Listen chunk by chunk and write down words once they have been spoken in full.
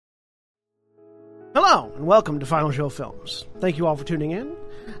Hello, and welcome to Final Show Films. Thank you all for tuning in.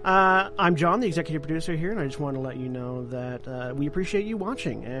 I'm John, the executive producer here, and I just want to let you know that we appreciate you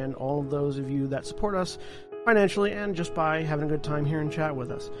watching, and all of those of you that support us financially and just by having a good time here and chat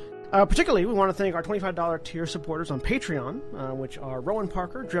with us. Particularly, we want to thank our $25 tier supporters on Patreon, which are Rowan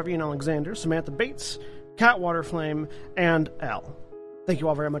Parker, Drevian Alexander, Samantha Bates, Cat Waterflame, and Elle. Thank you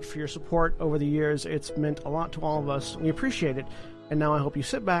all very much for your support over the years. It's meant a lot to all of us. We appreciate it, and now I hope you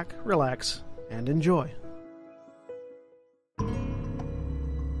sit back, relax, and enjoy.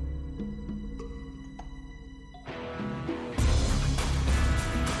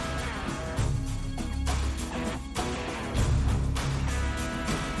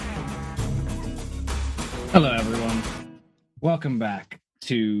 Hello, everyone. Welcome back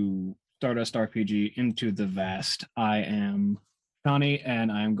to Stardust RPG Into the Vast. I am Johnny,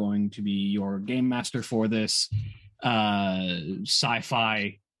 and I'm going to be your game master for this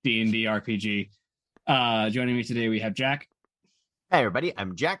sci-fi D&D RPG. Joining me today, we have Jack. Hey, everybody.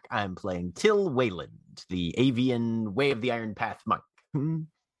 I'm Jack. I'm playing Till Wayland, the avian Way of the Iron Path monk,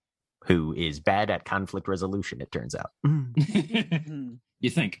 who is bad at conflict resolution, it turns out. You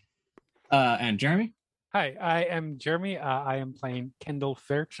think. And Jeremy? Hi, I am Jeremy. I am playing Kendall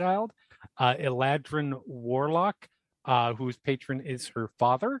Fairchild, Eladrin Warlock, whose patron is her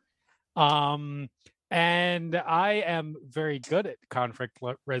father. And I am very good at conflict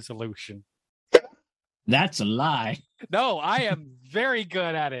resolution. That's a lie. No, I am very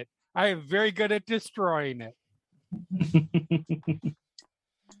good at it. I am very good at destroying it.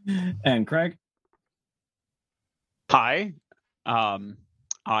 And Craig? Hi. I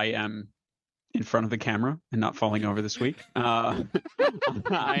am in front of the camera and not falling over this week. I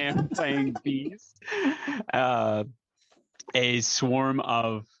am playing bees. A swarm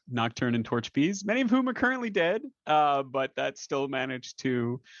of nocturne and torch bees, many of whom are currently dead, but that still managed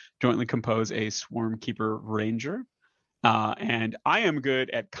to jointly compose a swarm keeper ranger. And I am good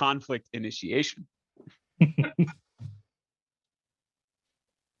at conflict initiation.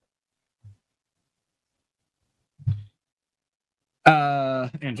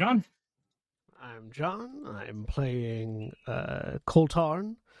 And John? I'm John. I'm playing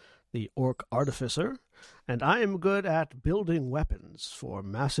Koltarn, the Orc Artificer, and I am good at building weapons for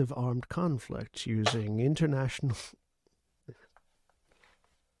massive armed conflict using international...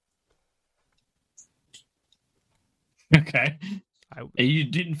 Okay. You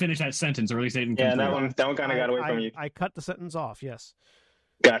didn't finish that sentence, or at least it didn't come through. that one kind of got away from you. I cut the sentence off, yes.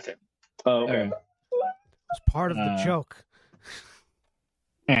 Gotcha. Oh, okay. It's part of the joke.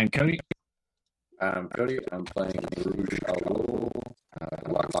 And Cody? Cody, I'm playing Rouge Alul,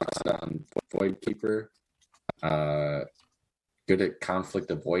 Lockdown Void Keeper. Good at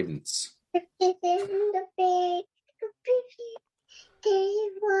conflict avoidance.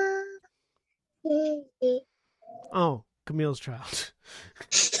 Oh, Camille's child.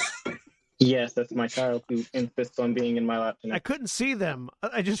 Yes, that's my child who insists on being in my lap tonight. I couldn't see them.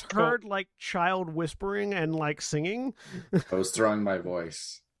 I just heard like child whispering and like singing. I was throwing my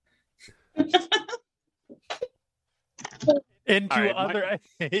voice. Into All right, other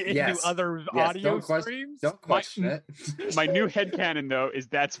Yes. audio Don't streams. Don't question it. My new headcanon, though, is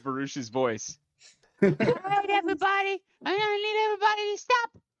that's Varush's voice. All right, everybody. I'm gonna need everybody to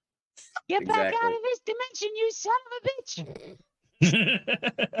stop. Get back out of this dimension, you son of a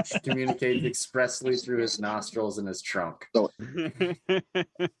bitch. Communicated expressly through his nostrils and his trunk.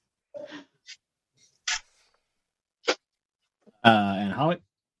 And Holly?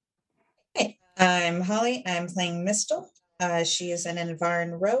 Hey, I'm Holly. I'm playing Mistel. She is an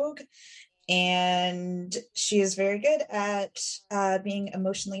Envarn rogue, and she is very good at being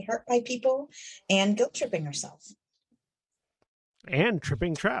emotionally hurt by people and guilt tripping herself. And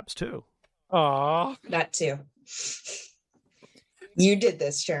tripping traps, too. Aw. That too. You did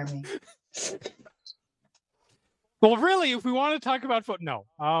this, Jeremy. Well, really, if we want to talk about no.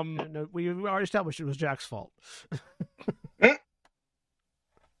 No, we already established it was Jack's fault.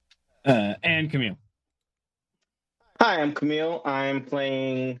 And Camille? Hi, I'm Camille. I'm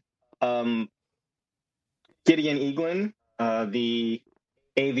playing Gideon Eaglin, the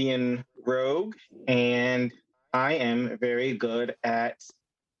avian rogue, and I am very good at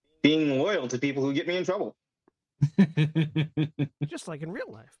being loyal to people who get me in trouble. Just like in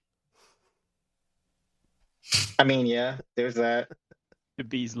real life. I mean, yeah, there's that. The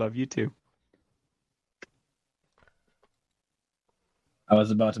bees love you too. I was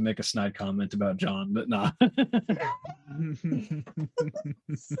about to make a snide comment about John, but nah.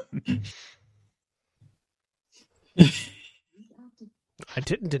 I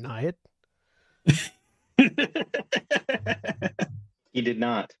didn't deny it. He did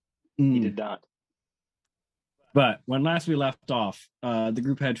not. He did not. But when last we left off, the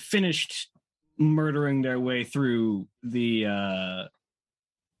group had finished murdering their way through the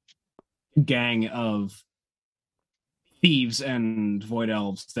gang of thieves and void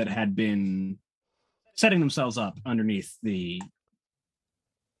elves that had been setting themselves up underneath the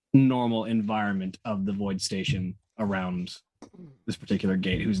normal environment of the void station around this particular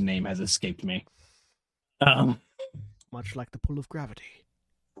gate, whose name has escaped me. Much like the pull of gravity.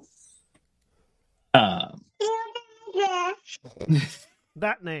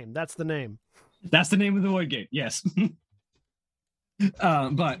 That name. That's the name. That's the name of the void gate. Yes.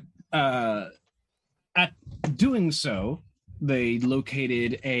 But at doing so, they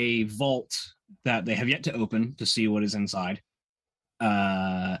located a vault that they have yet to open to see what is inside.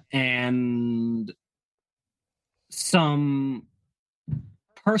 And some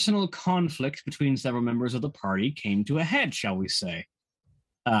personal conflict between several members of the party came to a head, shall we say,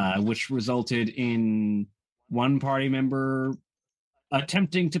 which resulted in one party member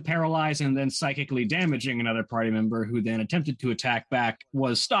attempting to paralyze and then psychically damaging another party member, who then attempted to attack back,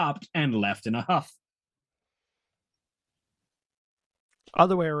 was stopped and left in a huff.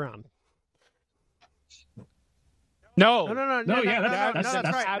 Other way around. No, that's right.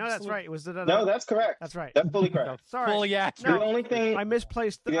 No, that's right. It was No, that's correct. That's right. That's fully correct. Sorry. fully accurate. The only thing I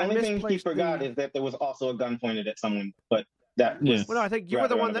misplaced. the only thing he forgot is that there was also a gun pointed at someone, but that was Well, no, I think you were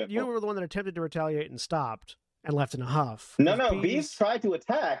the rather one that uneventful. that attempted to retaliate and stopped and left in a huff. No, Beast tried to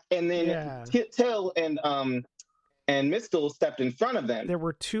attack, and then Yeah. Till and Mistle stepped in front of them. There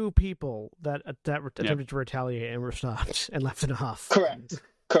were two people that attempted to retaliate and were stopped and left in a huff. Correct.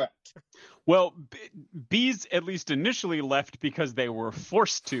 Well, bees at least initially left because they were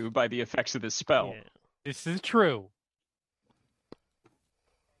forced to by the effects of this spell. Yeah. This is true.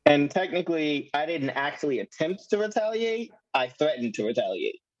 And technically, I didn't actually attempt to retaliate. I threatened to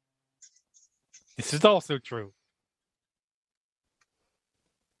retaliate. This is also true.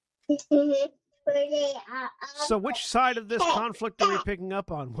 So which side of this conflict are we picking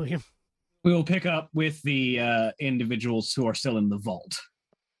up on, William? We will pick up with the individuals who are still in the vault.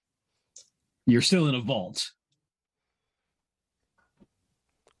 You're still in a vault.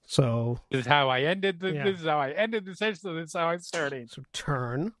 So This is how I ended the. Yeah. This is how I ended the session. So this is how I'm starting. So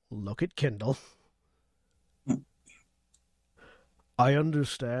turn, look at Kindle. I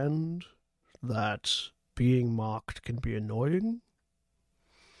understand that being mocked can be annoying,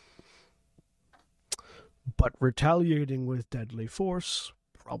 but retaliating with deadly force,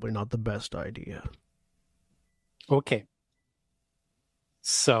 probably not the best idea. Okay.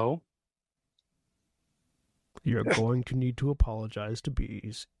 So You're going to need to apologize to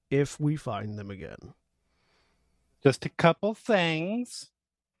bees if we find them again. just a couple things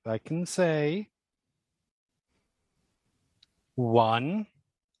I can say. One,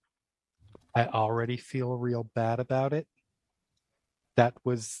 I already feel real bad about it. That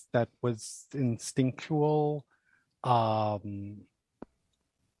was instinctual. That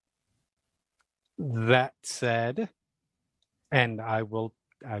said, and I will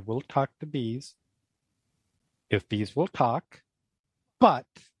talk to bees if bees will talk, but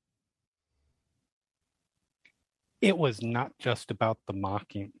it was not just about the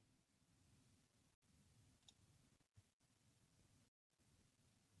mocking.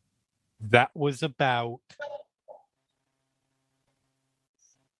 That was about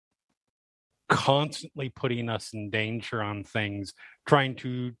constantly putting us in danger on things, trying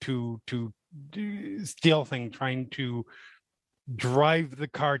to steal things, trying to drive the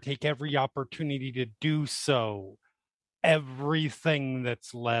car, take every opportunity to do so. Everything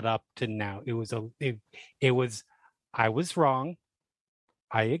that's led up to now. It was I was wrong.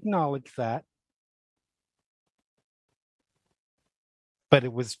 I acknowledge that. But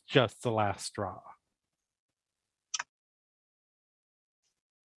it was just the last straw.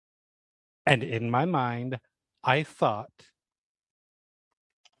 And in my mind, I thought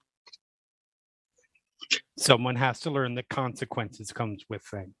someone has to learn that consequences comes with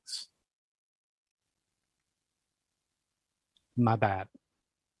things. My bad.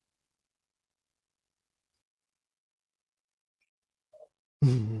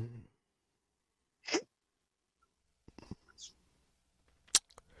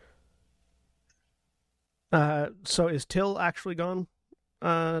 So is Till actually gone?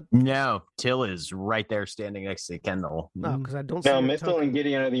 No, Till is right there standing next to Kendall. No, because I don't see No, her Mistle token. and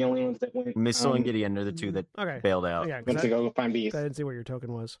Gideon are the only ones that went. Mistle and Gideon are the two that Okay. bailed out. Yeah, 'cause Went to go find bees. I didn't see where your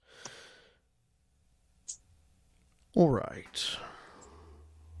token was. All right.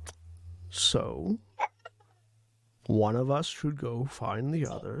 So, one of us should go find the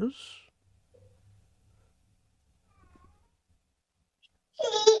others.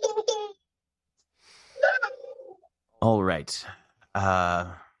 All right.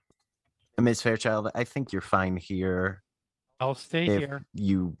 Miss Fairchild, I think you're fine here. I'll stay If here.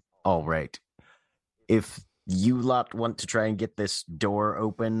 you... All right. If you lot want to try and get this door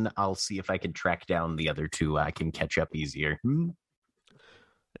open, I'll see if I can track down the other two. I can catch up easier.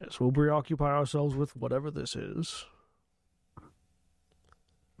 Yes, we'll preoccupy ourselves with whatever this is.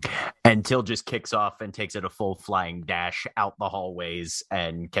 And Till just kicks off and takes it a full flying dash out the hallways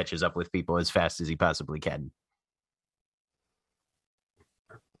and catches up with people as fast as he possibly can.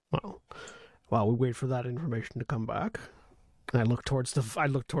 Well, while we wait for that information to come back, I look towards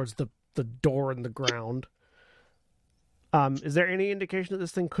the door in the ground. Is there any indication that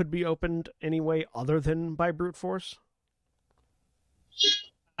this thing could be opened any way other than by brute force?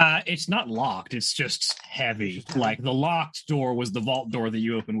 It's not locked. It's just heavy. Like the locked door was the vault door that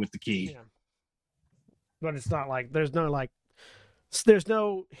you opened with the key. Yeah. But it's not like there's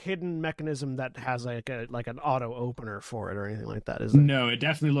no hidden mechanism that has like an auto opener for it or anything like that, is there? No, it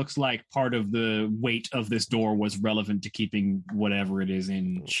definitely looks like part of the weight of this door was relevant to keeping whatever it is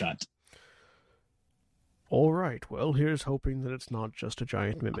in shut. All right. Well, here's hoping that it's not just a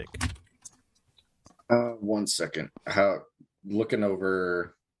giant mimic. 1 second. Looking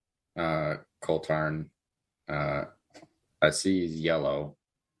over Coltarn, I see yellow.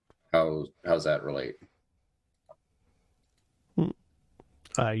 How's that relate?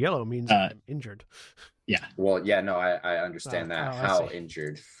 Yellow means injured. Yeah. Well, yeah, no, I understand that. How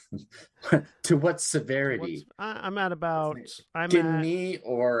injured? To what severity? I'm at about. Kidney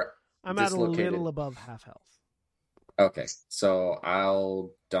or I'm dislocated? at a little above half health. Okay, so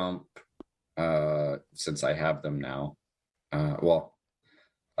I'll dump. Since I have them now. I'm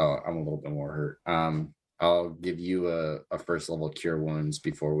a little bit more hurt. I'll give you a first level cure wounds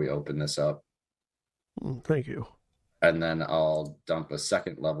before we open this up. Thank you. And then I'll dump a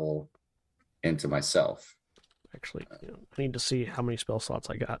second level into myself. Actually, I need to see how many spell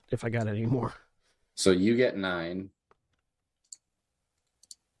slots I got, if I got any more. So you get 9.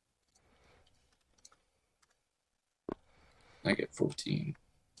 I get 14.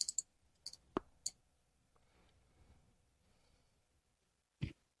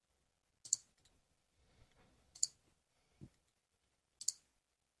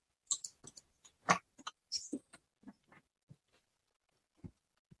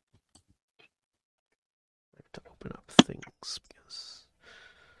 To open up things because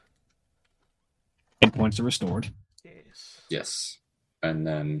hit points are restored. Yes. And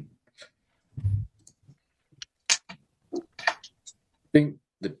then I think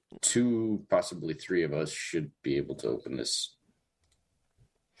the 2, possibly 3 of us should be able to open this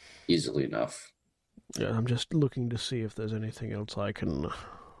easily enough. Yeah, I'm just looking to see if there's anything else I can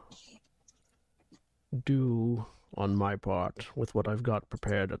do on my part with what I've got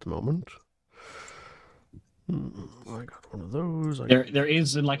prepared at the moment. I got one of those. There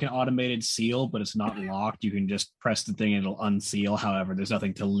is like an automated seal, but it's not locked. You can just press the thing and it'll unseal. However, there's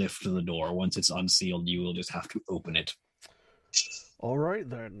nothing to lift the door. Once it's unsealed, you will just have to open it. All right,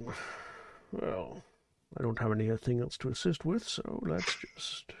 then. Well, I don't have anything else to assist with, so let's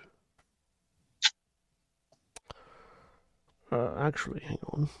just... actually, hang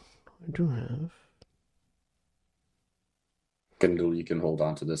on. I do have... Kendall, you can hold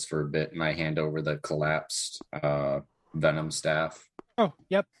on to this for a bit, and I hand over the collapsed venom staff. Oh,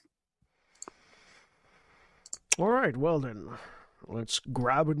 yep. All right, well then, let's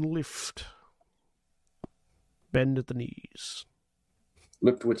grab and lift. Bend at the knees.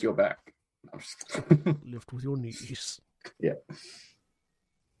 Lift with your back. Lift with your knees. Yeah.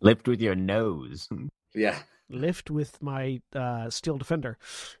 Lift with your nose. Yeah. Lift with my steel defender.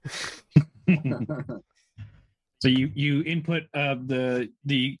 So you input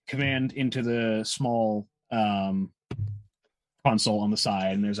the command into the small console on the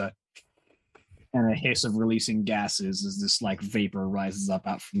side, and there's a hiss of releasing gases as this like vapor rises up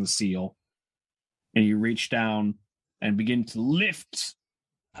out from the seal. And you reach down and begin to lift.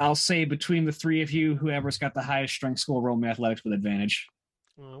 I'll say between the 3 of you, whoever's got the highest strength score, roll me athletics with advantage.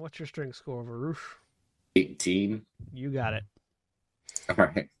 What's your strength score, Varush? 18. You got it. All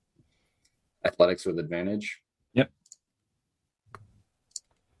right. Athletics with advantage. Yep.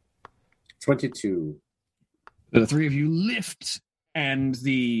 22. The 3 of you lift, and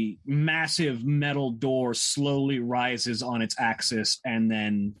the massive metal door slowly rises on its axis, and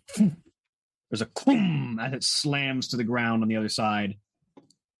then there's a boom as it slams to the ground on the other side.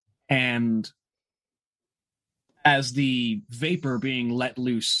 And as the vapor being let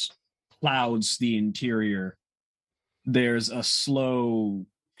loose clouds the interior, there's a slow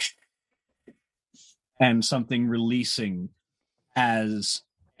and something releasing as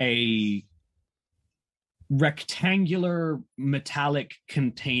a rectangular metallic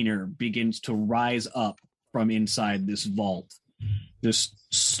container begins to rise up from inside this vault, just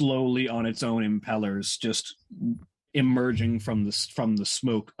slowly on its own impellers, just emerging from the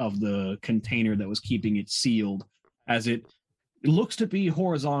smoke of the container that was keeping it sealed, as it looks to be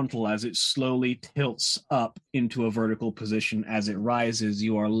horizontal. As it slowly tilts up into a vertical position as it rises,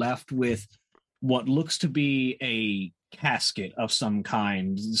 you are left with what looks to be a casket of some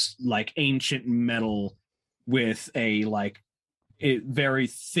kind, like ancient metal with a very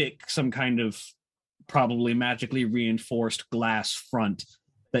thick, some kind of probably magically reinforced glass front,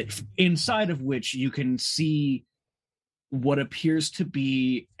 that inside of which you can see what appears to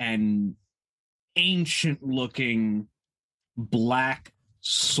be an ancient looking black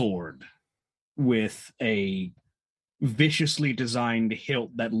sword with a viciously designed hilt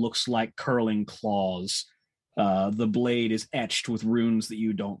that looks like curling claws. The blade is etched with runes that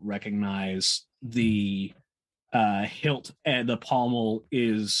you don't recognize. The hilt and the pommel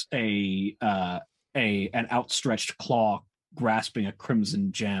is an outstretched claw grasping a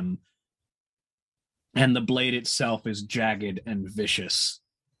crimson gem, and the blade itself is jagged and vicious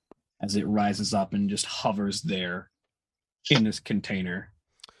as it rises up and just hovers there in this container.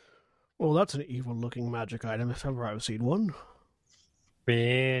 Well, that's an evil-looking magic item if ever I've seen one.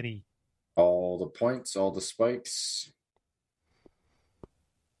 Very. All the points, all the spikes.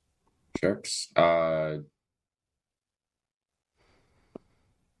 Checks. Does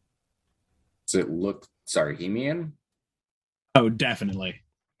it look Sarhemian? Oh, definitely.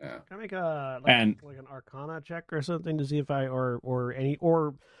 Yeah. Can I make a And- like an Arcana check or something to see if I or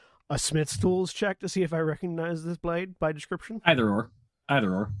a Smith's Tools check to see if I recognize this blade by description? Either or.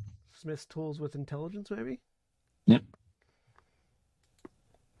 Smith's Tools with intelligence, maybe? Yep.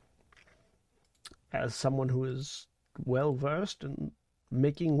 As someone who is well versed in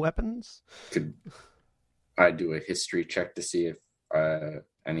making weapons. Could I do a history check to see if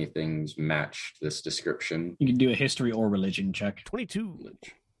anything's matched this description? You can do a history or religion check. 22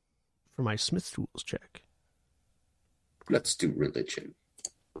 for my Smith's Tools check. Let's do religion.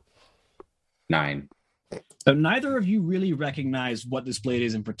 9. So neither of you really recognize what this blade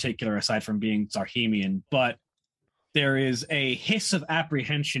is in particular, aside from being Sarhemian, but there is a hiss of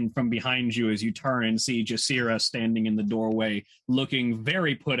apprehension from behind you as you turn and see Jasira standing in the doorway, looking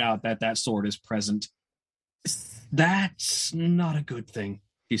very put out that sword is present. That's not a good thing,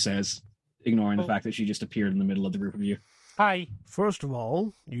 he says, ignoring the fact that she just appeared in the middle of the group of you. Hi. First of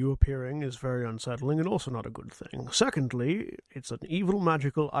all, you appearing is very unsettling and also not a good thing. Secondly, it's an evil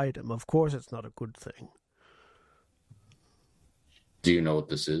magical item. Of course it's not a good thing. Do you know what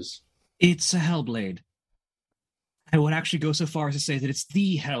this is? It's a Hellblade. I would actually go so far as to say that it's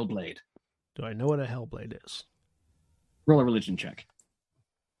the Hellblade. Do I know what a Hellblade is? Roll a religion check.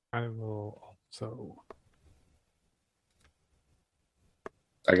 I will also.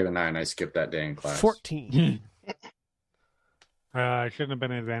 I get a 9. I skipped that day in class. 14. Shouldn't have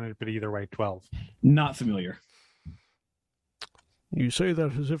been an advantage, but either way, 12. Not familiar. You say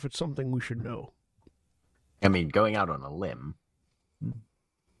that as if it's something we should know. I mean, going out on a limb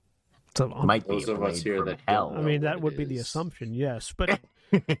So, might be Those a of us blade here from that hell. I mean, what that it would be the is. assumption, yes. But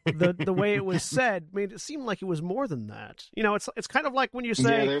the way it was said made it seem like it was more than that. You know, it's kind of like when you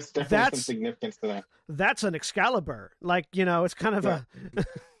say, Yeah, there's definitely some that's significance to that. that's an Excalibur. Like, you know, it's kind of Yeah.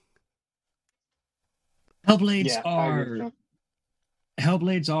 Hellblades Yeah, I agree with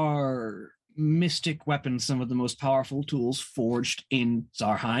Hellblades are mystic weapons, some of the most powerful tools forged in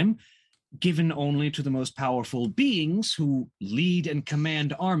Zarheim, given only to the most powerful beings who lead and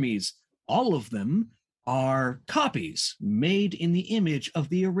command armies. All of them are copies made in the image of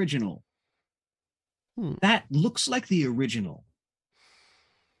the original. That looks like the original.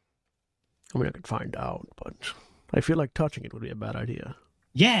 I mean, I could find out, but I feel like touching it would be a bad idea.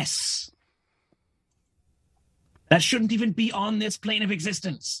 Yes. That shouldn't even be on this plane of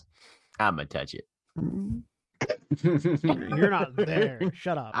existence. I'm gonna touch it. You're not there.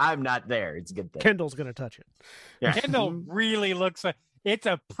 Shut up. I'm not there. It's a good thing. Kendall's going to touch it. Yeah. Kendall really looks like it's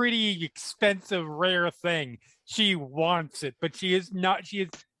a pretty expensive, rare thing. She wants it, but she is not. She's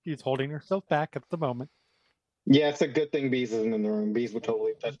holding herself back at the moment. Yeah, it's a good thing Bees isn't in the room. Bees would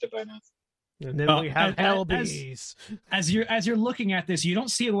totally have touched it by now. And then we have hell as- bees. As you're looking at this, you don't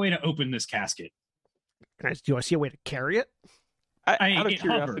see a way to open this casket. Do I see a way to carry it? Out of it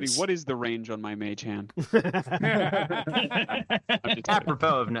curiosity, hovers. what is the range on my mage hand?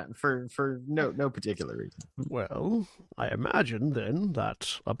 Apropos of for no particular reason. Well, I imagine then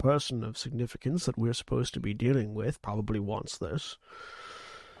that a person of significance that we're supposed to be dealing with probably wants this.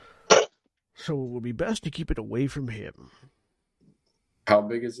 So it will be best to keep it away from him. How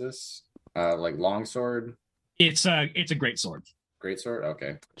big is this? Like longsword? It's a great sword. Great sword?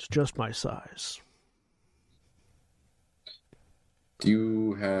 Okay. It's just my size.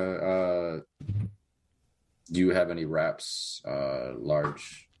 Do you have any wraps,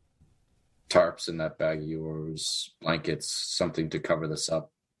 large tarps in that bag of yours, blankets, something to cover this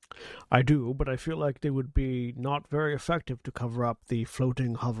up? I do, but I feel like they would be not very effective to cover up the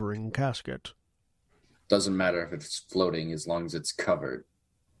floating, hovering casket. Doesn't matter if it's floating as long as it's covered.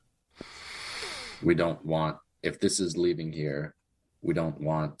 We don't want, if this is leaving here, we don't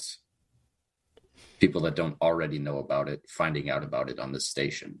want people that don't already know about it finding out about it on this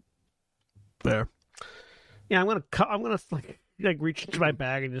station. There. Yeah, I'm gonna reach into my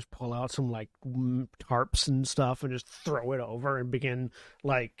bag and just pull out some tarps and stuff and just throw it over and begin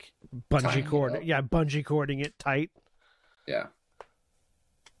bungee cording it tight. Yeah.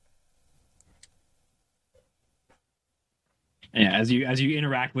 Yeah, as you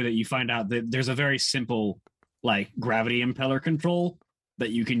interact with it, you find out that there's a very simple gravity impeller control that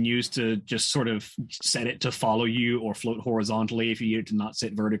you can use to just sort of set it to follow you or float horizontally if you need it to not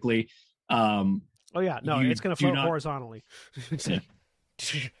sit vertically. It's going to float horizontally. Throw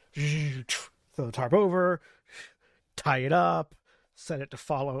the tarp over, tie it up, set it to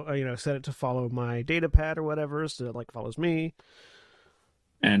follow my data pad or whatever, so it follows me.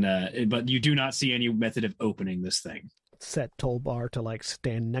 And but you do not see any method of opening this thing. Set toolbar to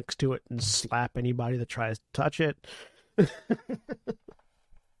stand next to it and slap anybody that tries to touch it.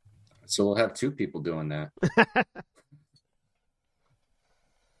 So we'll have two people doing that.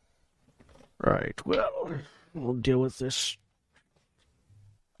 Right. Well, we'll deal with this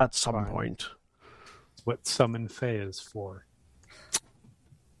at some point. It's what Summon Fae is for.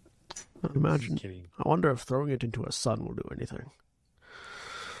 I imagine. Kidding. I wonder if throwing it into a sun will do anything.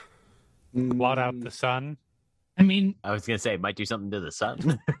 Blot out the sun. I mean, I was going to say, it might do something to the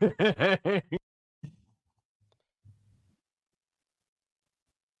sun.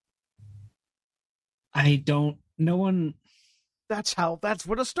 no one... That's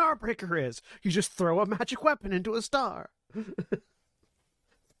what a Starbreaker is. You just throw a magic weapon into a star.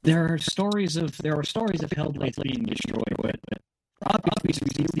 There are stories of Hellblades being destroyed, but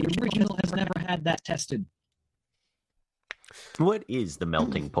obviously the original has never had that tested. What is the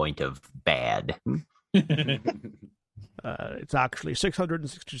melting point of bad? It's actually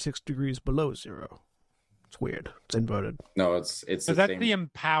 666 degrees below zero. It's weird. It's inverted. No, it's so that's the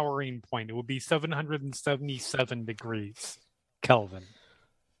empowering point. It would be 777 degrees Kelvin.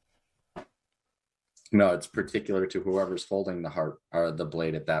 No, it's particular to whoever's holding the heart or the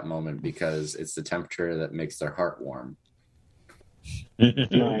blade at that moment because it's the temperature that makes their heart warm.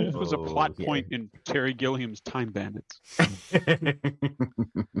 This was a plot point in Terry Gilliam's Time Bandits.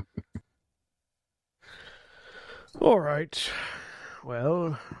 All right.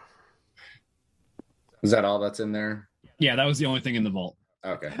 Well, is that all that's in there? Yeah, that was the only thing in the vault.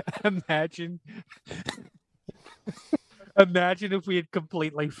 Okay. Imagine if we had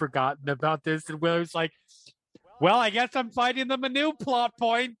completely forgotten about this and Willer's like, well, I guess I'm finding them a new plot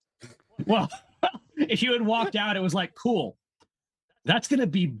point. Well, if you had walked out, it was like, cool. That's going to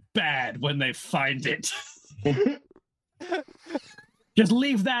be bad when they find it. Just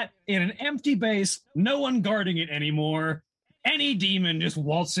leave that in an empty base, no one guarding it anymore. Any demon just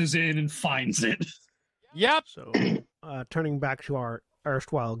waltzes in and finds it. Yep. So, turning back to our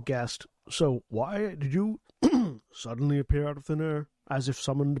erstwhile guest, so why did you suddenly appear out of thin air, as if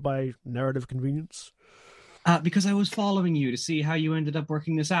summoned by narrative convenience? Because I was following you to see how you ended up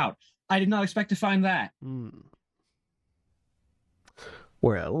working this out. I did not expect to find that.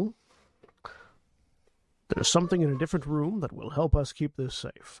 Well, there's something in a different room that will help us keep this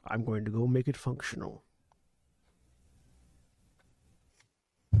safe. I'm going to go make it functional.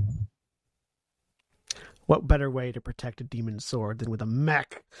 What better way to protect a demon's sword than with a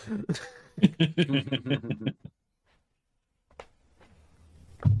mech?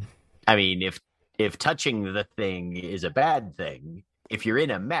 I mean, if touching the thing is a bad thing, if you're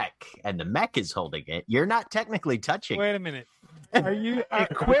in a mech and the mech is holding it, you're not technically touching. Wait a minute. Are you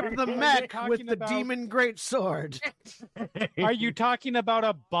equip the mech with the demon greatsword? Are you talking about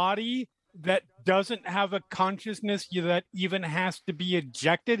a body that doesn't have a consciousness that even has to be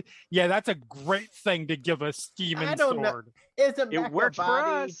ejected? Yeah, that's a great thing to give a demon sword. It works for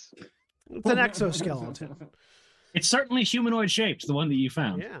us. It's an exoskeleton. It's certainly humanoid shaped, the one that you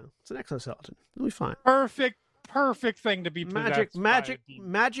found. Yeah, it's an exoskeleton. It'll be fine. Perfect thing to be magic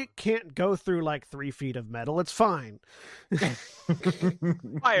can't go through 3 feet of metal. It's fine.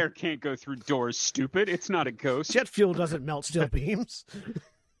 Fire can't go through doors, stupid. It's not a ghost. Jet fuel doesn't melt steel beams.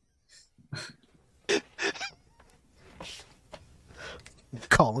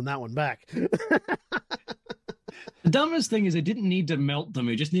 Calling that one back. The dumbest thing is it didn't need to melt them;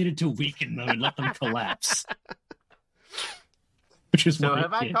 it just needed to weaken them and let them collapse. Which is So what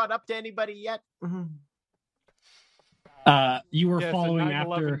have I did. caught up to anybody yet? You were Yes, following a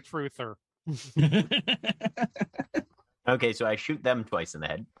 9/11 after. truther. Okay, so I shoot them twice in the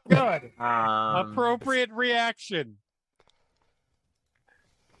head. Good. Um, Appropriate reaction.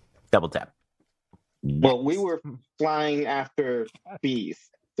 Double tap. Well, we were flying after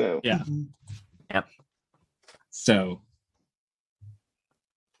bees, so Yeah. Yep. So,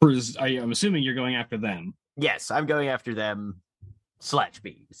 I'm assuming you're going after them. Yes, I'm going after them. /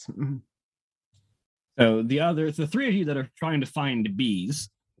 bees. So the three of you that are trying to find bees,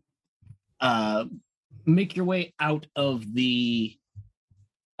 make your way out of the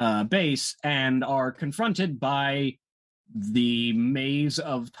base and are confronted by the maze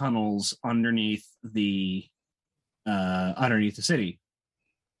of tunnels underneath the city.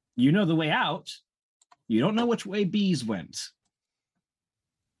 You know the way out. You don't know which way bees went.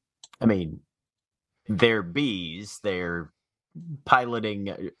 I mean, they're bees. They're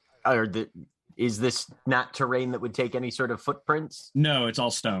piloting. Is this not terrain that would take any sort of footprints? No, it's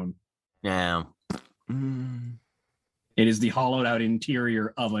all stone. No. It is the hollowed out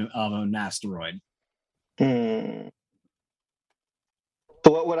interior of an asteroid. So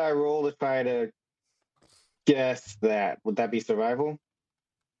what would I roll to try to guess that? Would that be survival?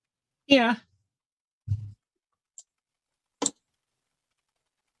 Yeah.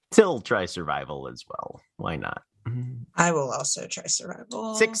 Still try survival as well. Why not? I will also try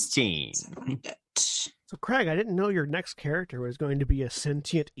survival. 16. So, Craig, I didn't know your next character was going to be a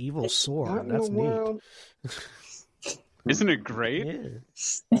sentient evil sword. That's neat. Isn't it great?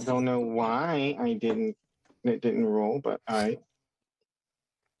 Yeah. I don't know why it didn't roll, but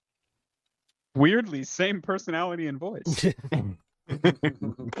Weirdly, same personality and voice.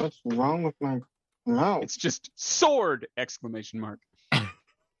 what's wrong with my mouth? It's just sword! !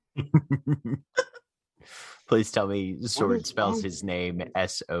 Please tell me Sword is spells wrong? his name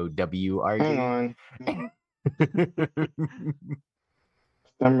SOWRD. Hang on. For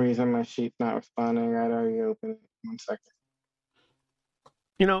some reason my sheet's not responding. I'd already opened it. 1 second.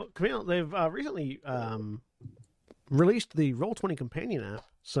 You know, Camille, they've recently released the Roll20 companion app.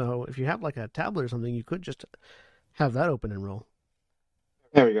 So if you have like a tablet or something, you could just have that open and roll.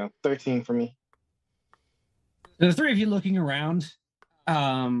 There we go. 13 for me. The three of you looking around,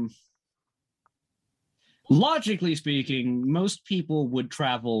 logically speaking, most people would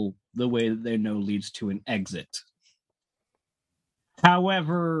travel the way that they know leads to an exit.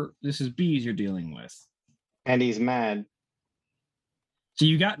 However, this is bees you're dealing with. And he's mad. So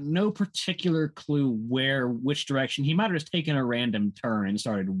you got no particular clue which direction. He might have just taken a random turn and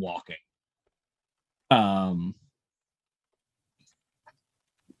started walking.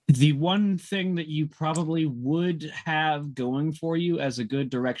 The one thing that you probably would have going for you as a good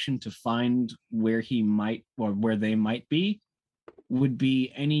direction to find where he might or where they might be would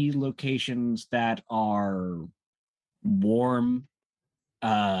be any locations that are warm,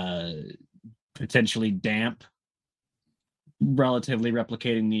 potentially damp, relatively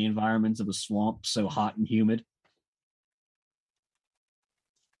replicating the environments of a swamp, so hot and humid.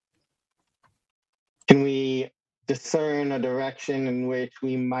 Can we discern a direction in which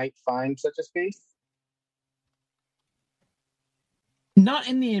we might find such a space? Not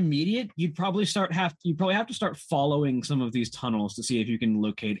in the immediate. You'd probably have to start following some of these tunnels to see if you can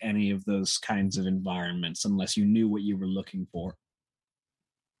locate any of those kinds of environments, unless you knew what you were looking for.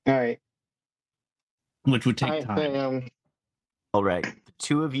 All right. Which would take time. All right. The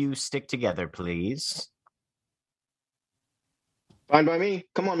two of you stick together, please. Fine by me.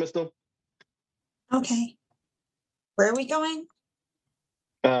 Come on, mister. Okay. Where are we going?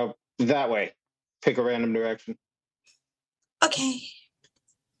 That way. Pick a random direction. Okay.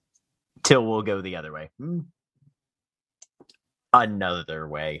 Till we'll go the other way. Another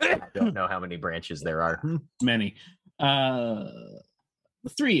way. I don't know how many branches there are. Many. The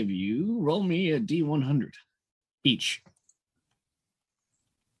three of you roll me a D100 each.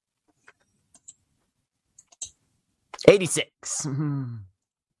 86.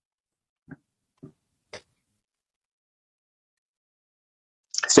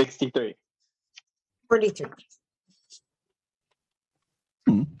 63. 43.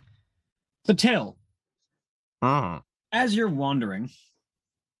 So, Till, Mm. as you're wandering,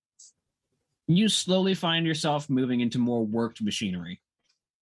 you slowly find yourself moving into more worked machinery.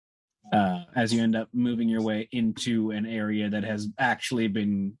 As you end up moving your way into an area that has actually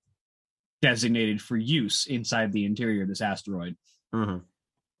been designated for use inside the interior of this asteroid. Mm-hmm.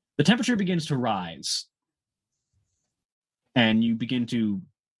 The temperature begins to rise, and you begin to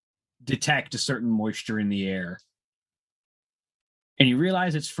detect a certain moisture in the air. and you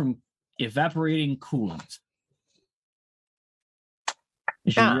realize it's from evaporating coolant.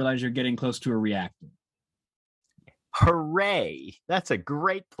 As you realize you're getting close to a reactor. Hooray! That's a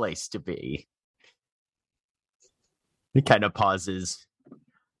great place to be. He kind of pauses.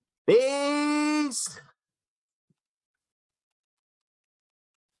 Bees!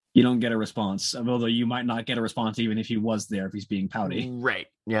 You don't get a response, although you might not get a response even if he was there, if he's being pouty. Right,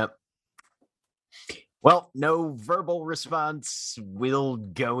 yep. Well, no verbal response. We'll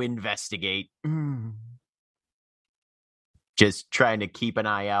go investigate. Just trying to keep an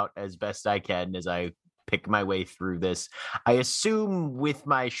eye out as best I can as I pick my way through this. I assume with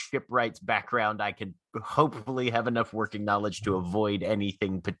my shipwright's background, I can hopefully have enough working knowledge to avoid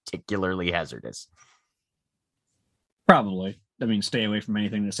anything particularly hazardous. Probably. I mean, stay away from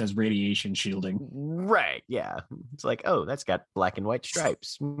anything that says radiation shielding. Right, yeah. It's like, oh, that's got black and white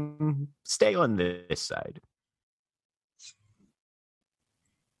stripes. Stay on this side.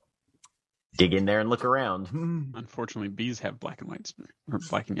 Dig in there and look around. Unfortunately, bees have black and white or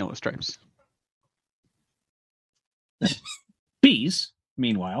black and yellow stripes. Bees,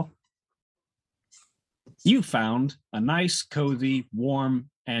 meanwhile, you found a nice, cozy,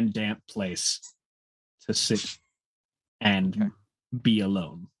 warm, and damp place to sit and be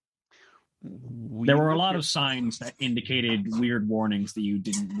alone. There were a lot of signs that indicated weird warnings that you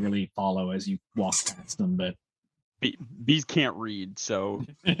didn't really follow as you walked past them, but bees can't read, so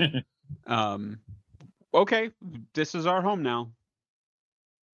okay, this is our home now.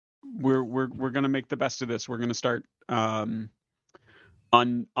 We're gonna make the best of this. We're gonna start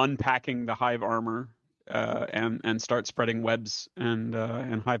unpacking the hive armor and start spreading webs and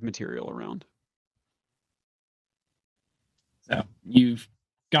hive material around. So you've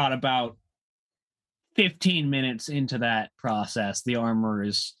got about 15 minutes into that process. The armor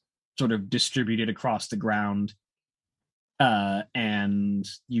is sort of distributed across the ground, and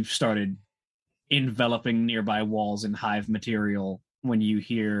you've started enveloping nearby walls in hive material when you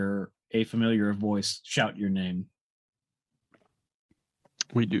hear a familiar voice shout your name.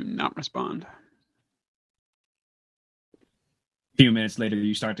 We do not respond. A few minutes later,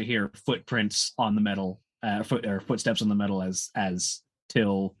 you start to hear footprints on the metal, footsteps on the metal as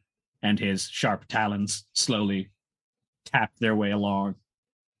Till and his sharp talons slowly tap their way along.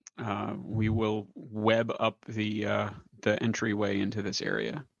 We will web up the entryway into this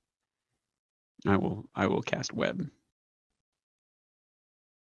area. I will cast web.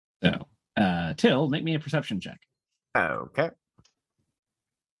 So, Till, make me a perception check. Okay.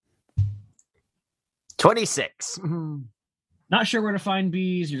 26. Not sure where to find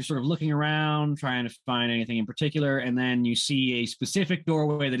bees. You're sort of looking around, trying to find anything in particular, and then you see a specific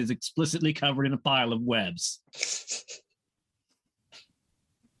doorway that is explicitly covered in a pile of webs.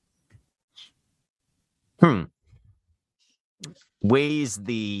 Weighs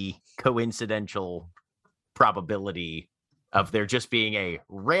the coincidental probability of there just being a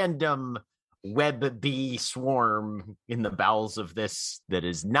random web bee swarm in the bowels of this that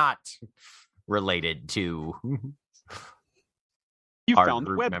is not related to you our found the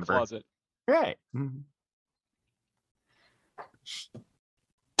group web member. closet. Right.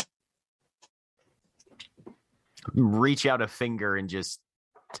 Reach out a finger and just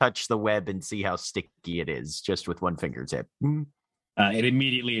touch the web and see how sticky it is, just with one fingertip. It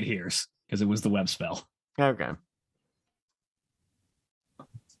immediately adheres because it was the web spell. Okay.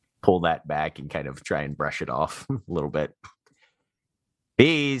 Pull that back and kind of try and brush it off a little bit.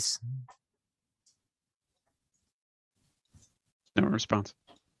 Bees. No response.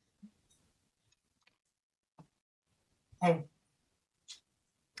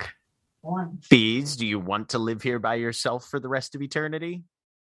 Bees, do you want to live here by yourself for the rest of eternity?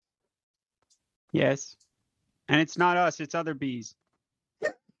 Yes. And it's not us, it's other bees.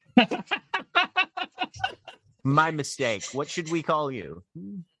 My mistake. What should we call you?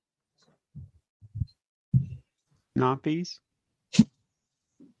 Not bees.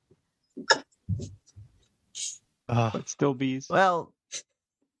 But still bees. Well,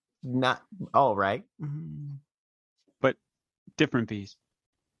 not all right. But different bees.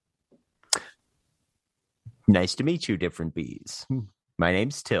 Nice to meet you, different bees. My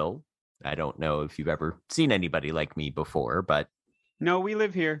name's Till. I don't know if you've ever seen anybody like me before, but... No, we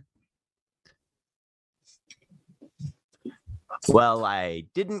live here. Well, I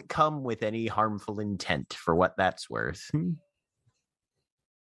didn't come with any harmful intent, for what that's worth.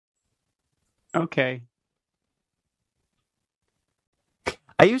 Okay.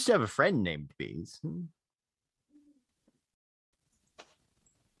 I used to have a friend named Bees.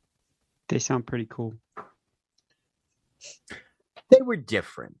 They sound pretty cool. They were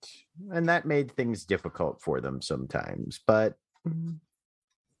different, and that made things difficult for them sometimes, but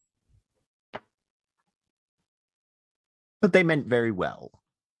But they meant very well.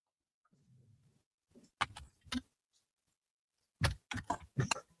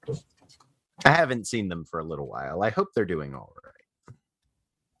 I haven't seen them for a little while. I hope they're doing all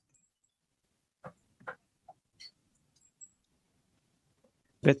right.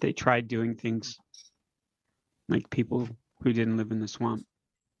 Bet they tried doing things like people who didn't live in the swamp.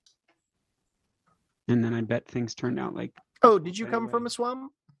 And then I bet things turned out like... Oh, did you come from a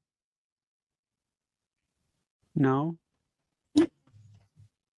swamp? No.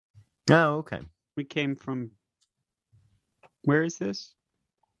 Oh, okay. We came from... Where is this?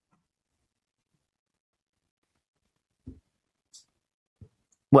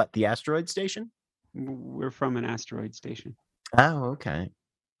 What, the asteroid station? We're from an asteroid station. Oh, okay.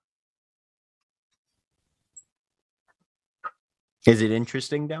 Is it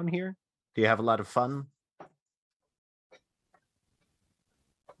interesting down here? Do you have a lot of fun?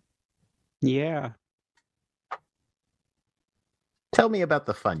 Yeah. Tell me about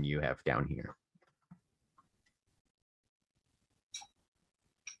the fun you have down here.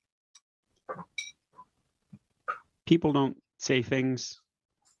 People don't say things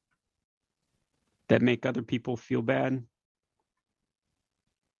that make other people feel bad.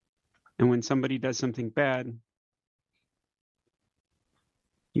 And when somebody does something bad,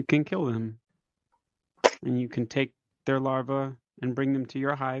 you can kill them. And you can take their larvae and bring them to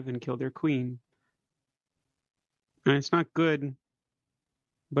your hive and kill their queen. And it's not good,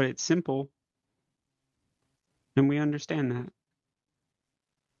 but it's simple. And we understand that.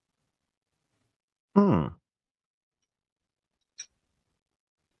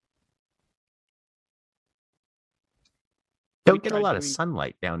 Don't get a lot of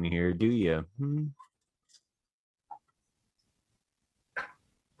sunlight down here, do you?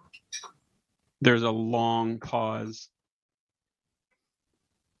 There's a long pause.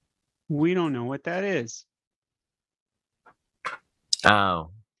 We don't know what that is. Oh,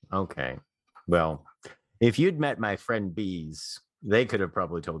 okay. Well, if you'd met my friend bees, they could have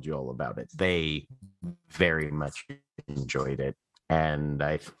probably told you all about it. They very much enjoyed it. And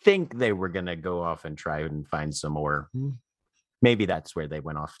I think they were going to go off and try and find some more. Maybe that's where they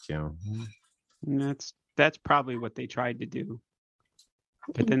went off to. That's probably what they tried to do.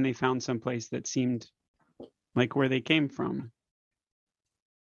 But then they found some place that seemed like where they came from.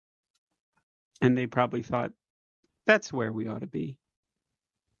 And they probably thought, that's where we ought to be.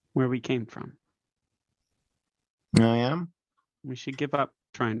 Where we came from. I am. We should give up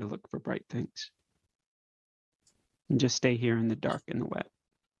trying to look for bright things. And just stay here in the dark and the wet.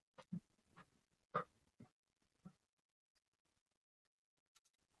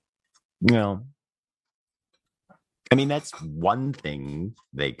 Well, I mean, that's one thing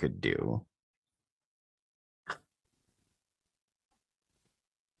they could do.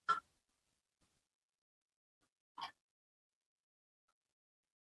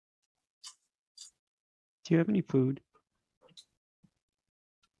 Do you have any food?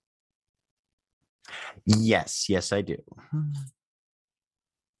 Yes, I do.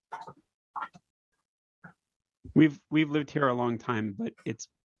 We've lived here a long time, but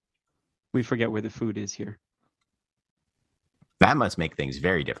we forget where the food is here. That must make things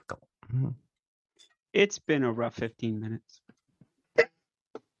very difficult. It's been a rough 15 minutes.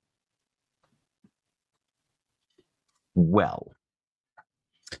 Well,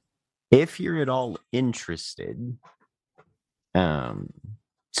 if you're at all interested,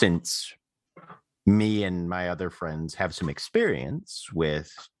 since me and my other friends have some experience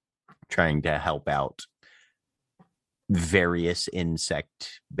with trying to help out various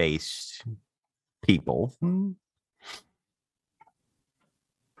insect-based people,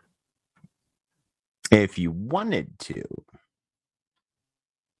 if you wanted to,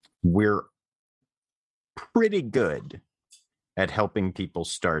 we're pretty good at helping people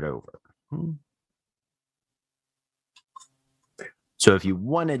start over. So if you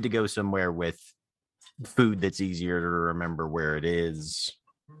wanted to go somewhere with food that's easier to remember where it is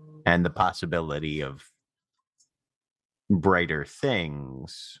and the possibility of brighter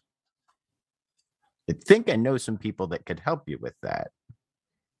things, I think I know some people that could help you with that.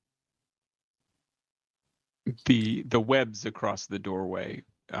 The webs across the doorway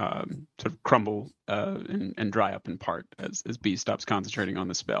sort of crumble and dry up in part as Bee stops concentrating on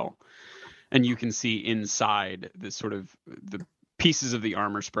the spell. And you can see inside this sort of the pieces of the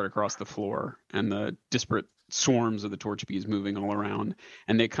armor spread across the floor and the disparate swarms of the torch bees moving all around.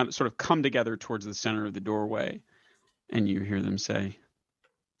 And they sort of come together towards the center of the doorway. And you hear them say,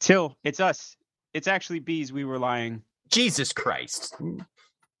 "Till, it's us. It's actually bees. We were lying." Jesus Christ.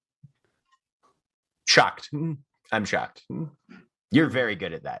 Shocked. I'm shocked. You're very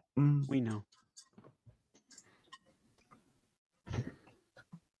good at that. We know.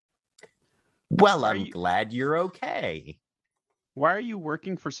 Well, I'm glad you're okay. Why are you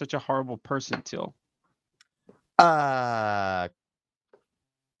working for such a horrible person, Till?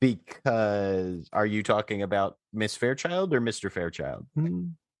 Because are you talking about Miss Fairchild or Mr. Fairchild?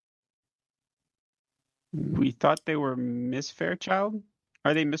 We thought they were Miss Fairchild.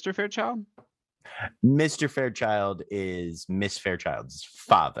 Are they Mr. Fairchild? Mr. Fairchild is Miss Fairchild's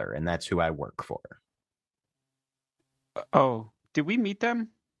father, and that's who I work for. Oh, did we meet them?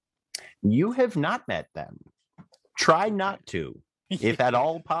 You have not met them. Try not to, if at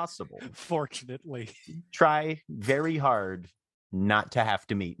all possible. Fortunately. Try very hard not to have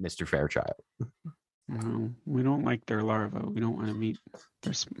to meet Mr. Fairchild. No, we don't like their larva. We don't want to meet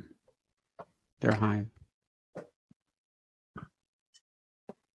their hive.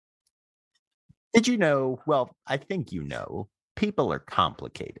 Did you know? Well, I think you know. People are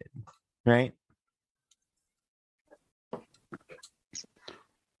complicated, right?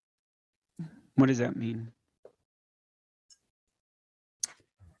 What does that mean?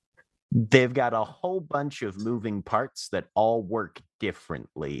 They've got a whole bunch of moving parts that all work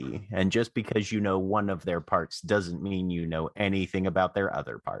differently. And just because you know one of their parts doesn't mean you know anything about their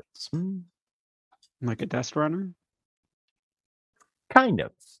other parts. Like a dust runner? Kind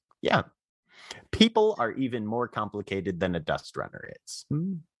of. Yeah. People are even more complicated than a dust runner is.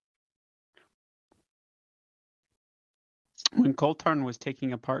 When Coltarn was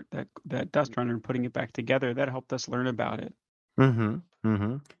taking apart that dust runner and putting it back together, that helped us learn about it.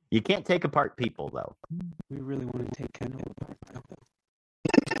 You can't take apart people, though. We really want to take Kendall apart, though.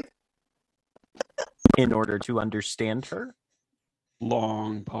 In order to understand her?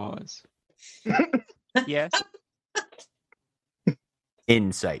 Long pause. Yes.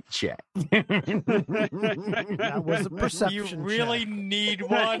 Insight check. That was a perception You really check. need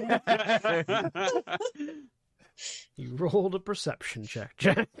one? You rolled a perception check,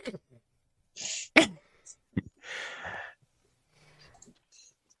 Jack.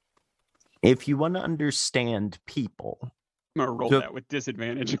 If you want to understand people... I'm going to roll that with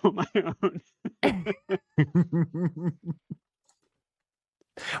disadvantage on my own.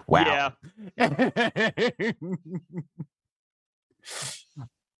 Wow. Yeah.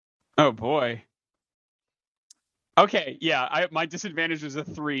 Oh, boy. Okay, yeah, my disadvantage is a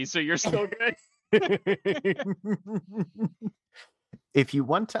 3, so you're still good. If you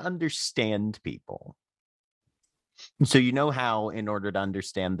want to understand people, so you know how, in order to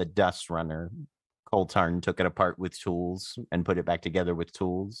understand the dust runner, Coltarn took it apart with tools and put it back together with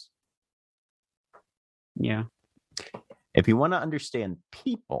tools? Yeah. If you want to understand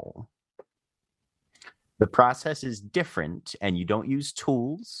people, the process is different, and you don't use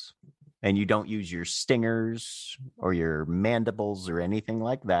tools, and you don't use your stingers or your mandibles or anything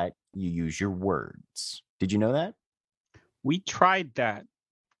like that. You use your words. Did you know that? We tried that.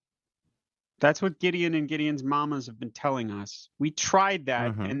 That's what Gideon and Gideon's mamas have been telling us. We tried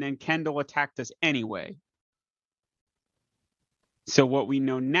that, and then Kendall attacked us anyway. So what we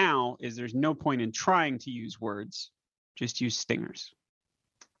know now is there's no point in trying to use words. Just use stingers.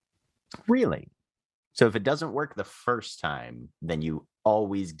 Really? So if it doesn't work the first time, then you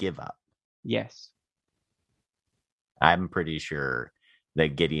always give up? Yes. I'm pretty sure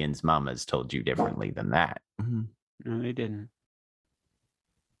that Gideon's mamas told you differently than that. No, they didn't.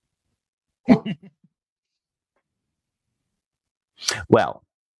 Well,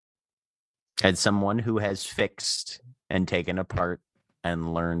 as someone who has fixed and taken apart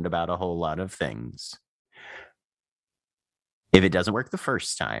and learned about a whole lot of things, if it doesn't work the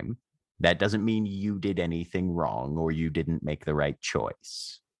first time, that doesn't mean you did anything wrong or you didn't make the right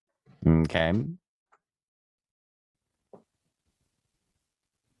choice. Okay?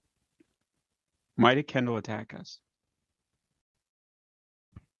 Why did Kendall attack us?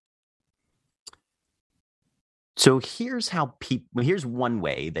 So here's how here's one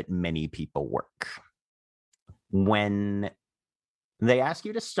way that many people work. When they ask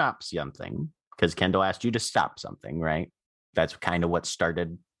you to stop something, because Kendall asked you to stop something, right? That's kind of what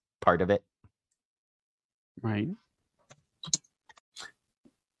started part of it. Right.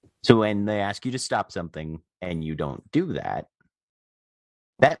 So when they ask you to stop something and you don't do that,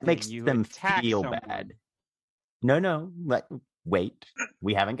 that makes them feel bad. No, wait.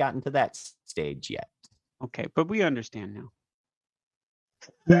 We haven't gotten to that stage yet. Okay, but we understand now.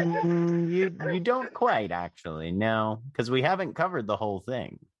 You don't quite, actually, no, because we haven't covered the whole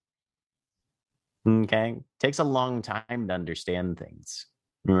thing. Okay? Takes a long time to understand things,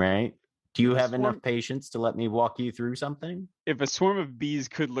 right? Do you have enough patience to let me walk you through something? If a swarm of bees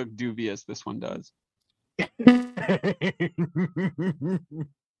could look dubious, this one does.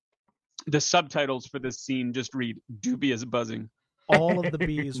 The subtitles for this scene just read dubious buzzing. All of the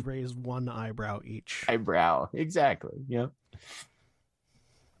bees raised one eyebrow each. Eyebrow. Exactly. Yep.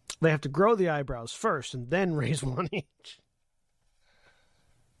 They have to grow the eyebrows first and then raise one each.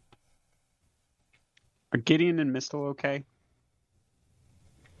 Are Gideon and Mistle okay?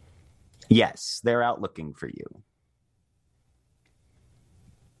 Yes, they're out looking for you.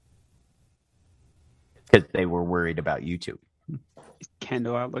 Because they were worried about you two. Is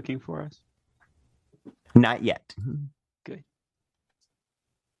Kendall out looking for us? Not yet. Good.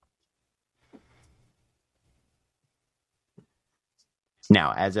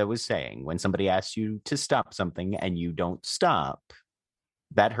 Now, as I was saying, when somebody asks you to stop something and you don't stop,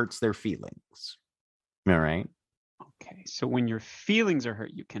 that hurts their feelings. All right? Okay, so when your feelings are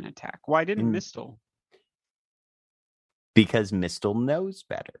hurt, you can attack. Why didn't Mistle? Because Mistle knows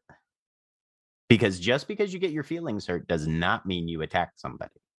better. Because just because you get your feelings hurt does not mean you attack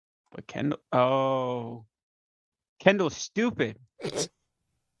somebody. But Kendall... Oh. Kendall's stupid.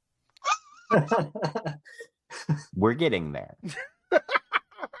 We're getting there.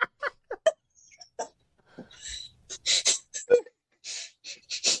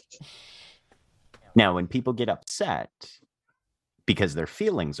 Now, when people get upset because their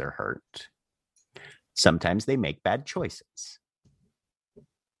feelings are hurt, sometimes they make bad choices.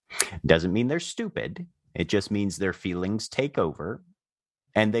 Doesn't mean they're stupid. It just means their feelings take over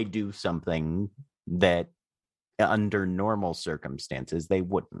and they do something that under normal circumstances they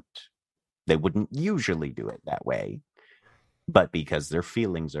wouldn't. They wouldn't usually do it that way. But because their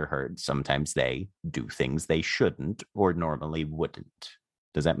feelings are hurt, sometimes they do things they shouldn't or normally wouldn't.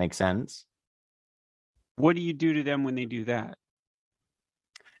 Does that make sense? What do you do to them when they do that?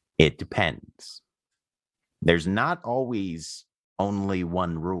 It depends. There's not always only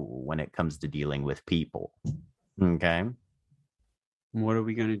one rule when it comes to dealing with people. Okay? What are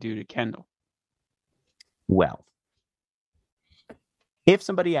we going to do to Kendall? Well, if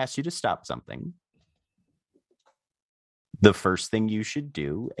somebody asks you to stop something, the first thing you should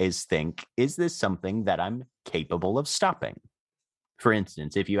do is think, is this something that I'm capable of stopping? For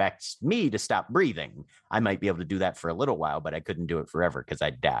instance, if you asked me to stop breathing, I might be able to do that for a little while, but I couldn't do it forever because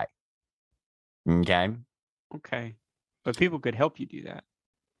I'd die. Okay? Okay. But people could help you do that.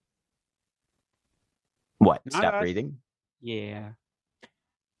 What? Not Stop us. breathing? Yeah.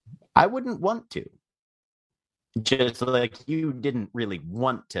 I wouldn't want to. Just like you didn't really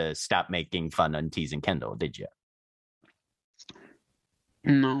want to stop making fun on teasing Kendall, did you?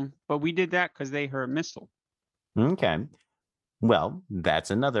 No, but we did that because they hurt Mistle. Okay. Well, that's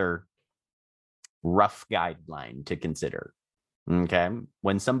another rough guideline to consider. Okay.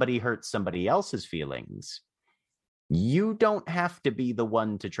 When somebody hurts somebody else's feelings, you don't have to be the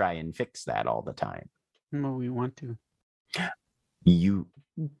one to try and fix that all the time. No, we want to.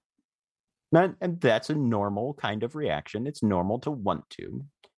 And that's a normal kind of reaction. It's normal to want to.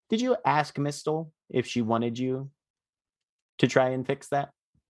 Did you ask Mistle if she wanted you to try and fix that?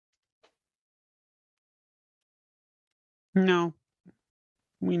 No.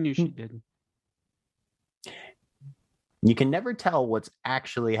 We knew she didn't. You can never tell what's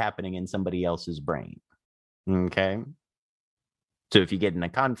actually happening in somebody else's brain. Okay? So if you get in a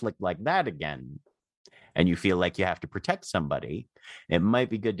conflict like that again, and you feel like you have to protect somebody, it might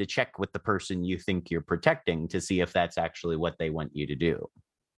be good to check with the person you think you're protecting to see if that's actually what they want you to do.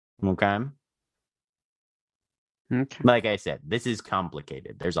 Okay? Okay. Like I said, this is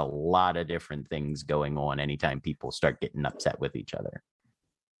complicated. There's a lot of different things going on anytime people start getting upset with each other.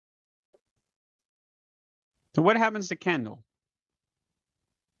 So what happens to Kendall?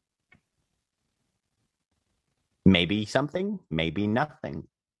 Maybe something, maybe nothing.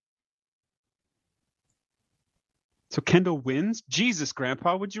 So Kendall wins? Jesus,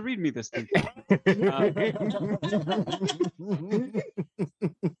 Grandpa, would you read me this thing?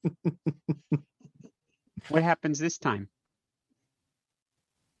 What happens this time?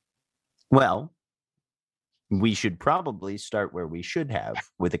 Well, we should probably start where we should have,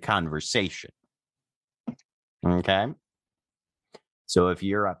 with a conversation. Okay? So if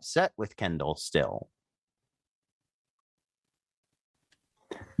you're upset with Kendall still,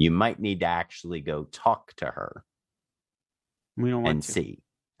 you might need to actually go talk to her. We don't want and to. see.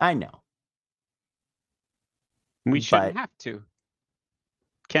 I know. We shouldn't have to.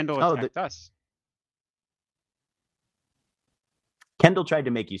 Kendall attacked us. Kendall tried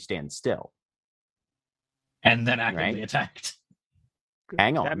to make you stand still. And then actively attacked.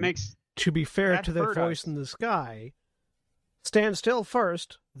 Hang on. That makes... To be fair that to the hurt voice us. in the sky, stand still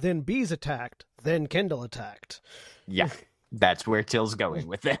first, then bees attacked, then Kendall attacked. Yeah, that's where Till's going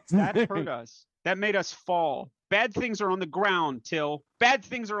with this. That hurt us. That made us fall. Bad things are on the ground, Till. Bad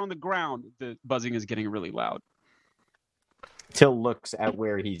things are on the ground. The buzzing is getting really loud. Till looks at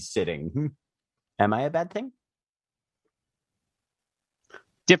where he's sitting. Am I a bad thing?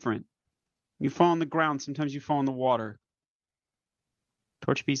 Different. You fall on the ground. Sometimes you fall in the water.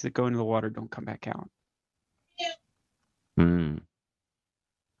 Torch bees that go into the water don't come back out. Hmm.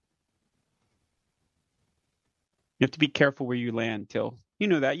 You have to be careful where you land, Till. You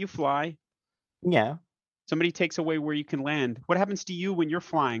know that. You fly. Yeah. Somebody takes away where you can land. What happens to you when you're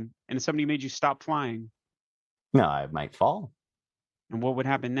flying and somebody made you stop flying? No, I might fall. And what would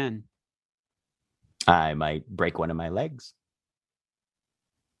happen then? I might break one of my legs.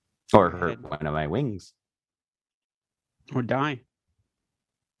 Or Your hurt head. one of my wings. Or die.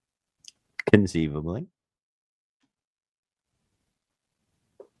 Conceivably.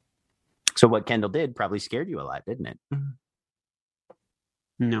 So what Kendall did probably scared you a lot, didn't it?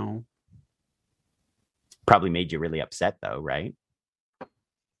 No. Probably made you really upset, though, right?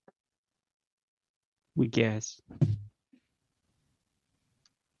 We guess.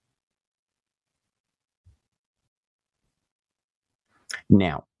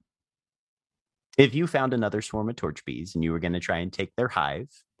 Now, if you found another swarm of torch bees and you were going to try and take their hive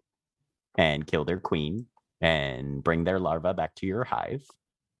and kill their queen and bring their larva back to your hive,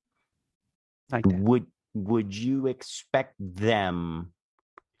 Like that. would you expect them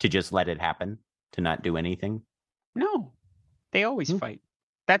to just let it happen, to not do anything? No. They always fight.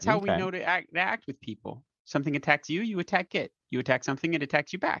 That's how we Okay. know to act with people. Something attacks you, you attack it. You attack something, it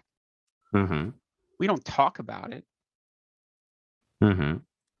attacks you back. Mm-hmm. We don't talk about it. Mm-hmm.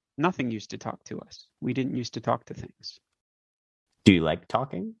 Nothing used to talk to us. We didn't used to talk to things. Do you like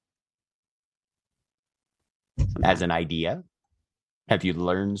talking as an idea? Have you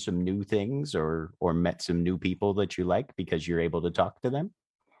learned some new things or met some new people that you like because you're able to talk to them?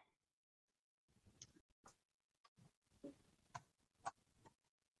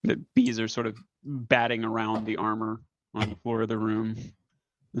 The bees are sort of batting around the armor on the floor of the room.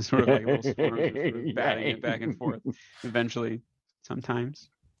 It's sort of like little swarms are sort of batting it back and forth. Eventually, sometimes.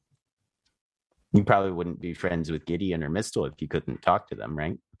 You probably wouldn't be friends with Gideon or Mistle if you couldn't talk to them,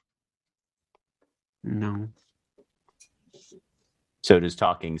 right? No. So does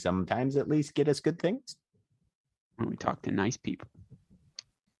talking sometimes at least get us good things? When we talk to nice people.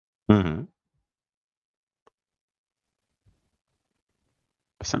 Mm-hmm.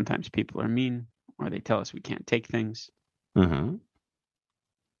 Sometimes people are mean or they tell us we can't take things. Mm-hmm.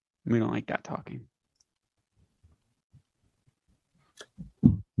 We don't like that talking.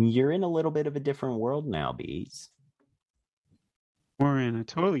 You're in a little bit of a different world now, bees. We're in a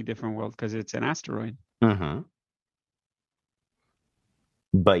totally different world because it's an asteroid. Mm-hmm.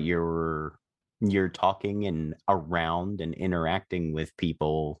 But you're talking and around and interacting with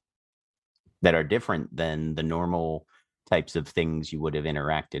people that are different than the normal types of things you would have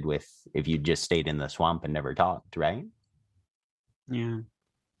interacted with if you just stayed in the swamp and never talked, right? Yeah.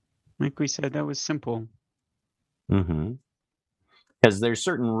 Like we said, that was simple. Mm-hmm. Because there's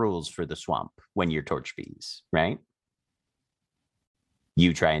certain rules for the swamp when you're torch bees, right?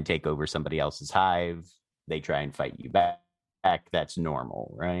 You try and take over somebody else's hive. They try and fight you back. That's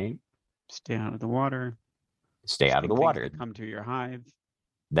normal, right? Stay out of the water. Stay out of the Things water. that come to your hive.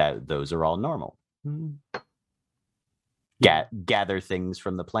 Those are all normal. Gather things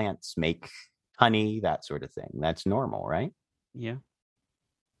from the plants, make honey, that sort of thing. That's normal, right? Yeah.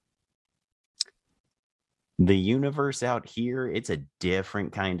 The universe out here, it's a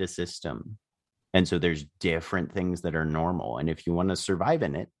different kind of system. And so there's different things that are normal. And if you want to survive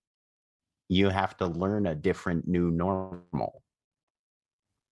in it, you have to learn a different new normal.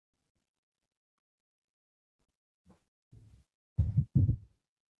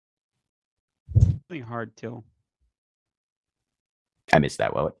 Really hard, Till. I missed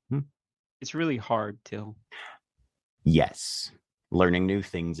that. What? It's really hard, Till. Yes. Learning new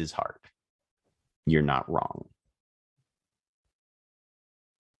things is hard. You're not wrong.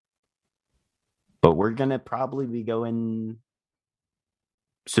 But we're going to probably be going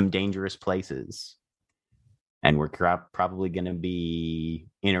some dangerous places. And we're probably going to be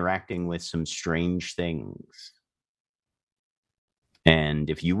interacting with some strange things. And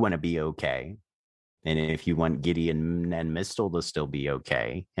if you want to be okay, and if you want Gideon and Mistle to still be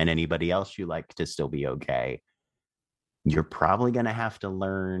okay, and anybody else you like to still be okay, you're probably going to have to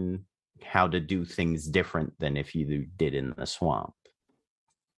learn how to do things different than if you did in the swamp.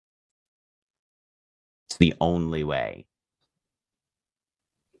 It's the only way.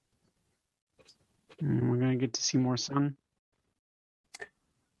 We're going to get to see more sun.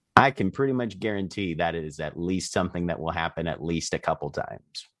 I can pretty much guarantee that is at least something that will happen at least a couple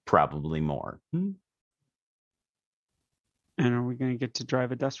times. probably more. And are we going to get to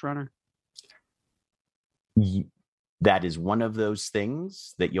drive a dust runner? That is one of those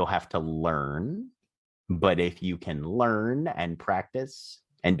things that you'll have to learn. But if you can learn and practice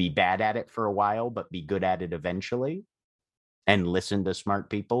and be bad at it for a while, but be good at it eventually, and listen to smart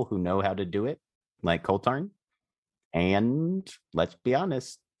people who know how to do it, like Coltarn, and let's be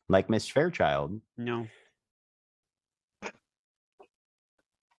honest, like Miss Fairchild. No.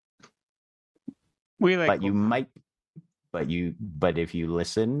 We like But you Coltarn. might, but if you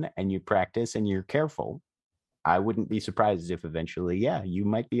listen and you practice and you're careful, I wouldn't be surprised if eventually, yeah, you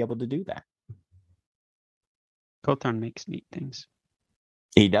might be able to do that. Coltarn makes neat things.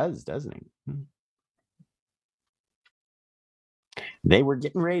 He does, doesn't he? They were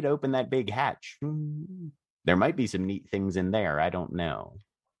getting ready to open that big hatch. There might be some neat things in there. I don't know.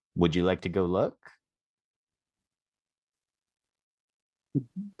 Would you like to go look?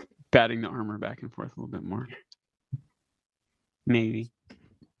 Batting the armor back and forth a little bit more. Maybe.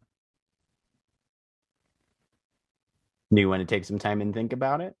 Do you want to take some time and think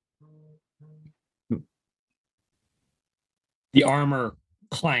about it? The armor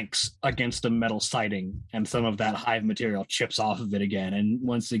clanks against a metal siding, and some of that hive material chips off of it again. And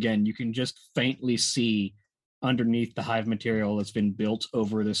once again, you can just faintly see underneath the hive material that's been built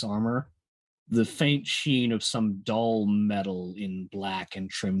over this armor, the faint sheen of some dull metal in black and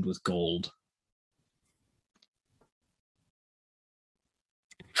trimmed with gold.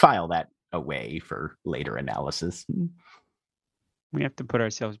 File that away for later analysis. We have to put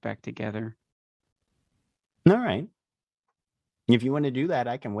ourselves back together. All right. If you want to do that,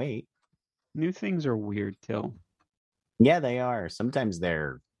 I can wait. New things are weird, Till. Yeah, they are. Sometimes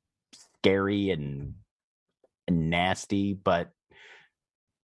they're scary and nasty, but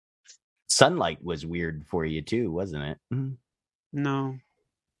sunlight was weird for you too, wasn't it? No,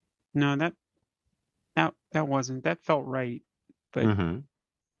 that wasn't. That felt right. But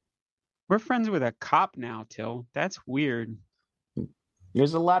we're friends with a cop now, Till. That's weird.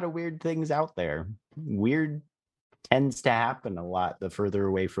 There's a lot of weird things out there. Weird tends to happen a lot the further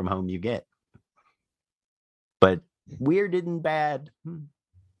away from home you get. But weird isn't bad.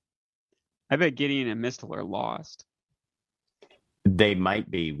 I bet Gideon and Mistle are lost. They might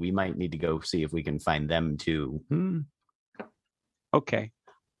be. We might need to go see if we can find them too. Okay.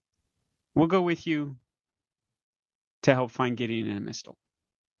 We'll go with you to help find Gideon and Mistle.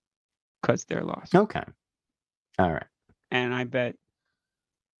 Because they're lost. Okay. All right. And I bet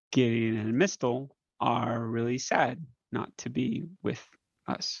Gideon and Mistle are really sad not to be with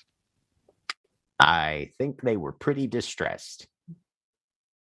us. I think they were pretty distressed.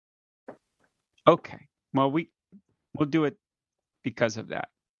 Okay. Well, we'll do it because of that.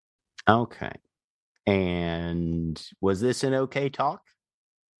 Okay. And was this an okay talk?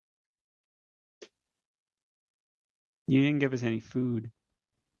 You didn't give us any food.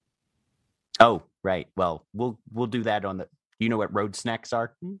 Oh, right. Well, we'll do that on the. You know what road snacks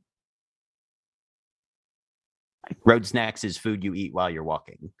are? Road snacks is food you eat while you're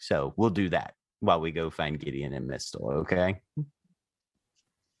walking. So we'll do that while we go find Gideon and Mistle. Okay.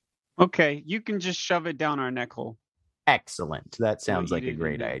 Okay, you can just shove it down our neck hole. Excellent. That sounds like a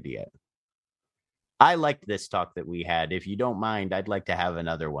great idea. I liked this talk that we had. If you don't mind, I'd like to have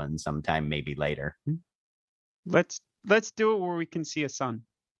another one sometime, maybe later. Let's do it where we can see a sun.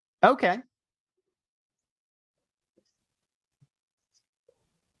 Okay.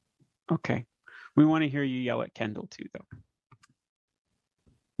 Okay. We want to hear you yell at Kendall too, though.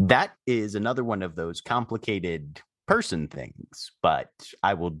 That is another one of those complicated person things, but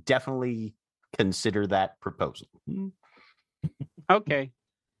I will definitely consider that proposal. Okay.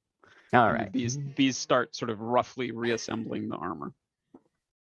 All right. Bees start sort of roughly reassembling the armor.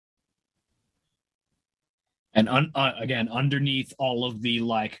 And again, underneath all of the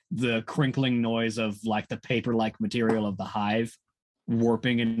the crinkling noise of the paper-like material of the hive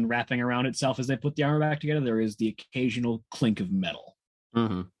warping and wrapping around itself as they put the armor back together, there is the occasional clink of metal.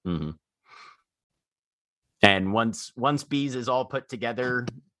 And once Bees is all put together,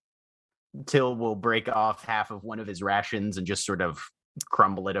 Till will break off half of one of his rations and just sort of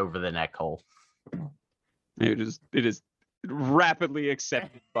crumble it over the neck hole. It is rapidly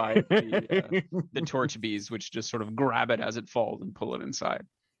accepted by the torch bees, which just sort of grab it as it falls and pull it inside.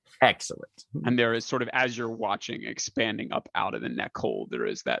 Excellent. And there is sort of, as you're watching, expanding up out of the neck hole, there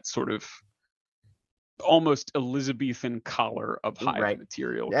is that sort of almost Elizabethan collar of hive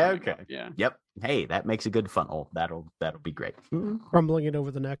material. Okay. Yeah. Yep. Hey, that makes a good funnel. That'll be great. Crumbling it over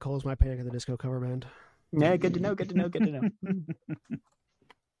the neck hole is my Panic at the Disco cover band. Yeah, good to know. Good to know. Good to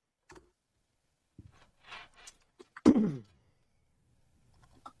know.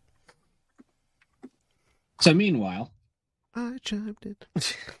 So meanwhile, I chimed in.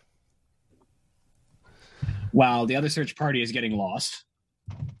 while the other search party is getting lost,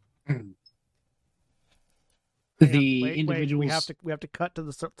 Hang the on, wait, individuals. we have to cut to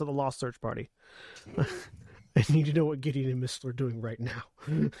the lost search party. I need to know what Gideon and Mistler are doing right now.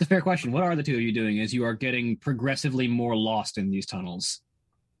 It's a fair question. What are the two of you doing as you are getting progressively more lost in these tunnels?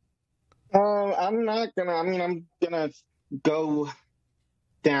 I'm gonna go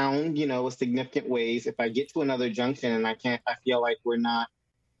down, a significant ways. If I get to another junction and I feel like we're not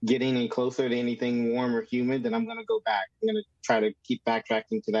getting any closer to anything warm or humid, then I'm gonna go back. I'm gonna try to keep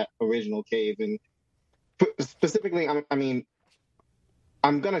backtracking to that original cave, and specifically,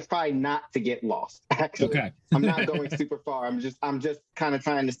 I'm gonna try not to get lost. Actually, Okay. I'm not going super far. I'm just kind of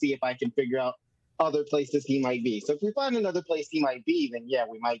trying to see if I can figure out other places he might be. So if we find another place he might be, then yeah,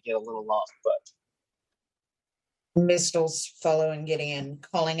 we might get a little lost. But Mistel's following Gideon,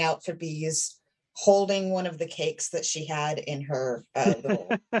 calling out for bees, holding one of the cakes that she had in her little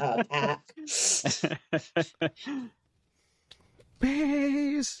pack.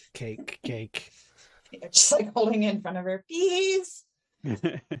 Bees! Cake. Just like holding it in front of her. Bees!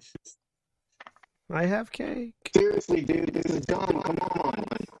 I have cake. seriously, dude, this is dumb. Come on.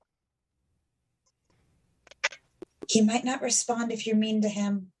 He might not respond if you're mean to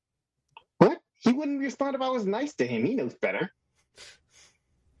him. What? He wouldn't respond if I was nice to him. He knows better.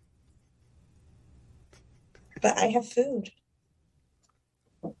 But I have food.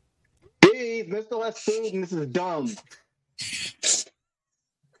 Bees, Mr. has food, and this is dumb.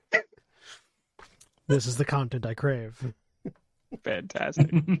 This is the content I crave. Fantastic.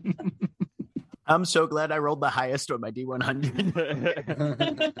 I'm so glad I rolled the highest on my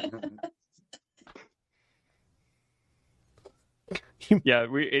D100. Yeah,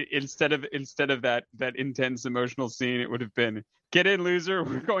 instead of that intense emotional scene, it would have been, "Get in, loser.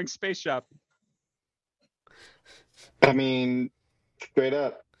 We're going space shopping." I mean, straight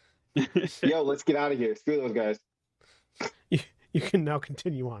up. Yo, let's get out of here. Screw those guys. You can now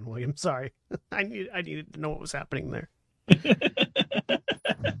continue on, William. Sorry. I needed to know what was happening there.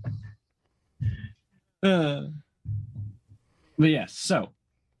 But yes, so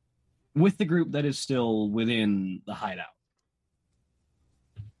with the group that is still within the hideout,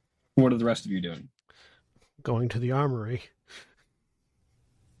 what are the rest of you doing? Going to the armory.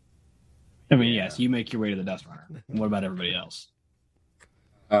 I mean, yes, you make your way to the Dust Runner. What about everybody else?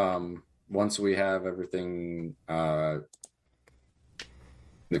 Once we have everything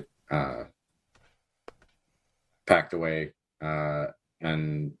packed away,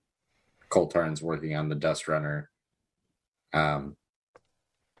 and Coltarn's working on the Dust Runner,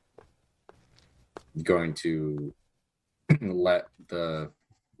 going to let the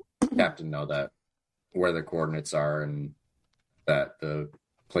captain know that where the coordinates are and that the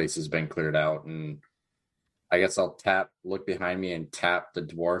place has been cleared out, and I guess I'll look behind me and tap the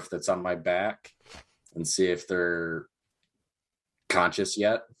dwarf that's on my back and see if they're conscious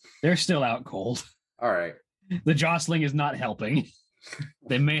yet. They're still out cold. All right. The jostling is not helping.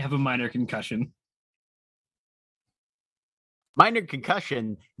 They may have a minor concussion. Minor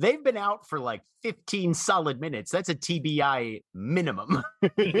concussion. They've been out for like 15 solid minutes. That's a TBI minimum.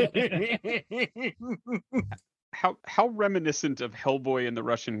 How reminiscent of Hellboy in the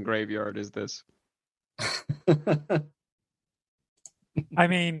Russian graveyard is this? I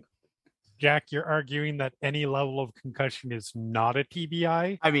mean, Jack, you're arguing that any level of concussion is not a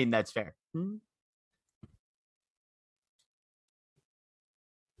TBI? I mean, that's fair.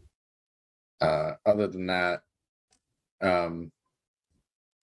 Other than that, I'm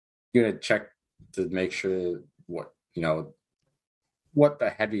gonna check to make sure what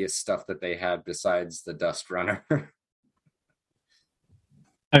the heaviest stuff that they had besides the Dust Runner.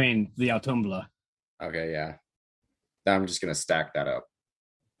 I mean, the Autumbla. Okay, yeah. I'm just gonna stack that up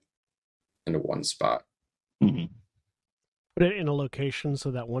into one spot. Mm-hmm. Put it in a location so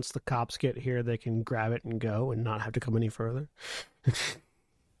that once the cops get here, they can grab it and go and not have to come any further.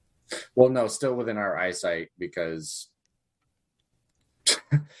 Well, no, still within our eyesight because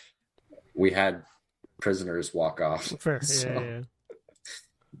we had prisoners walk off. Fair, so. yeah.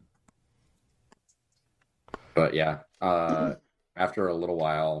 But yeah, after a little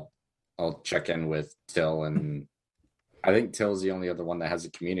while, I'll check in with Till, and I think Till's the only other one that has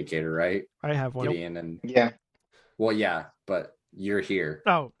a communicator, right? I have one. Gideon and Yeah. well, yeah, but you're here.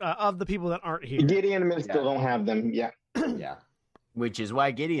 Oh, of the people that aren't here. Gideon and Mistel don't have them. Yeah. Yeah. Which is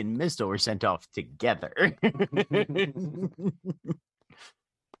why Gideon and Mistel were sent off together.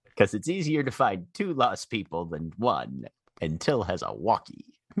 Because it's easier to find two lost people than one, and Till has a walkie.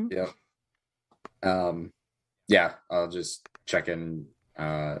 Yep. Yeah, I'll just check in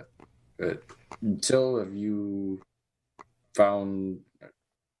Till, have you found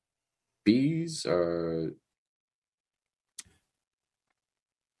bees or?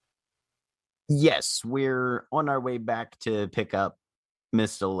 Yes, we're on our way back to pick up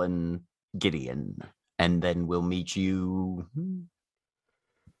Mistle and Gideon, and then we'll meet you. Who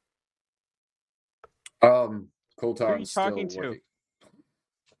are you Coltarn's talking still to? working.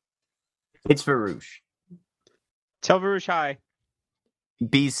 It's Farouche. Tell Varush hi.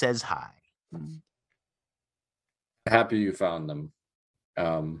 B says hi. Happy you found them.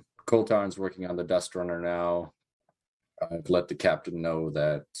 Coltarn's working on the Dust Runner now. I've let the captain know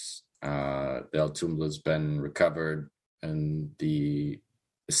that the Altumbla's been recovered and the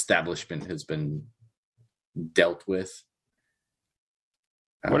establishment has been dealt with.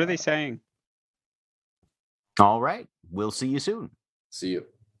 What are they saying? All right, we'll see you soon. See you.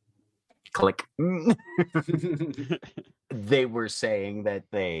 Click. They were saying that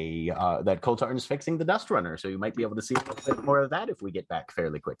that Coltarn's fixing the Dust Runner, so you might be able to see a little bit more of that if we get back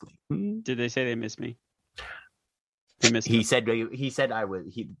fairly quickly. Did they say they miss me? They missed He him. said he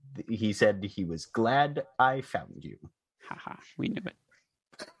said he was glad I found you. Haha, we knew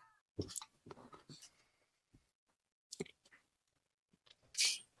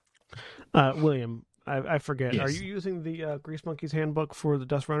it. William, I forget. Yes. Are you using the Grease Monkey's Handbook for the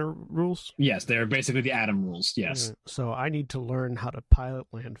Dust Runner rules? Yes, they're basically the Atom rules. Yes. So I need to learn how to pilot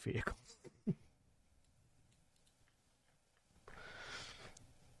land vehicles.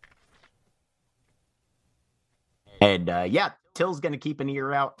 And yeah, Till's gonna keep an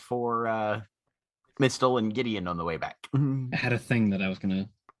ear out for Mistle and Gideon on the way back. I had a thing that I was gonna.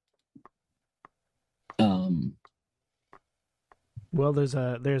 Well, there's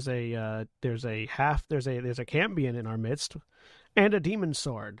a Cambion in our midst, and a demon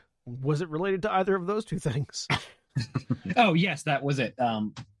sword. Was it related to either of those two things? Oh yes, that was it.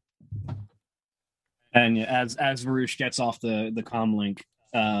 And yeah, as Varush gets off the comm link,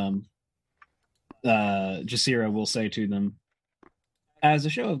 Jasira will say to them, as a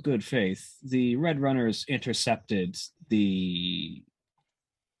show of good faith, the Red Runners intercepted the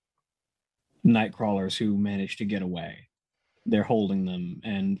Nightcrawlers who managed to get away. They're holding them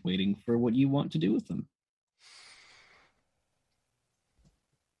and waiting for what you want to do with them.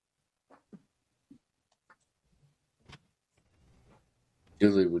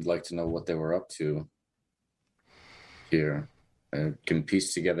 Really would like to know what they were up to here. I can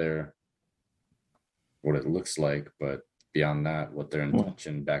piece together what it looks like, but beyond that, what their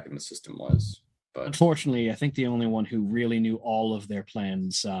intention back in the system was. But unfortunately, I think the only one who really knew all of their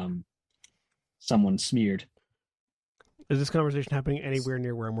plans, someone smeared. Is this conversation happening anywhere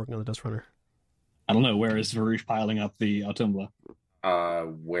near where I'm working on the Dust Runner? I don't know. Where is Varush piling up the Autumbla?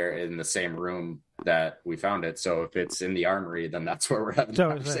 We're in the same room that we found it. So if it's in the armory, then that's where we're having the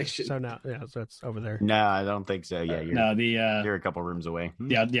conversation. So now, yeah, so it's over there. No, I don't think so. Yeah, you're a couple rooms away.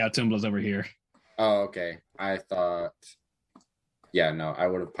 Yeah, the Autumbla's over here. Oh, okay. I thought. Yeah, no, I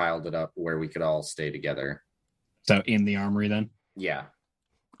would have piled it up where we could all stay together. So in the armory, then. Yeah.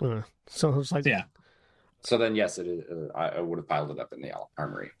 So it's like yeah. So then, yes, it is. I would have piled it up in the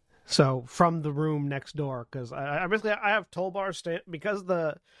armory. So from the room next door, because I basically I have Tolbar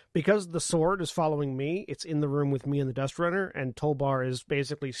because the sword is following me. It's in the room with me and the Dust Runner, and Tolbar is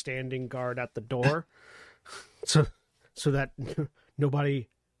basically standing guard at the door, so that nobody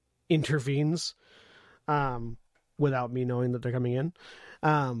intervenes, without me knowing that they're coming in,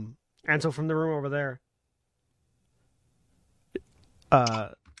 and so from the room over there,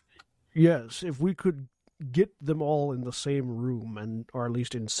 yes, if we could get them all in the same room, or at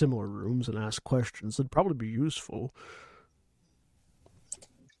least in similar rooms, and ask questions, it'd probably be useful.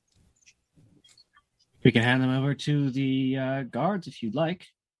 We can hand them over to the guards if you'd like.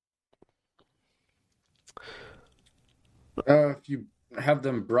 If you have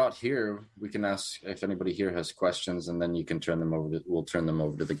them brought here, we can ask if anybody here has questions, and then you can turn them over. We'll turn them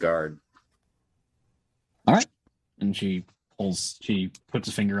over to the guard. All right. And she puts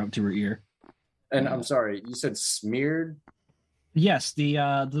a finger up to her ear. And I'm sorry, you said smeared? Yes,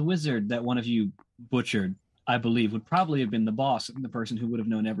 the wizard that one of you butchered, I believe, would probably have been the boss and the person who would have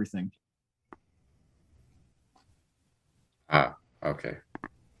known everything. Ah, okay.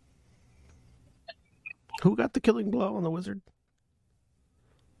 Who got the killing blow on the wizard?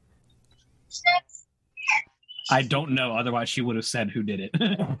 I don't know. Otherwise, she would have said who did it.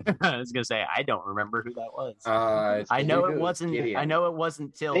 I was gonna say I don't remember who that was. I know it wasn't. Gideon. I know it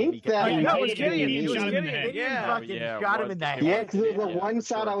wasn't Till. It was Gideon. He shot him in the head. Yeah. Shot him in the head. Yeah, because it was the one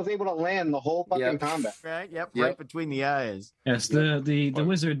shot I was able to land the whole fucking combat. Right. Yep. Yep. Right between the eyes. Yes, the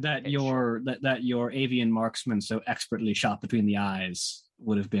wizard that your avian marksman so expertly shot between the eyes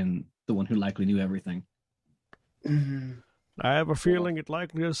would have been the one who likely knew everything. I have a feeling it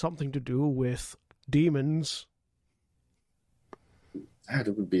likely has something to do with demons. That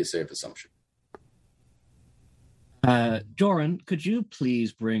would be a safe assumption. Joran, could you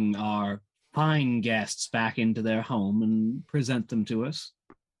please bring our fine guests back into their home and present them to us?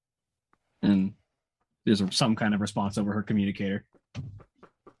 And there's some kind of response over her communicator.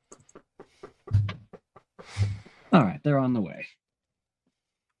 All right, they're on the way.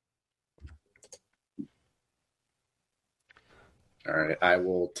 All right, I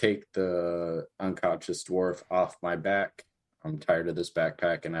will take the unconscious dwarf off my back. I'm tired of this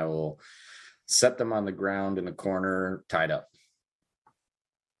backpack, and I will set them on the ground in a corner, tied up.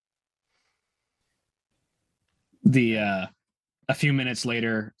 A few minutes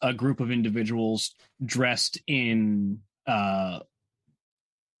later, a group of individuals dressed in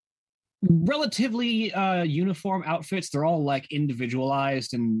relatively uniform outfits. They're all like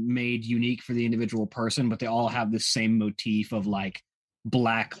individualized and made unique for the individual person, but they all have this same motif of like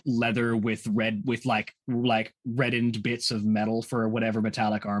black leather with like reddened bits of metal for whatever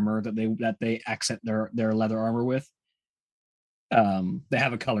metallic armor that they accent their leather armor with. They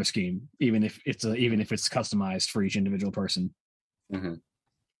have a color scheme, even if it's customized for each individual person. Mm-hmm.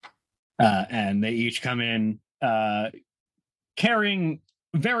 And they each come in carrying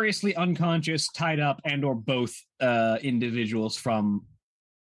variously unconscious, tied up, and or both individuals from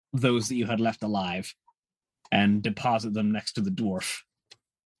those that you had left alive, and deposit them next to the dwarf.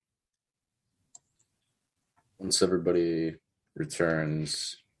 Once everybody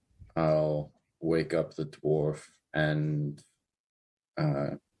returns, I'll wake up the dwarf, and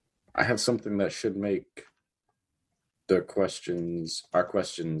I have something that should make our questions,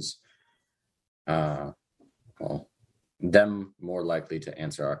 them more likely to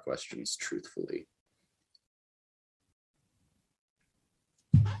answer our questions truthfully.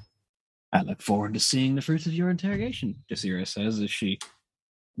 I look forward to seeing the fruits of your interrogation, Jasira says as she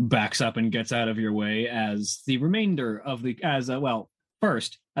backs up and gets out of your way as the remainder of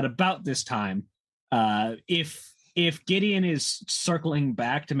first, at about this time, if Gideon is circling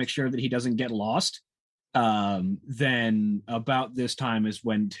back to make sure that he doesn't get lost, then about this time is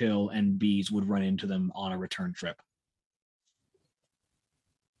when Till and Bees would run into them on a return trip.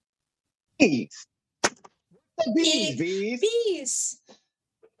 Bees. Bees.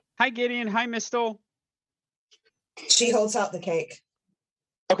 Hi, Gideon. Hi, Mistel. She holds out the cake.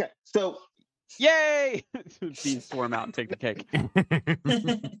 Okay, so yay! Bees swarm out and take the cake.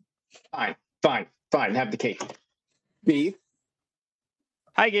 Fine. Have the cake. Bees.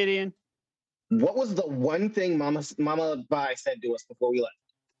 Hi, Gideon. What was the one thing Mama Bai said to us before we left?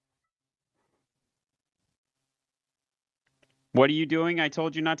 What are you doing? I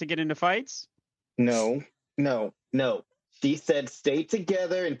told you not to get into fights? No. She said stay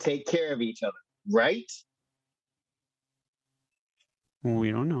together and take care of each other, right?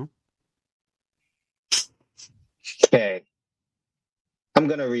 We don't know. Okay. I'm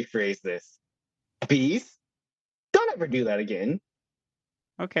going to rephrase this. Bees, don't ever do that again.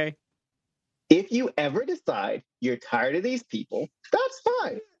 Okay. If you ever decide you're tired of these people, that's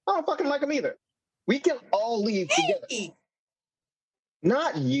fine. I don't fucking like them either. We can all leave together.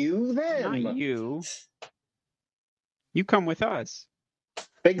 Not you, then. Not you. You come with us.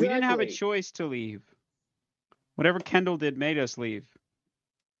 Exactly. We didn't have a choice to leave. Whatever Kendall did made us leave.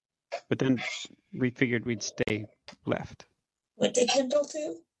 But then we figured we'd stay left. What did Kendall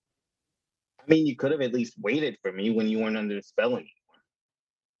do? I mean, you could have at least waited for me when you weren't under the spell anymore.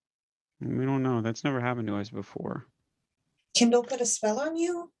 We don't know. That's never happened to us before. Kendall put a spell on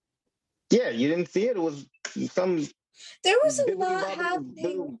you? Yeah, you didn't see it? It was some... There was a lot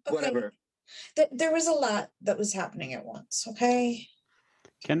happening. Whatever. There was a lot that was happening at once, okay?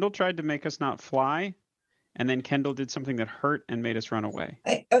 Kendall tried to make us not fly, and then Kendall did something that hurt and made us run away.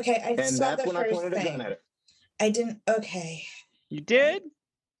 I And saw that's the when I first pointed a gun thing. at her. I didn't, okay. You did?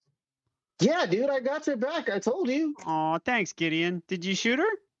 Yeah, dude, I got your back. I told you. Aw, thanks, Gideon. Did you shoot her?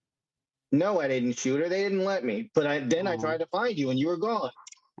 No, I didn't shoot her. They didn't let me. But I Aw. tried to find you, and you were gone.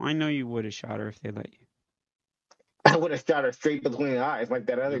 I know you would have shot her if they let you. I would have shot her straight between the eyes like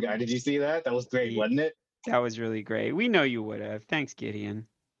that other guy. Did you see that? That was great, wasn't it? That was really great. We know you would have. Thanks, Gideon.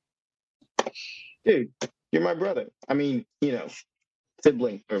 Dude, you're my brother. I mean,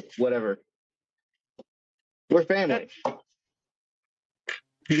 sibling or whatever. We're family.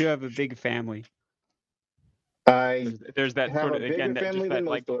 You have a big family. There's that have sort a of, bigger again, that, family just than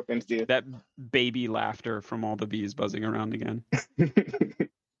that, like, most orphans do. that baby laughter from all the bees buzzing around again.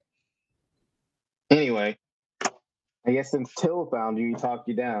 Anyway, I guess since Till found you, he talked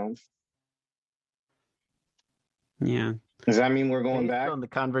you down. Yeah. Does that mean we're going Based back? on the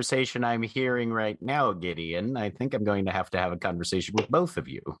conversation I'm hearing right now, Gideon, I think I'm going to have a conversation with both of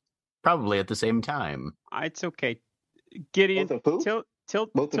you, probably at the same time. It's okay. Gideon, Both of who?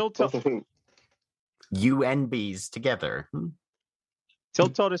 Tilt Both of who? You and bees together.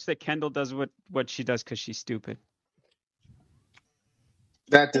 told us that Kendall does what she does because she's stupid.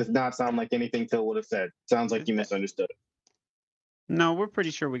 That does not sound like anything Till would have said. Sounds like you misunderstood. No, we're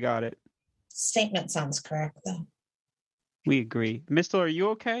pretty sure we got it. Statement sounds correct though. We agree. Mistel, are you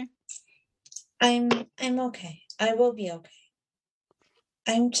okay? I'm okay. I will be okay.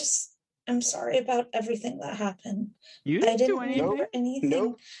 I'm sorry about everything that happened. You I didn't do didn't anything. remember anything.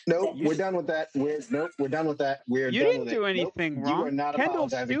 Nope. We're done with that. We're done with that. You didn't do anything wrong. You are not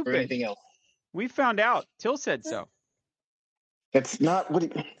Kendall's apologizing stupid. for anything else. We found out. Till said so. It's not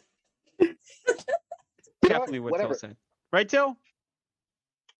what. Definitely what Till said. Right, Till?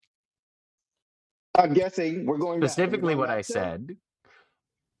 I'm guessing we're going Specifically, back. what I said.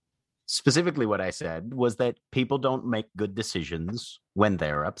 Specifically, what I said was that people don't make good decisions when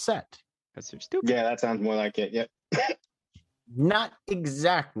they're upset. Because they're stupid. Yeah, that sounds more like it. Yep. Not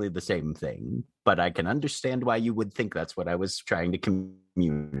exactly the same thing, but I can understand why you would think that's what I was trying to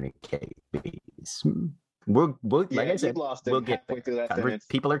communicate. We'll like I said, lost we'll get halfway through that sentence.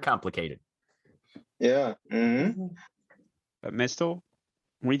 People are complicated. Yeah. Mm-hmm. But Mistel,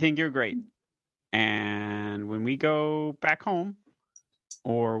 we think you're great. And when we go back home,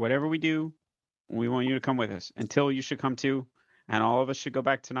 or whatever we do, we want you to come with us. Until you should come too, and all of us should go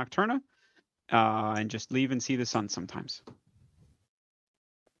back to Nocturna and just leave and see the sun sometimes.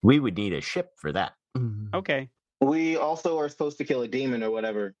 We would need a ship for that. Okay. We also are supposed to kill a demon or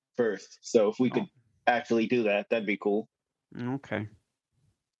whatever first. So if we could actually do that, that'd be cool. Okay.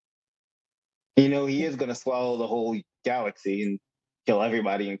 You know, he is going to swallow the whole galaxy and kill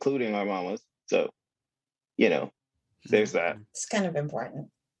everybody, including our mamas. So, you know, there's that. It's kind of important.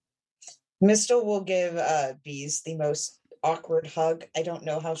 Mistel will give Bees the most awkward hug. I don't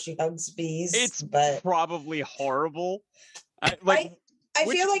know how she hugs bees, but probably horrible. I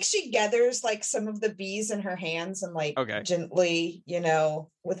feel like she gathers like some of the bees in her hands and like gently, you know,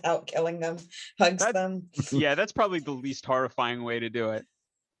 without killing them, hugs them. Yeah, that's probably the least horrifying way to do it.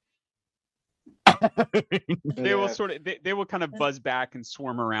 They will they will kind of buzz back and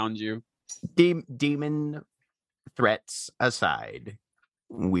swarm around you. Demon threats aside,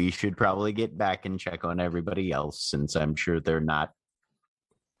 we should probably get back and check on everybody else, since I'm sure they're not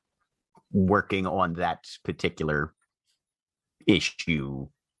working on that particular issue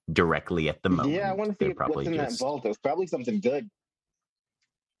directly at the moment. Yeah, I want to see what's in that vault. There's probably something good.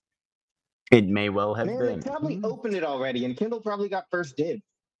 It may well have been. They probably opened it already, and Kendall probably got first dibs.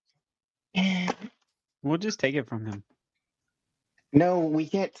 We'll just take it from him. No, we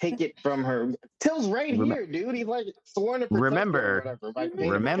can't take it from her. Till's right here, dude. He's like sworn to protect her or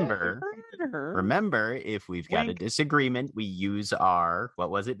whatever. Remember, if we've got a disagreement, we use our, what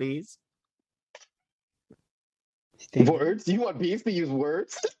was it, Bees? Words? You want Bees to use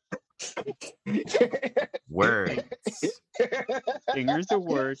words? Words. Stinger's a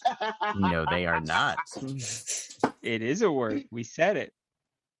word. No, they are not. It is a word. We said it.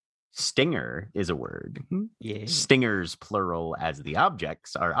 Stinger is a word. Yeah. Stingers, plural, as the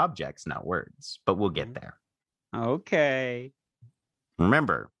objects, are objects, not words. But we'll get there. Okay.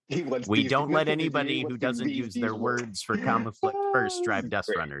 Remember, we don't let anybody who doesn't use their words for conflict first drive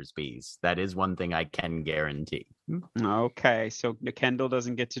Dust Runners, Bees. That is one thing I can guarantee. Okay, so Kendall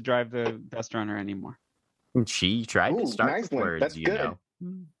doesn't get to drive the Dust Runner anymore. She tried to start with words, That's good.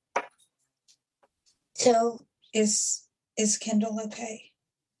 know. So is Kendall okay?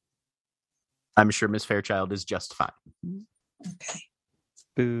 I'm sure Miss Fairchild is just fine. Okay.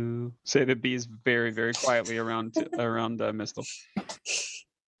 Boo. Say the bees very, very quietly around Mistel.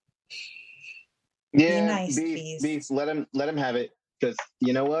 Yeah, nice, bees. Let him have it, because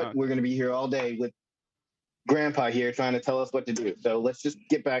you know what? We're gonna be here all day with Grandpa here trying to tell us what to do. So let's just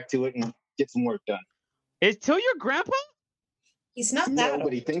get back to it and get some work done. Is Till your grandpa? He's not that.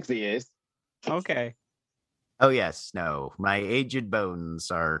 Nobody thinks he is. Okay. Oh yes, no. My aged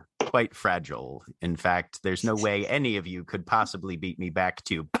bones are quite fragile. In fact, there's no way any of you could possibly beat me back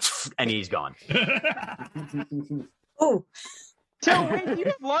to, and he's gone. Oh. Till, wait, you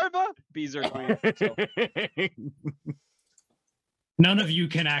have larva? Bees are going. None of you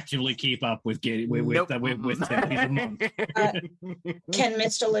can actively keep up with He's a monk. Can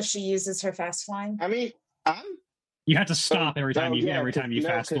Mistel if she uses her fast flying? I mean, you have to stop every time you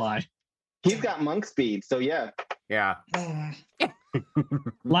fast fly. He's got monk speed, so yeah. Yeah.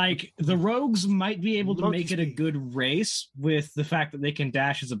 Like, the rogues might be able to make it a good race with the fact that they can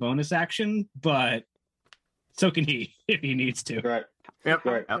dash as a bonus action, but So can he, if he needs to. Right. Yep.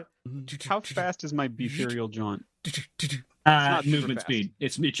 Right. Yep. How fast is my beeferial jaunt? Not super movement fast. speed.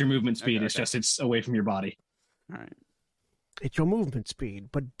 It's your movement speed. Okay, It's okay. just it's away from your body. All right. It's your movement speed,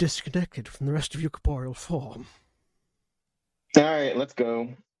 but disconnected from the rest of your corporeal form. All right, let's go.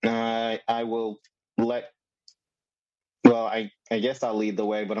 I will let. Well, I guess I'll lead the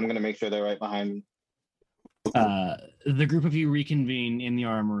way, but I'm going to make sure they're right behind me. The group of you reconvene in the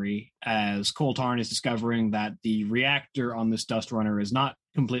armory as Coltarn is discovering that the reactor on this dust runner is not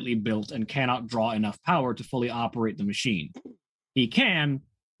completely built and cannot draw enough power to fully operate the machine. He can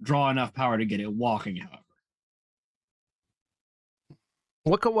draw enough power to get it walking, however.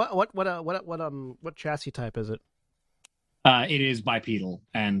 What chassis type is it? It is bipedal,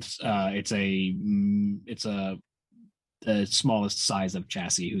 and it's the smallest size of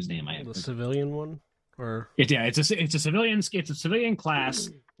chassis whose name I have. The civilian one, or It's a civilian class,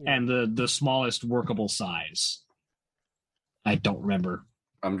 Yeah. and the smallest workable size. I don't remember.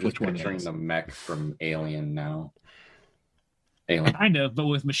 I'm just Which one picturing is? the mech from Alien now. Alien. Kind of, but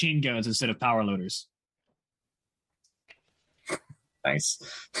with machine guns instead of power loaders. Nice.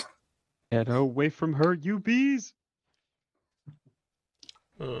 Get away from her, you bees!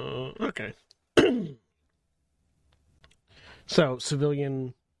 Okay. So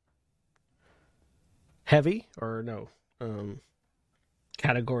civilian heavy or no?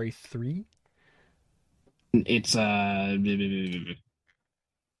 Category 3. It's 5e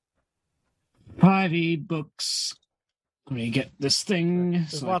books. Let me get this thing.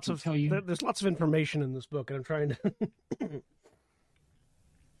 There's so lots I can of tell you. there's lots of information in this book, and I'm trying to.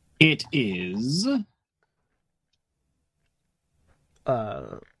 It is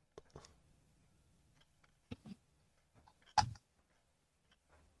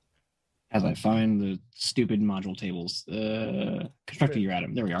as I find the stupid module tables. Constructor your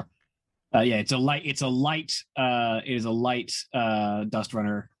atom. There we are. Yeah, it is a light dust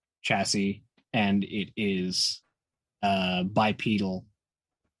runner chassis, and it is bipedal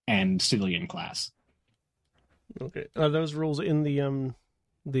and civilian class. Okay. Are those rules in the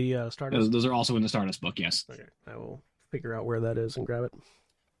Stardust? Those are also in the Stardust book, yes. Okay. I will figure out where that is and grab it.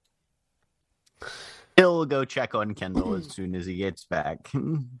 He'll go check on Kendall as soon as he gets back.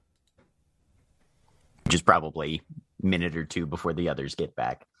 Which is probably a minute or two before the others get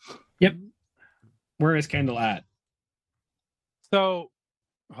back. Yep. Where is Kendall at? So,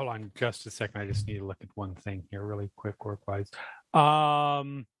 hold on just a second. I just need to look at one thing here really quick, work-wise. All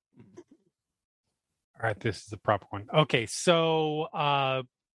right, this is the proper one. Okay, so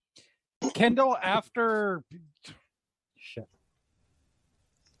Kendall, after shit,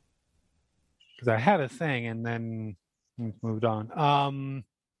 because I had a thing and then moved on.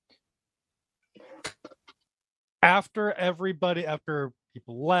 After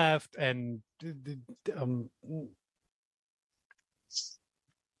people left and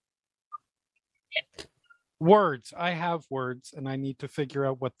words. I have words, and I need to figure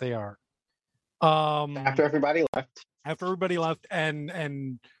out what they are. After everybody left.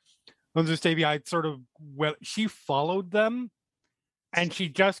 and Lindsay Davy, I sort of she followed them, and she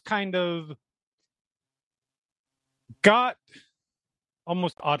just kind of got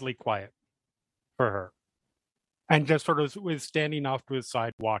almost oddly quiet for her, and just sort of was standing off to his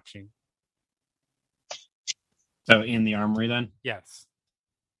side watching. So in the armory, then? Yes.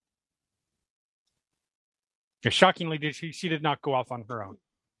 Shockingly, she did not go off on her own.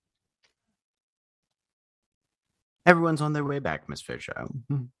 Everyone's on their way back, Miss Fisher.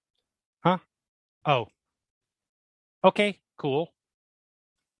 Huh? Oh. Okay, cool.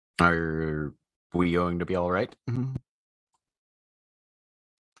 Are we going to be all right?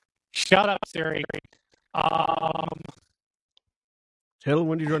 Shut up, Siri. Tell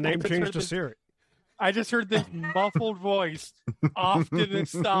when did your name just change heard to this- Siri? I just heard this muffled voice off to the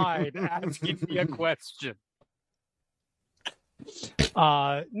side asking me a question.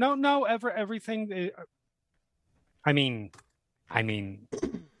 No, everything. I mean,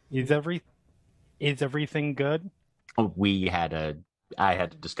 is everything good? I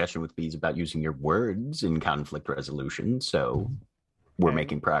had a discussion with Bees about using your words in conflict resolution, so we're Okay.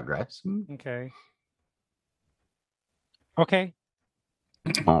 making progress. Okay.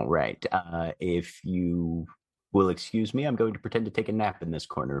 All right. If you will excuse me, I'm going to pretend to take a nap in this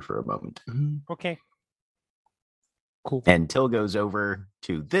corner for a moment. Okay. Cool. And Till goes over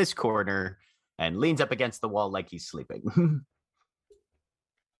to this corner and leans up against the wall like he's sleeping.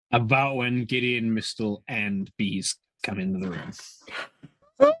 About when Gideon, Mistle, and Bees come into the room.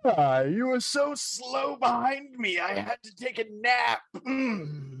 You were so slow behind me. I had to take a nap.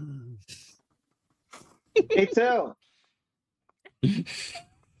 Hey, Till.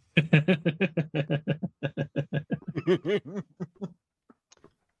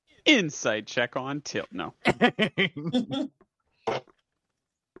 Insight check on Tilt. No.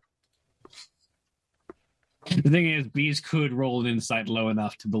 The thing is, bees could roll an insight low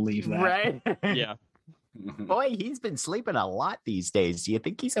enough to believe that. Right? Yeah. Boy, he's been sleeping a lot these days. Do you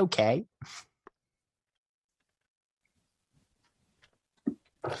think he's okay?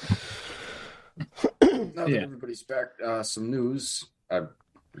 Now that everybody's back, some news. A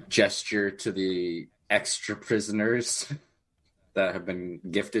gesture to the extra prisoners that have been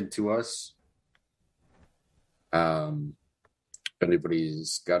gifted to us. If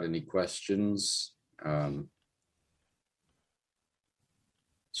anybody's got any questions,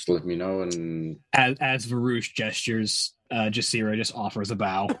 just let me know. And As Varouche gestures, Jasira just offers a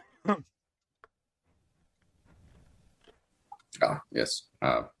bow. Yes.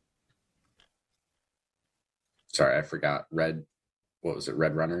 Sorry, I forgot. What was it?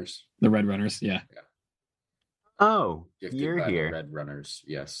 Red Runners? The Red Runners, yeah. Oh, Gifted you're by the here. Red Runners,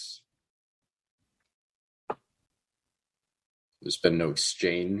 yes. There's been no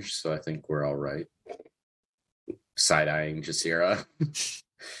exchange, so I think we're all right. Side-eyeing Jasira.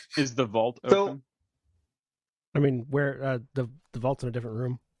 Is the vault So- open? I mean, where the vault's in a different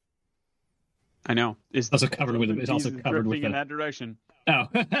room. I know. Is Also the covered vault with- open? it's also He's covered with drifting in the- that direction. Oh.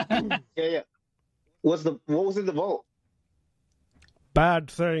 Yeah. What was in the vault? Bad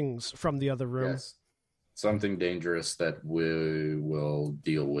things from the other room. Yes. Something dangerous that we will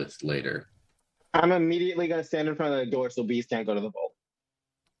deal with later. I'm immediately going to stand in front of the door so bees can't go to the vault.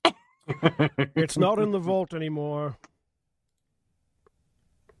 It's not in the vault anymore.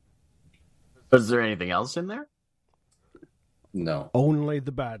 Was there anything else in there? No. Only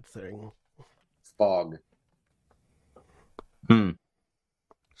the bad thing. Fog.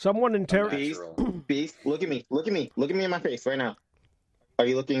 Someone interrogate. Bees, Unnatural. bees, look at me. Look at me. Look at me in my face right now. Are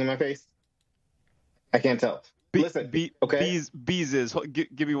you looking in my face? I can't tell. Listen, okay? Bees is.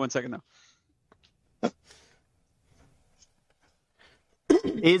 Give me 1 second though.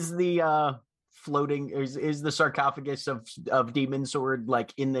 Is the floating is the sarcophagus of Demon Sword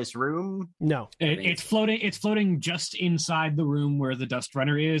like in this room? No. It's floating just inside the room where the Dust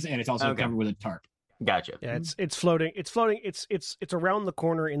Runner is, and it's also Okay. covered with a tarp. Gotcha. Yeah, it's floating. It's around the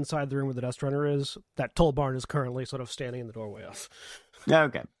corner inside the room where the Dust Runner is. That Tollbarn is currently sort of standing in the doorway of.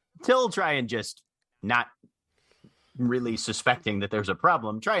 Okay. Till try and just not really suspecting that there's a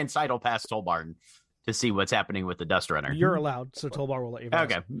problem. Try and sidle past Tollbarn to see what's happening with the Dust Runner. You're allowed, so Tollbar will let you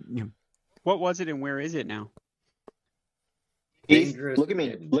pass. Okay. What was it and where is it now? Bees, Dangerous look at me.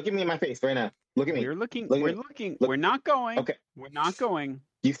 hidden. Look at me in my face right now. Look at me. We're looking. Look at We're me. looking. Look- We're not going. Okay. We're not going.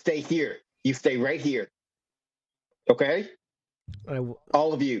 You stay here. You stay right here. Okay?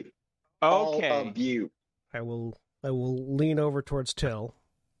 All of you. All Okay. of you. I will lean over towards Till.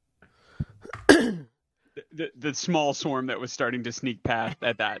 The small swarm that was starting to sneak past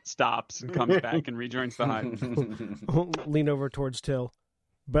at that stops and comes back and rejoins the hive. Lean over towards Till.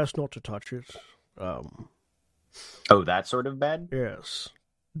 Best not to touch it. Oh, that sort of bad? Yes.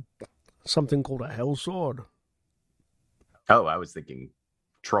 Something called a hell sword. Oh, I was thinking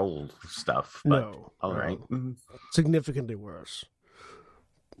troll stuff. But No. all right. Significantly worse.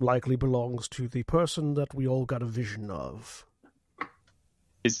 Likely belongs to the person that we all got a vision of.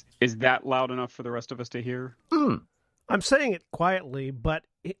 Is that loud enough for the rest of us to hear? I'm saying it quietly, but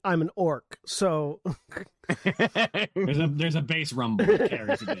I'm an orc, so There's a bass rumble that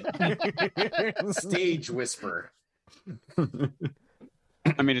carries a bit. Stage whisper.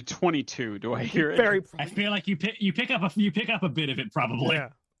 I mean, a 22. Do I hear it? very I feel like you pick up a bit of it probably. yeah.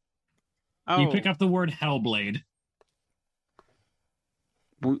 Oh, You pick up the word Hellblade.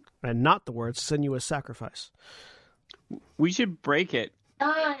 And not the words sinuous sacrifice. we should break it.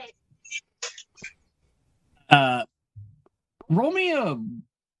 Roll me a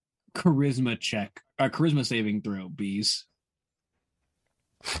charisma check, a charisma saving throw, bees.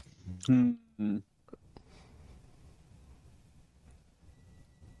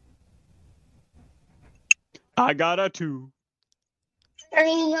 I got a 2.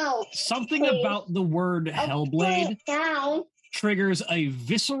 Something about the word Hellblade Down. triggers a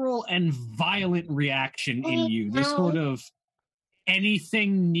visceral and violent reaction in you. This sort of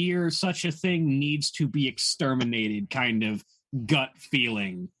anything near such a thing needs to be exterminated kind of gut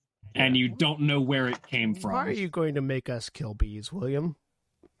feeling. And you don't know where it came from. Why are you going to make us kill bees, William?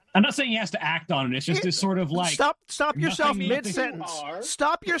 I'm not saying he has to act on it. It's just this sort of like Stop yourself nothing- mid-sentence.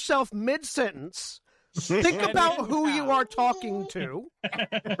 Stop yourself mid-sentence. Think about who you are talking to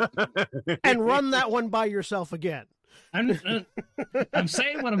and run that one by yourself again. I'm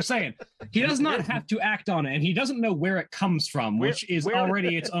saying what I'm saying. He does not have to act on it, and he doesn't know where it comes from, which is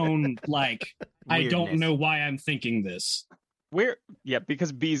already its own, like, I don't Weirdness. know why I'm thinking this.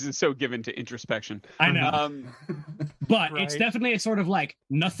 Because Bees is so given to introspection. I know. But it's Right. definitely a sort of like,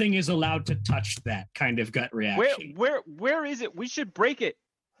 nothing is allowed to touch that kind of gut reaction. Where is it? We should break it.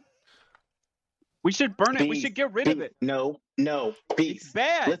 We should burn it. We should get rid of it. No, Beast. It's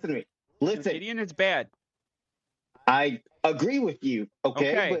bad. Listen to me. Listen. Gideon, it's bad. I agree with you,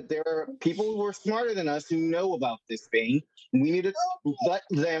 okay? Okay. But there are people who are smarter than us who know about this thing. We need to let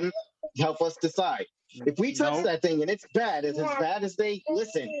them help us decide. If we touch that thing and it's bad, it's as bad as they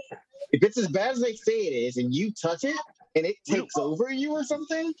listen. If it's as bad as they say it is, and you touch it and it takes over you or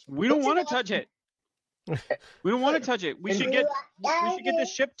something, We don't want to touch it. We don't want to touch it. We should get the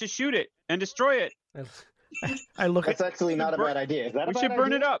ship to shoot it and destroy it. I look that's at actually not a bad idea. Is that a We bad should burn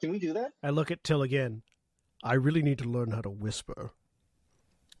idea? it up. Can we do that? I look at Till again. I really need to learn how to whisper.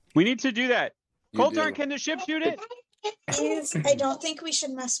 We need to do that. You Coltar, do. can the ship shoot it? I don't think we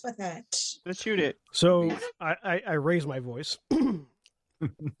should mess with that. Let's shoot it. So I raise my voice.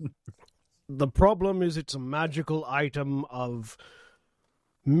 The problem is it's a magical item of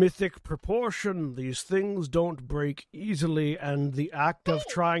mythic proportion. These things don't break easily, and the act of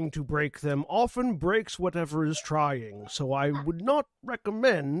trying to break them often breaks whatever is trying. So I would not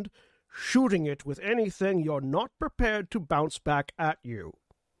recommend shooting it with anything you're not prepared to bounce back at you.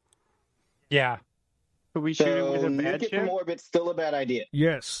 Yeah. Could we shoot it with a nuke bad it from ship? orbit's still a bad idea.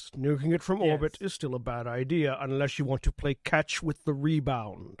 Yes, nuking it from Yes. orbit is still a bad idea unless you want to play catch with the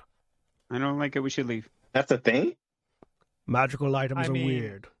rebound. I don't like it. We should leave. That's a thing? Magical items I are mean-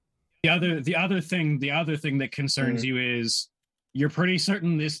 weird. The other thing that concerns you is you're pretty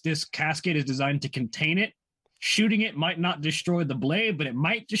certain this casket is designed to contain it. Shooting it might not destroy the blade, but it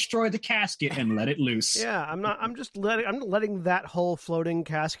might destroy the casket and let it loose. Yeah, I'm letting that whole floating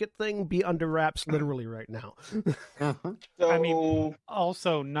casket thing be under wraps literally right now. So, I mean,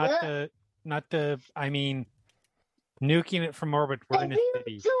 also not the. I mean, nuking it from orbit. We're in a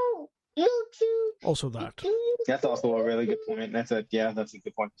city. Also that. that's also a really good point. That's a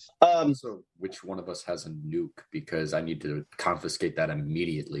good point. So, which one of us has a nuke? Because I need to confiscate that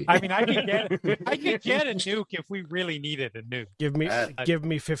immediately. I mean, I could get a nuke if we really needed a nuke. Give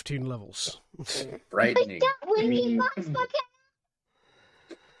me 15 levels. Frightening. I mean,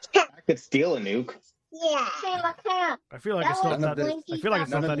 I could steal a nuke. I feel like it's not None of that. this- I feel like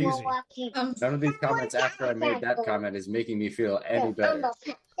it's not none that of easy. None of these comments after I made that comment is making me feel any better.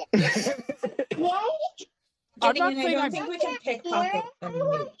 I'm Gideon, not I saying don't I'm- think we can pickpocket a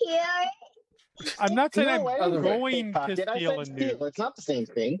nuke. I'm not saying No, I I'm didn't say going to pickpocket. I steal a said nuke. steal. It's not the same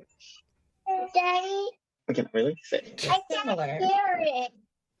thing. Daddy, Okay, really? Say. I Similar. can't hear it.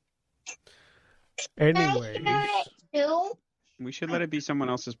 Anyways, Can I hear it too? We should let it be someone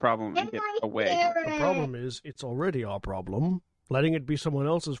else's problem and Can get I away. hear the it? problem is it's already our problem. Letting it be someone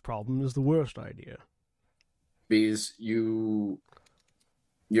else's problem is the worst idea. Bees, your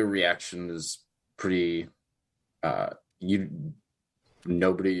reaction is pretty. We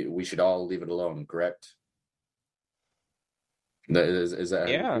should all leave it alone, correct? Is that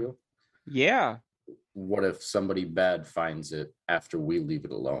how Yeah. you feel? Yeah, What if somebody bad finds it after we leave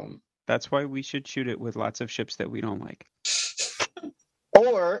it alone? that's why we should shoot it with lots of ships that we don't like.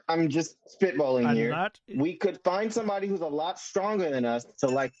 Or I'm just spitballing And here. that We could find somebody who's a lot stronger than us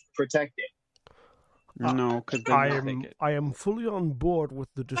to protect it. No, because then I they'll am take it. I am fully on board with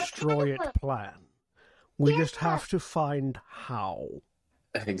the destroy it plan. We just have to find how.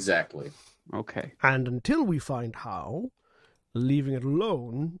 Exactly. Okay. And until we find how, leaving it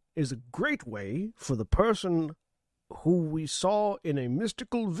alone is a great way for the person who we saw in a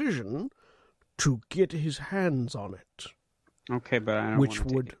mystical vision to get his hands on it, Okay, but I don't which wanna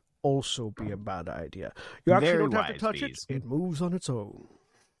take would it. also be a bad idea. You actually Very don't have to wise, touch Bees. it. It moves on its own.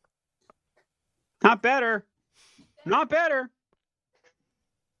 Not better. Not better.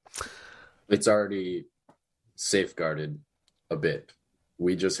 It's already safeguarded a bit.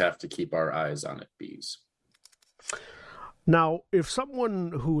 We just have to keep our eyes on it, Bees. Now, if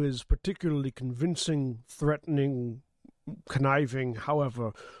someone who is particularly convincing, threatening, conniving,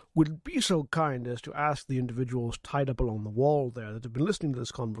 however, would be so kind as to ask the individuals tied up along the wall there that have been listening to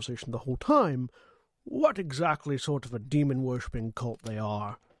this conversation the whole time what exactly sort of a demon-worshipping cult they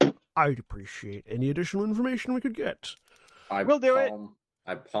are, I'd appreciate any additional information we could get. We'll do it.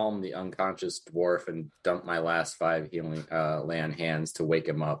 I palm the unconscious dwarf and dump my last 5 healing lay on hands to wake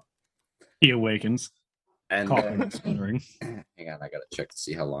him up. He awakens, And coughing and sputtering, hang on, I gotta check to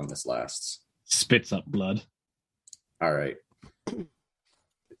see how long this lasts. spits up blood. All right.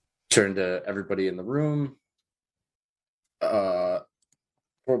 Turn to everybody in the room. for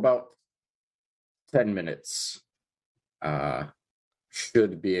about 10 minutes,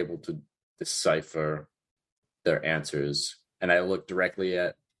 should be able to decipher their answers. And I look directly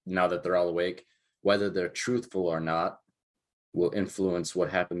at, now that they're all awake, whether they're truthful or not will influence what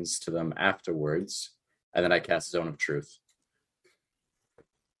happens to them afterwards. And then I cast Zone of Truth. Is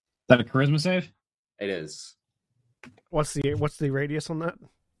that a charisma save? It is. What's the radius on that?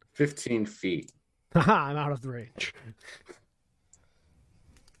 15 feet. Haha, I'm out of the range.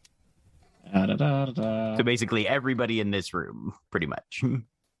 So basically, everybody in this room, pretty much.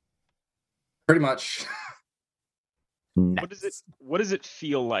 Pretty much. Nice. What does it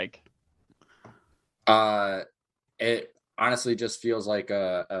feel like? It honestly just feels like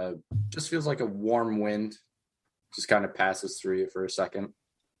a warm wind. Just kind of passes through you for a second.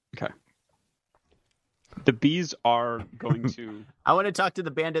 Okay. The bees are going to. I want to talk to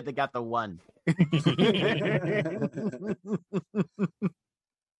the bandit that got the 1.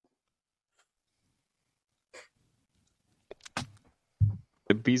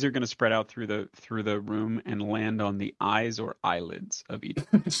 The bees are going to spread out through the room and land on the eyes or eyelids of each.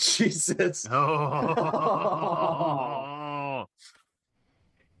 Jesus. Oh.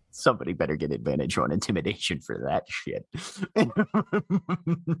 Somebody better get advantage on intimidation for that shit.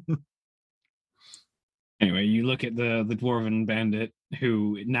 Anyway, you look at the dwarven bandit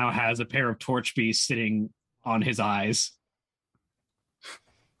who now has a pair of torch bees sitting on his eyes.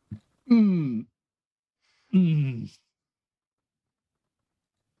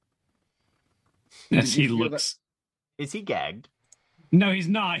 As he looks. Is he gagged? No, he's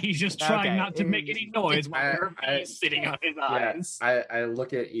not. He's just trying Okay. not to make any noise while he's sitting on his eyes. I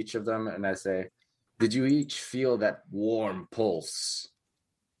look at each of them and I say, did you each feel that warm pulse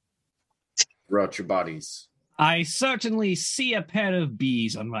throughout your bodies? I certainly see a pair of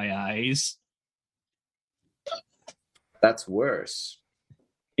bees on my eyes. That's worse.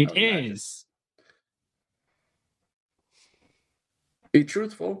 It is. Be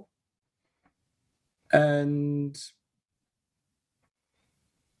truthful. And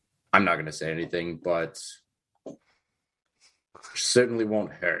I'm not going to say anything, but certainly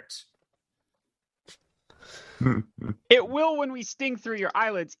won't hurt. It will when we sting through your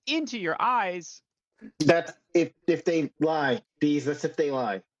eyelids into your eyes. That's if they lie. Bees, that's if they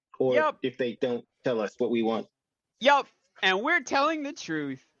lie. Or Yep. if they don't tell us what we want. Yup. And we're telling the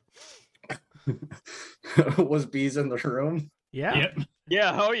truth. Was bees in the room? Yeah. Yep.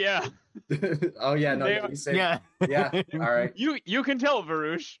 Yeah. Oh yeah. Oh yeah, no, They you are- say, Yeah. yeah. All right. You can tell,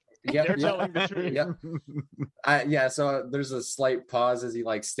 Varush. Yep, They're yep. telling the truth. Yep. Yeah, so there's a slight pause as he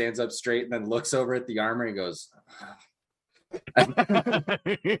like stands up straight and then looks over at the armor and goes,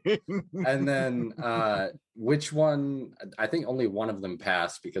 and then which one? I think only one of them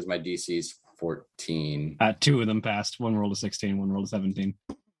passed because my DC is 14. 2 of them passed. One rolled a 16, one rolled a 17.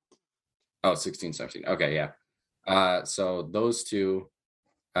 Oh, 16, 17. Okay, yeah. So those two,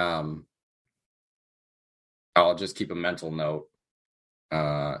 I'll just keep a mental note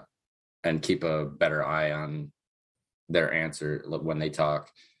and keep a better eye on their answer when they talk.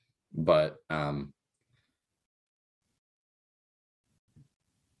 But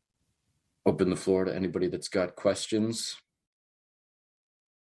open the floor to anybody that's got questions.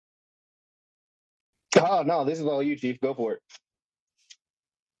 Oh no, this is all you, Chief. Go for it.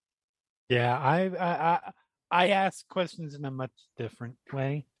 Yeah, I ask questions in a much different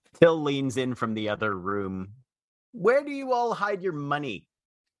way. Till leans in from the other room. Where do you all hide your money?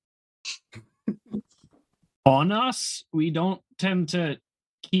 On us, we don't tend to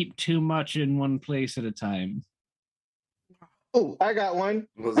keep too much in one place at a time. Oh, I got one.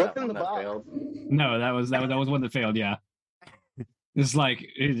 Was What's that in one the that box? failed? No, that was one that failed. Yeah, it's like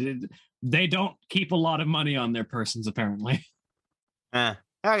they don't keep a lot of money on their persons, apparently.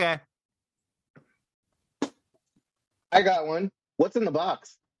 Okay. I got one. What's in the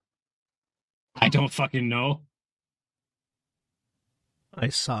box? I don't fucking know. I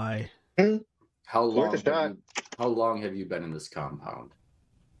sigh. How long? Worth a shot. How long have you been in this compound?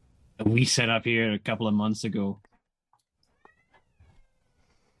 We set up here a couple of months ago.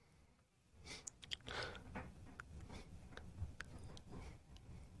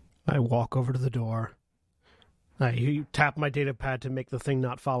 I walk over to the door. I tap my data pad to make the thing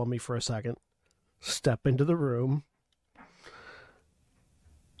not follow me for a second. Step into the room.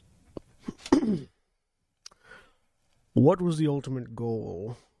 What was the ultimate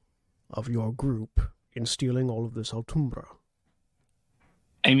goal of your group in stealing all of this Altumbra?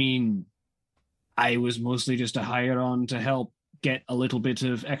 I mean, I was mostly just a hire on to help get a little bit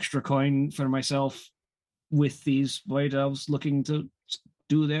of extra coin for myself with these white elves looking to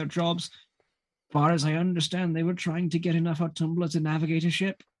do their jobs. far as I understand, they were trying to get enough Autumbla to navigate a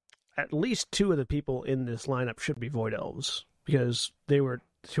ship. At least two of the people in this lineup should be Void Elves, because they were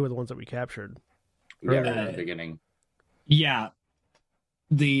two of the ones that we captured. Yeah, Earlier. in the beginning. Yeah.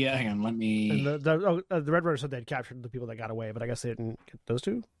 The hang on, let me. And the Red Runner said they'd captured the people that got away, but I guess they didn't get those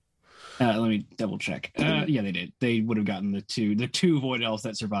two. Let me double check. Yeah, they did. They would have gotten the two Void Elves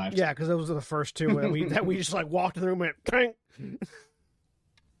that survived. Yeah, because those were the first two that we just like walked in the room and went. Crank.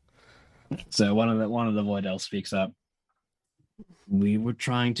 So one of the Void Elves speaks up. We were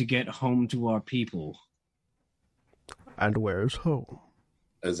trying to get home to our people. And where's home?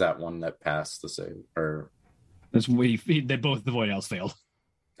 Is that one that passed the save? Or They both the Void Elves failed.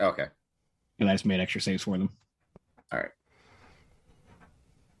 okay. And I just made extra saves for them. All right.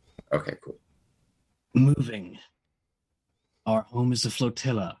 Okay, cool. Moving. Our home is the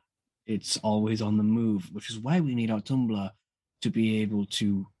flotilla. It's always on the move, which is why we need Autumbla to be able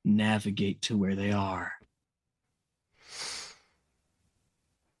to navigate to where they are.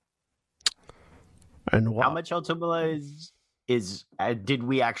 And How much Autumbla is did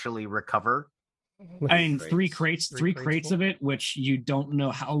we actually recover? I mean, three Crates crates full? of it, which you don't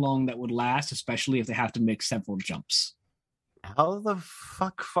know how long that would last, especially if they have to make several jumps. How the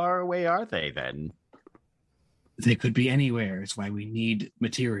fuck far away are they then? They could be anywhere. It's why we need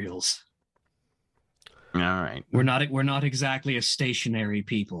materials. All right. We're not exactly a stationary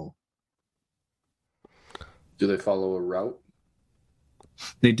people. Do they follow a route?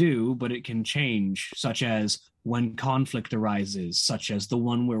 They do, but it can change, such as when conflict arises, such as the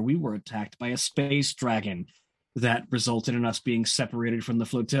one where we were attacked by a space dragon that resulted in us being separated from the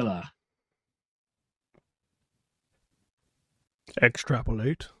flotilla.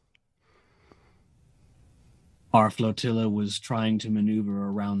 Extrapolate. Our flotilla was trying to maneuver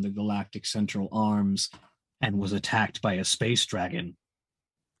around the galactic central arms and was attacked by a space dragon.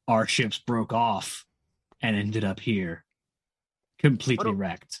 Our ships broke off and ended up here, completely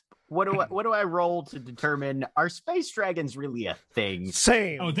wrecked. What do I roll to determine are space dragons really a thing?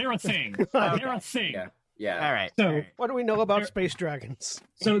 Same. Oh, they're a thing. They're a thing. Yeah. All right. So, What do we know about space dragons?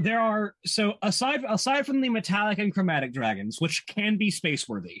 aside from the metallic and chromatic dragons, which can be space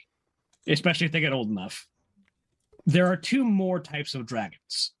worthy, especially if they get old enough, there are two more types of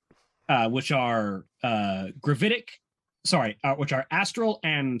dragons, which are which are astral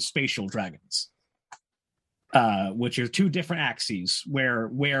and spatial dragons, which are two different axes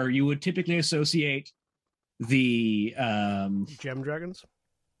where you would typically associate the Gem dragons?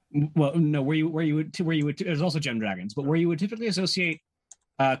 well, no, where you would there's also gem dragons, but where you would typically associate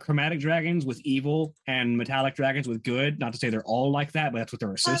chromatic dragons with evil and metallic dragons with good. Not to say they're all like that, but that's what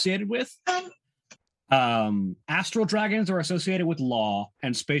they're associated with. Astral dragons are associated with law,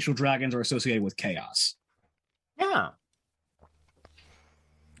 and spatial dragons are associated with chaos. Yeah.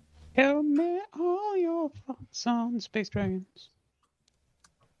 Tell me all your thoughts on space dragons.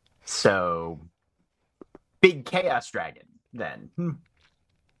 So, big chaos dragon then.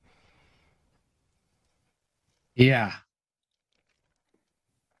 Yeah.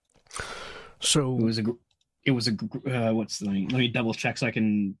 So it was a what's the name? Let me double check so I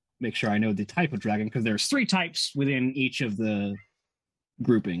can make sure I know the type of dragon, because there's 3 types within each of the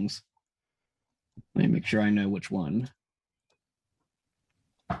groupings. Let me make sure I know which one.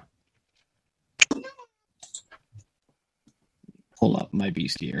 Pull up my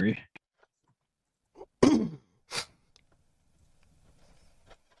bestiary. There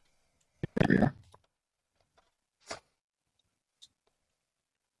we are.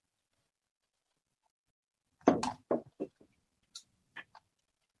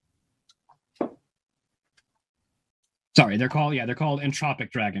 Sorry, they're called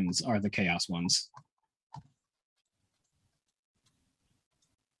entropic dragons are the chaos ones.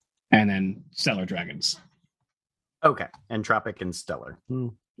 And then stellar dragons. Okay. Entropic and stellar.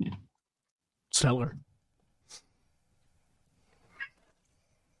 Stellar.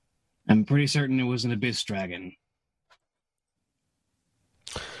 I'm pretty certain it was an abyss dragon.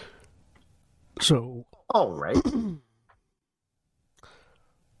 So All right.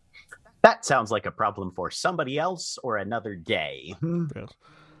 That sounds like a problem for somebody else or another day. yes.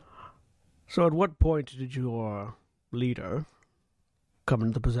 So at what point did your leader come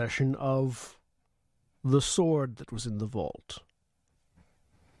into possession of the sword that was in the vault?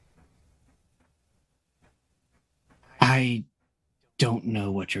 I don't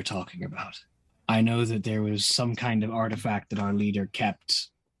know what you're talking about. I know that there was some kind of artifact that our leader kept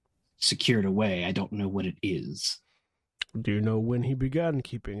secured away. I don't know what it is. Do you know when he began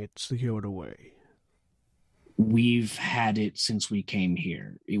keeping it secured away? We've had it since we came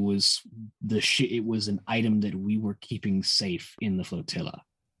here. It was it was an item that we were keeping safe in the flotilla.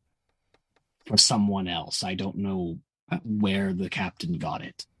 for someone else. I don't know where the captain got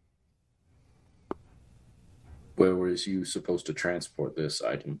it. Where was you supposed to transport this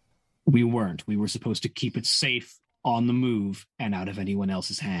item? We weren't. We were supposed to keep it safe on the move and out of anyone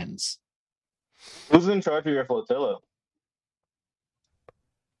else's hands. Who's in charge of your flotilla?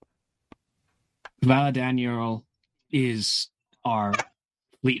 Valadaniel is our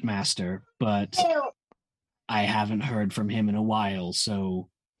fleet master, but I haven't heard from him in a while, so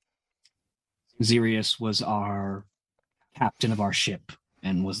Xerius was our captain of our ship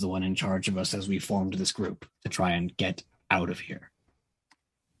and was the one in charge of us as we formed this group to try and get out of here.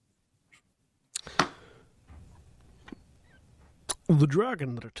 The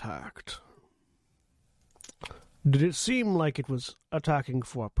dragon that attacked, did it seem like it was attacking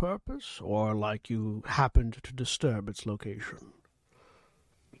for a purpose, or like you happened to disturb its location?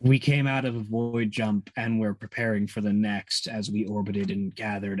 We came out of a void jump and we're preparing for the next as we orbited and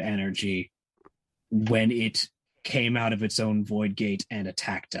gathered energy when it came out of its own void gate and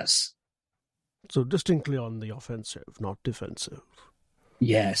attacked us. So distinctly on the offensive, not defensive.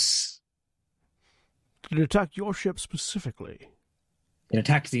 Yes. Did it attack your ship specifically? It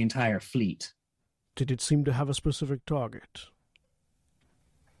attacked the entire fleet. Did it seem to have a specific target?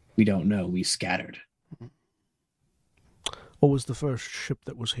 We don't know. We scattered. What was the first ship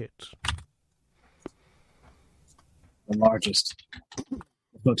that was hit? The largest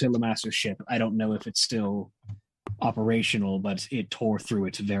flotilla master ship. I don't know if it's still operational, but it tore through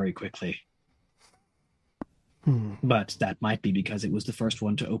it very quickly. But that might be because it was the first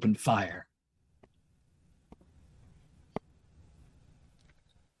one to open fire.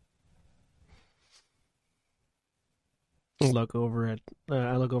 I look over at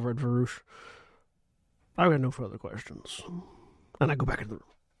Varush. I've got no further questions. And I go back into the room.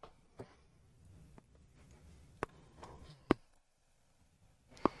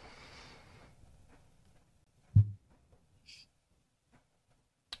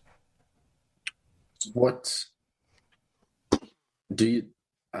 What do you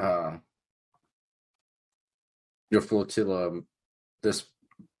your flotilla, this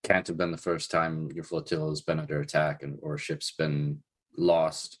can't have been the first time your flotilla has been under attack or ship's been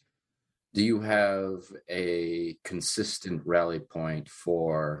lost. Do you have a consistent rally point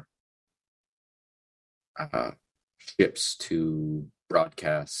for ships to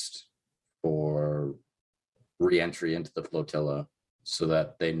broadcast for re-entry into the flotilla so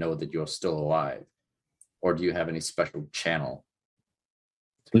that they know that you're still alive? Or do you have any special channel?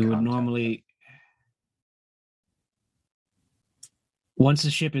 We would normally... Once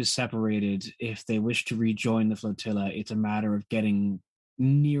the ship is separated, if they wish to rejoin the flotilla, it's a matter of getting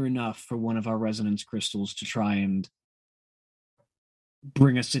near enough for one of our resonance crystals to try and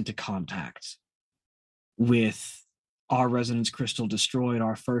bring us into contact. With our resonance crystal destroyed,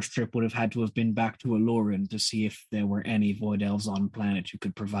 our first trip would have had to have been back to Aloran to see if there were any void elves on planet who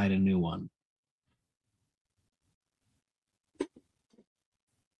could provide a new one.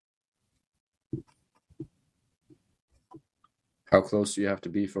 How close do you have to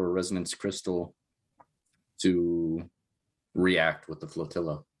be for a resonance crystal to react with the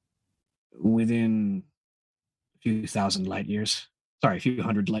flotilla? Within a few thousand light years. Sorry, a few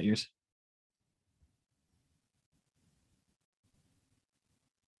hundred light years.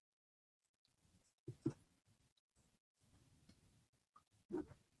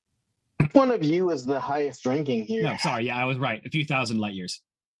 Which one of you is the highest ranking here? No, sorry, yeah, I was right. A few thousand light years.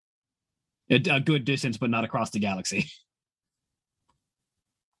 A good distance, but not across the galaxy.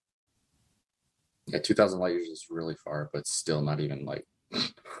 Yeah, 2,000 light years is really far, but still not even like.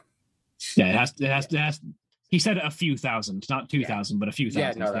 Yeah, it has. He said a few thousand, not 2,000, but a few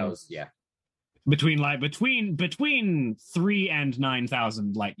thousand. Yeah, no, that was between 3 and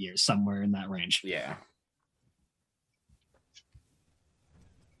 9,000 light years, somewhere in that range. Yeah.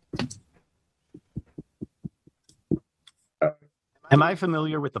 Am I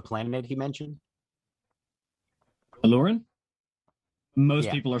familiar with the planet he mentioned? Aloran? Most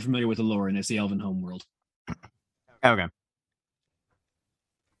Yeah. people are familiar with Aloran. It's the Elven homeworld. Okay.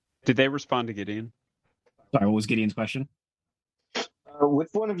 Did they respond to Gideon? Sorry, what was Gideon's question? Which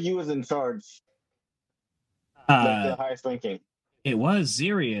one of you is in charge? Like the highest ranking? It was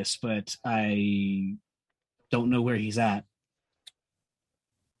Xerius, but I don't know where he's at.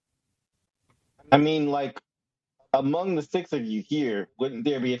 I mean, like, among the six of you here, wouldn't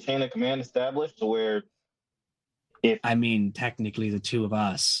there be a chain of command established where I mean, technically the two of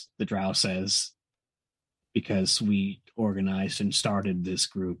us, the Drow says, because we organized and started this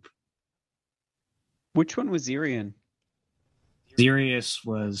group. Which one was Zirian? Xerius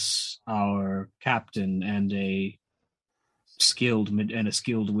was our captain and a skilled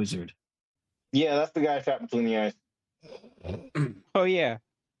wizard. Yeah, that's the guy shot between the eyes. Oh yeah.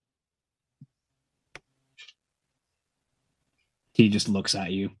 He just looks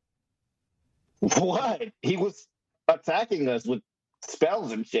at you. What? He was attacking us with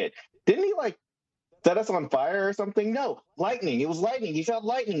spells and shit. Didn't he like set us on fire or something? No, lightning. It was lightning. He shot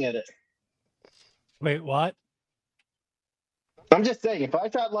lightning at us. Wait, what? I'm just saying, if I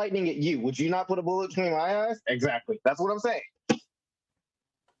shot lightning at you, would you not put a bullet between my eyes? Exactly. That's what I'm saying.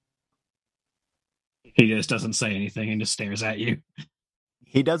 He just doesn't say anything and just stares at you.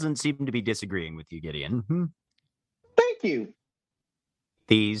 He doesn't seem to be disagreeing with you, Gideon. Thank you.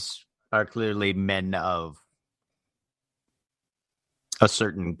 These are clearly men of a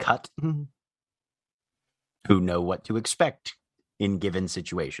certain cut who know what to expect in given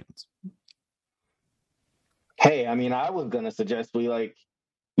situations. Hey, I mean, I was gonna suggest we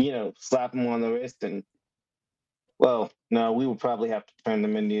slap him on the wrist and, well, no, we would probably have to turn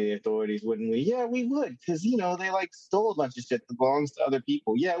them into the authorities, wouldn't we? Yeah, we would, because they stole a bunch of shit that belongs to other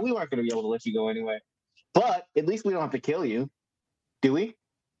people. Yeah, we weren't gonna be able to let you go anyway. But at least we don't have to kill you, do we?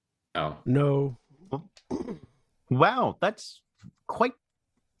 Oh. No. Wow, that's quite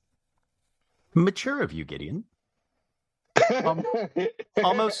mature of you, Gideon.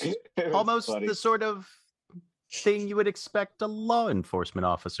 Almost funny. the sort of thing you would expect a law enforcement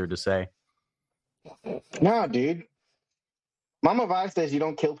officer to say. Nah, dude. Mama Vi says you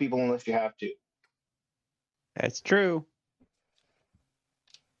don't kill people unless you have to. That's true.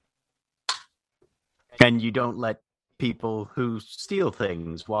 And you don't let people who steal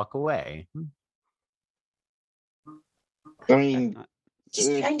things walk away. I mean, He's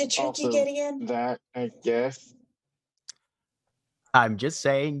trying to trick you, also Gideon. that, I guess. I'm just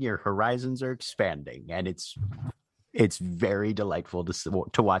saying your horizons are expanding, and it's very delightful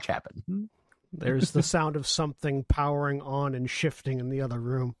to watch happen. There's the sound of something powering on and shifting in the other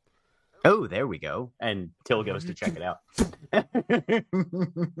room. Oh, there we go. And Till goes to check it out.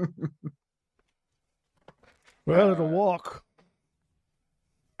 Well, it'll walk.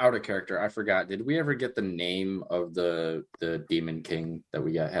 Out of character, I forgot. Did we ever get the name of the demon king that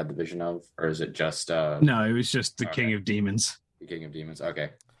we had the vision of, or is it just No, it was just the Okay. King of Demons. the king of demons? Okay,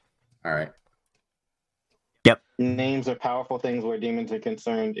 all right. Names are powerful things where demons are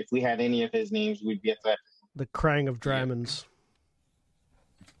concerned. If we had any of his names, we'd be upset. The Krang of Dramons.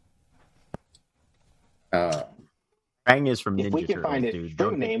 Krang is from If we Ninja can find Turtles, his dude.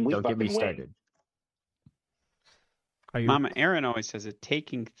 true name, we Don't get me fucking win. started. Are you? Mama Erin always says it.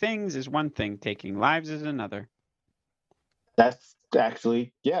 Taking things is one thing. Taking lives is another. That's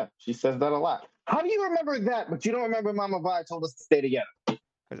actually, yeah, she says that a lot. How do you remember that, but you don't remember Mama Vi told us to stay together?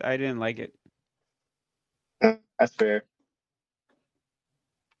 Because I didn't like it. That's fair.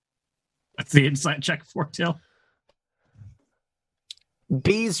 That's the insight check for Till.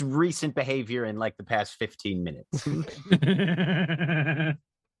 B's recent behavior in like the past 15 minutes.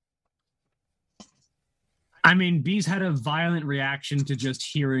 I mean, Bees had a violent reaction to just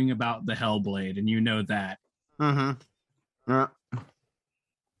hearing about the Hellblade, and you know that. Mm-hmm.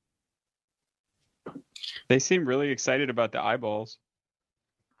 They seem really excited about the eyeballs.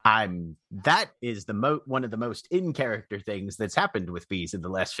 That is one of the most in character things that's happened with Bees in the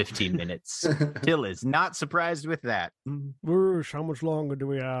last 15 minutes. Till is not surprised with that. Whoosh, how much longer do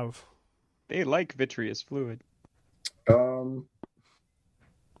we have? They like vitreous fluid.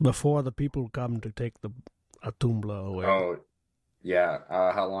 Before the people come to take the Atumbla away. Oh, yeah.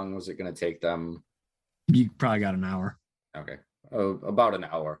 How long was it going to take them? You probably got an hour. Okay, about an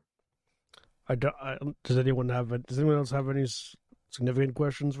hour. Does anyone else have any significant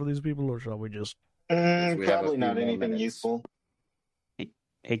questions for these people, or shall we just? We have a Probably few not more anything minutes. useful.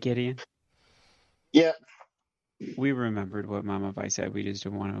 Hey, Gideon. Yeah. We remembered what Mama Vi said. We just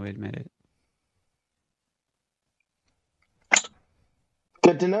don't want to admit it.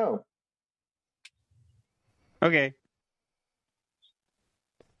 Good to know. Okay.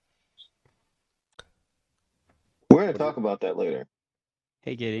 We're going to talk about that later.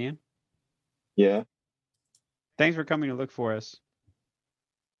 Hey, Gideon. Yeah. Thanks for coming to look for us.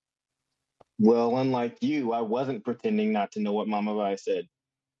 Well, unlike you, I wasn't pretending not to know what Mama Vi said.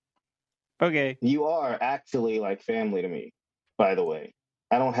 Okay. You are actually like family to me, by the way.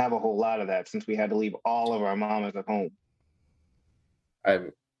 I don't have a whole lot of that since we had to leave all of our mamas at home. I have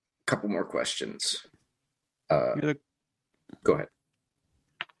a couple more questions. You're Go ahead.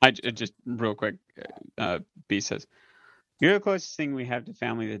 I just real quick. B says, "You're the closest thing we have to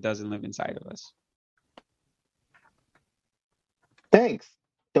family that doesn't live inside of us." Thanks.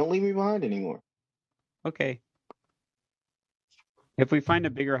 Don't leave me behind anymore. Okay. If we find a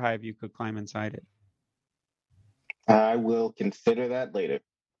bigger hive, you could climb inside it. I will consider that later.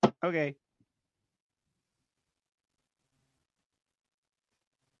 Okay.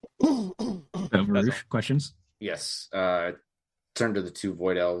 Varouche, questions? Yes. Turn to the two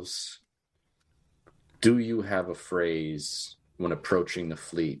void elves. Do you have a phrase when approaching the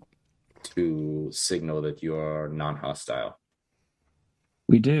fleet to signal that you are non-hostile?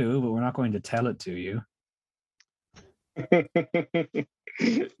 We do, but we're not going to tell it to you.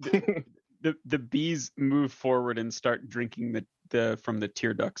 The bees move forward and start drinking the from the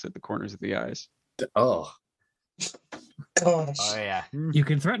tear ducts at the corners of the eyes. Oh, Gosh. Oh yeah. You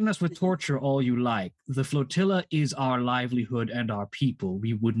can threaten us with torture all you like. The flotilla is our livelihood and our people.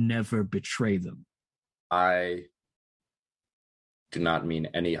 We would never betray them. I do not mean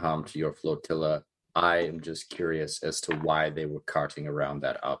any harm to your flotilla. I am just curious as to why they were carting around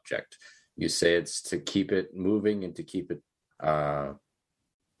that object. You say it's to keep it moving and to keep it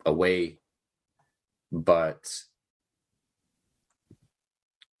away, but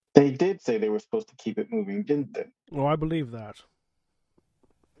They did say they were supposed to keep it moving, didn't they? Oh, I believe that.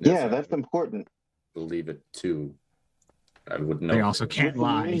 Yeah, that's important. believe it too. I would know. They also can't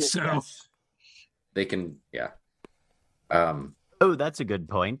lie, so They can, yeah. Oh, that's a good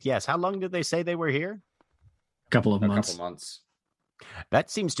point. Yes. How long did they say they were here? a couple of A months. couple months. That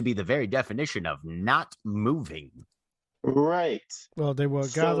seems to be the very definition of not moving. Right. Well, they were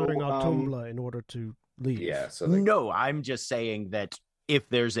So, gathering Autumnala in order to leave. Yeah, so No, I'm just saying that if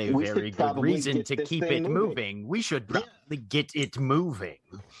there's a We should very good probably reason get to this keep thing it moving. moving, we should probably get it moving.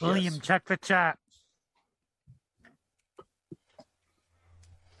 William, Yes. check the chat.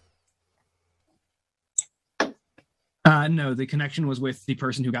 No, the connection was with the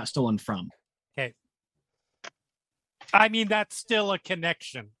person who got stolen from. I mean, that's still a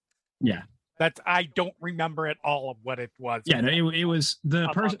connection. Yeah. I don't remember at all of what it was. Yeah, no, it was the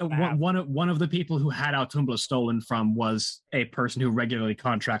About person. that. One of the people who had Autumnala stolen from was a person who regularly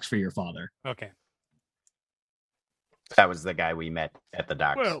contracts for your father. Okay. That was the guy we met at the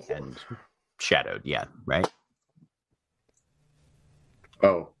docks Well- and shadowed. Yeah, right?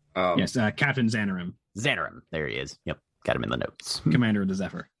 Oh, Yes, Captain Xanarim, Xanarim. There he is. Yep. Got him in the notes. commander of the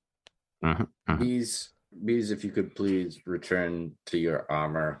Zephyr. Bees, if you could please return to your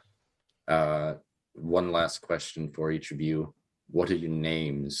armor. One last question for each of you. What are your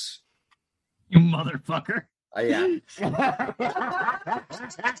names? You motherfucker. Yeah.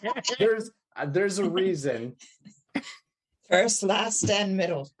 There's a reason. First, last, and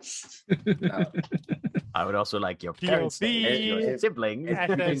middle. I would also like your parents' POV. names, your siblings.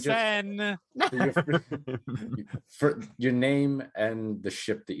 SSN. For your name and the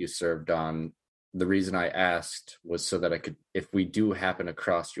ship that you served on. The reason I asked was so that I could, if we do happen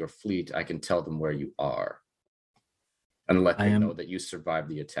across your fleet, I can tell them where you are and let them know that you survived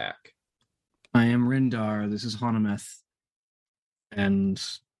the attack. I am Rindar. This is Hanometh, and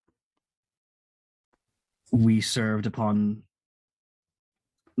we served upon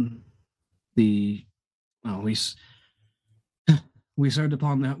the. Oh, we served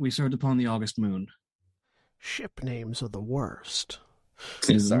upon the August moon. Ship names are the worst.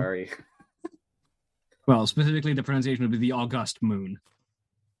 Sorry. Well, specifically, the pronunciation would be the August moon.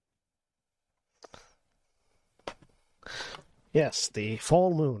 Yes, the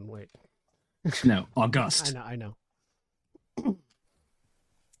full moon. Wait, No, August. I know.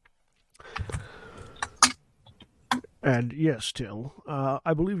 And yes, Till,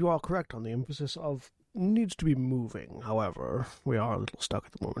 I believe you are correct on the emphasis of needs to be moving. However, we are a little stuck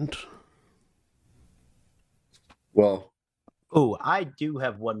at the moment. Well, Oh, I do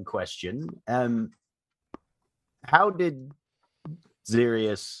have one question. How did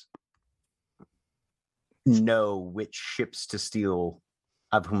Xerius know which ships to steal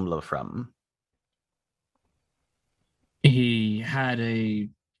Abhumla from? He had a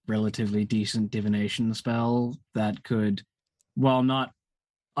relatively decent divination spell that could, while not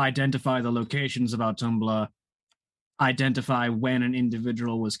identify the locations of Autumnala, identify when an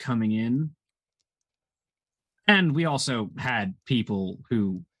individual was coming in. And we also had people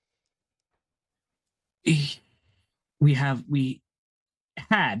who we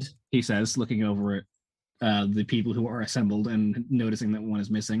had, he says, looking over at the people who are assembled and noticing that one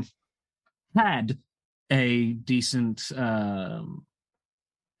is missing, had a decent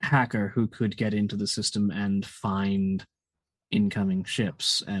hacker who could get into the system and find incoming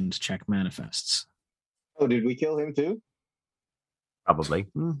ships and check manifests. Oh, did we kill him too? Probably.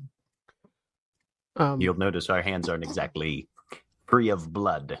 You'll notice our hands aren't exactly free of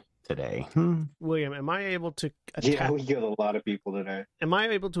blood today. William, am I able to attach? Yeah, we killed a lot of people today. Am I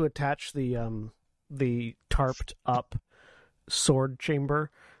able to attach the tarped up sword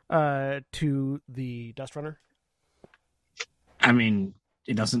chamber to the Dust Runner? I mean,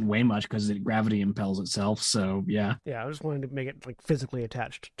 it doesn't weigh much because it gravity impels itself. So yeah. Yeah, I just wanted to make it like physically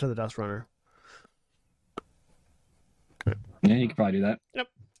attached to the Dust Runner. Yeah, you could probably do that. Yep.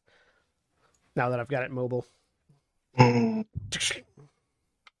 Now that I've got it mobile.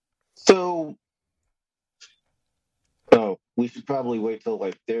 So, we should probably wait till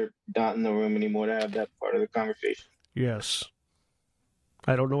like they're not in the room anymore to have that part of the conversation. Yes.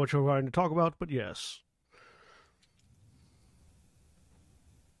 I don't know what you're going to talk about, but yes.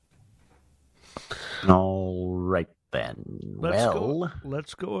 All right then.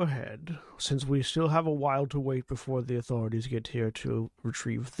 Let's go ahead. Since we still have a while to wait before the authorities get here to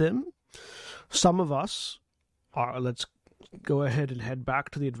retrieve them, some of us let's go ahead and head back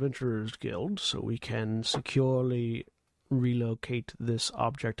to the Adventurers Guild so we can securely relocate this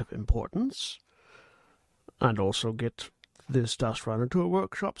object of importance and also get this Dust Runner to a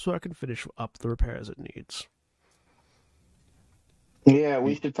workshop so I can finish up the repairs it needs. Yeah,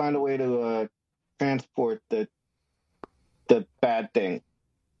 we should find a way to transport the bad thing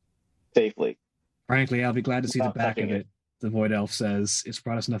safely. Frankly, I'll be glad to see the Without back of touching it. The Void Elf says, it's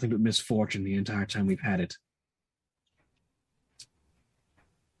brought us nothing but misfortune the entire time we've had it.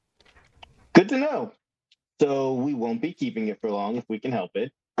 Good to know. So we won't be keeping it for long if we can help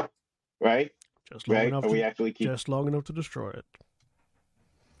it. Right? Just long enough. Are we actually just long enough to destroy it.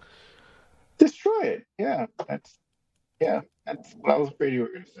 Destroy it. Yeah. That's what I was afraid you were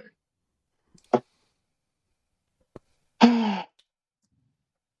going to say.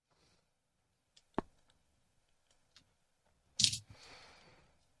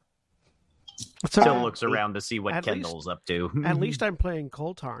 Still looks around to see what Kendall's up to. At least I'm playing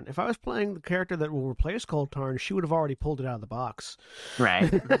Coltarn. If I was playing the character that will replace Coltarn, she would have already pulled it out of the box.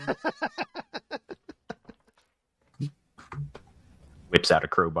 Right. Whips out a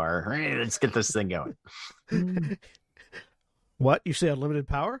crowbar. Hey, let's get this thing going. What? You say unlimited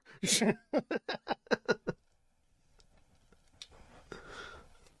power?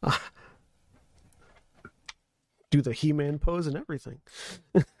 Do the He-Man pose and everything.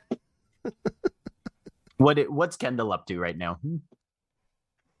 What's Kendall up to right now?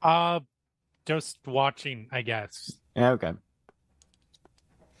 Just watching, I guess. Yeah, okay.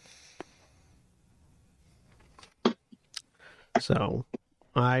 So,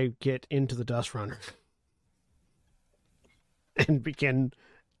 I get into the Dust Runner and begin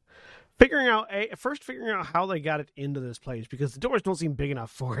figuring out how they got it into this place because the doors don't seem big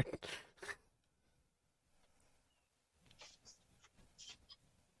enough for it.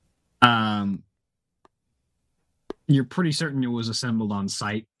 You're pretty certain it was assembled on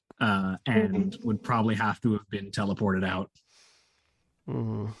site, and would probably have to have been teleported out.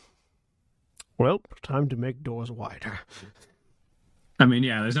 Mm-hmm. Well, time to make doors wider. I mean,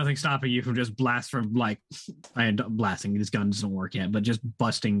 yeah, there's nothing stopping you from just blasting. This gun doesn't work yet, but just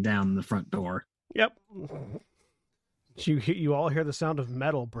busting down the front door. Yep. You all hear the sound of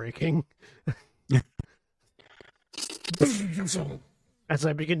metal breaking. As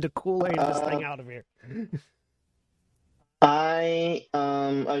I begin to Kool-Aid this thing out of here.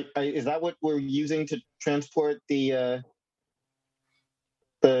 Is that what we're using to transport the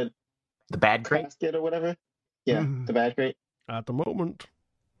bad crate basket or whatever? Yeah, the bad crate. At the moment.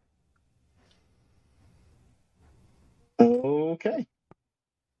 Okay.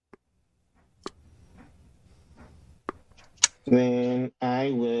 Then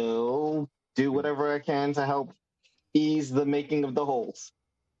I will do whatever I can to help ease the making of the holes.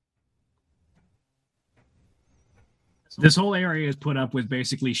 This whole area is put up with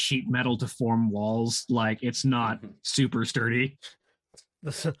basically sheet metal to form walls. Like, it's not super sturdy.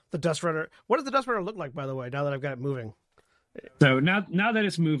 The Dust Runner. What does the Dust Runner look like, by the way, now that I've got it moving? So now that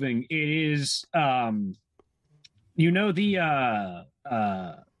it's moving, it is the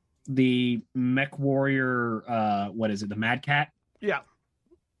Mech Warrior, what is it, the Mad Cat? Yeah.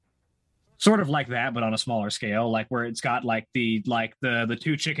 Sort of like that, but on a smaller scale, like where it's got the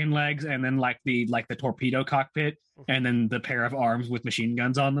two chicken legs and then the torpedo cockpit and then the pair of arms with machine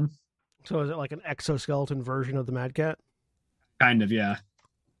guns on them. So is it like an exoskeleton version of the Mad Cat? Kind of, yeah.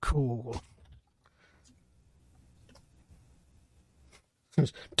 Cool.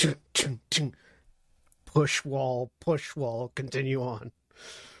 Push wall, continue on.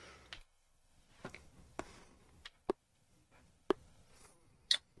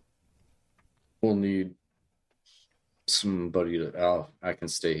 We'll need somebody to. I can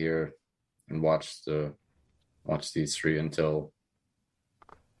stay here and watch these three until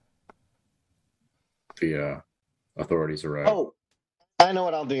the authorities arrive. Oh, I know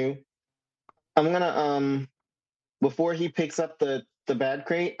what I'll do. I'm gonna before he picks up the bad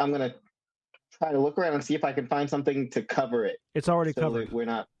crate, I'm gonna try to look around and see if I can find something to cover it. It's already So covered. that we're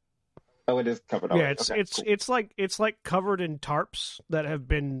not. Oh, it is covered. Yeah, already. it's Okay, it's cool. it's like covered in tarps that have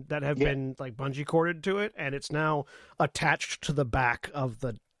been like bungee corded to it, and it's now attached to the back of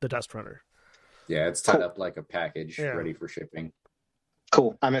the Dust Runner. Yeah, it's tied Cool. up like a package, Yeah. ready for shipping.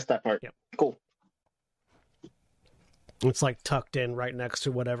 Cool. I missed that part. Yep. Cool. It's like tucked in right next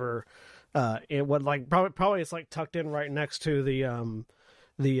to whatever. It would like probably it's like tucked in right next to the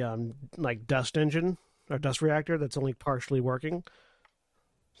like dust engine or dust reactor that's only partially working,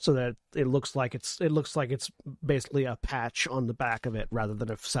 so that it looks like it's basically a patch on the back of it rather than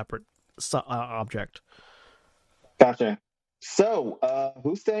a separate object. Gotcha. So,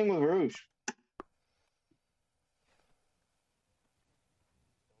 who's staying with Rouge?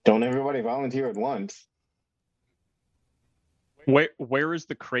 Don't everybody volunteer at once. Where is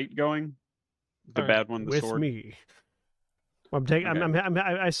the crate going? The Sorry. bad one, the With sword. me. I'm taking. Okay.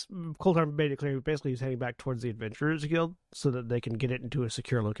 Coulthard made it clear. Basically, he's heading back towards the Adventurers Guild so that they can get it into a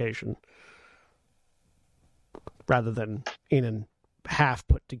secure location, rather than in a half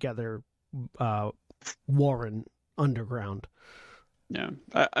put together Warren underground. Yeah,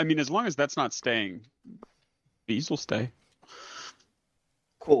 I mean, as long as that's not staying, bees will stay.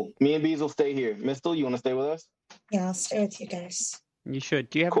 Cool. Me and Bees will stay here. Mistel, you want to stay with us? Yeah, I'll stay with you guys. You should.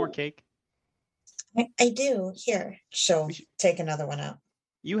 Do you have more Cool. cake? I do. Here, she'll We should- take another one out.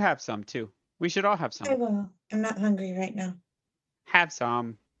 You have some too. We should all have I some. will. I'm not hungry right now. Have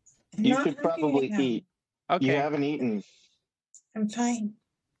some. I'm You not should hungry probably right now. eat. Okay. You haven't eaten. I'm fine.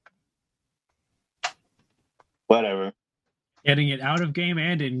 Whatever. Getting it out of game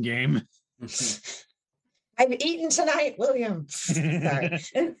and in game. I've eaten tonight, William. Sorry.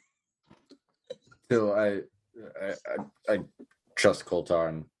 So I trust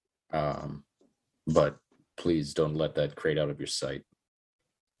Coltarn, but please don't let that crate out of your sight.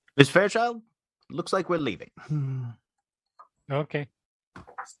 Miss Fairchild, looks like we're leaving. Okay.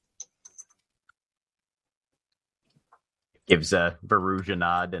 Gives a Baruj a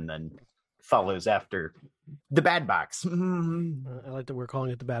nod and then follows after the bad box. I like that we're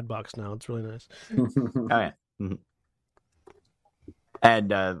calling it the Bad Box now. It's really nice. Oh yeah. Mhm. And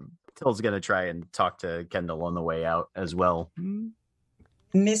Till's gonna try and talk to Kendall on the way out as well.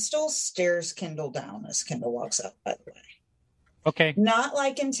 Mistel stares Kindle down as Kindle walks up, by the way. Okay. Not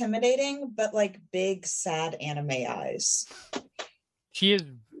like intimidating, but like big, sad anime eyes. She is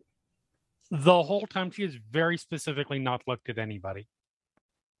the whole time she is very specifically not looked at anybody.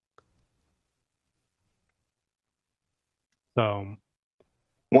 So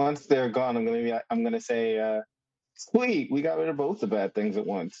Once they're gone, I'm gonna say, sweet, we got rid of both the bad things at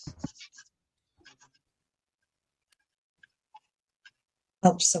once.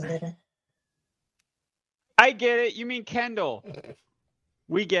 Helps a little. I get it. You mean Kendall.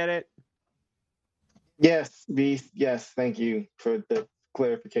 We get it. Yes, Beast. Yes, thank you for the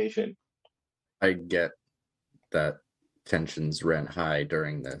clarification. I get that tensions ran high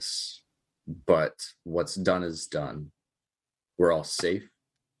during this, but what's done is done. We're all safe.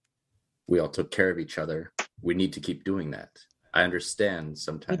 We all took care of each other. We need to keep doing that. I understand We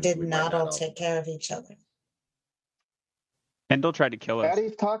sometimes did might not all take care of each other. Kendall tried to kill us.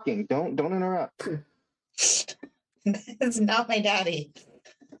 Daddy's talking. Don't interrupt. It's not my daddy.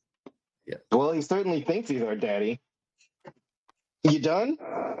 Well, he certainly thinks he's our daddy. You done?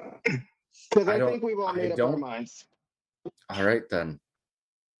 Because I think we've all made up our minds. All right, then.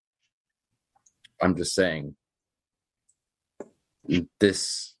 I'm just saying,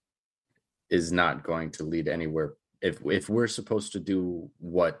 this is not going to lead anywhere. If we're supposed to do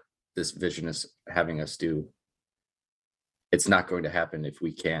what this vision is having us do, it's not going to happen if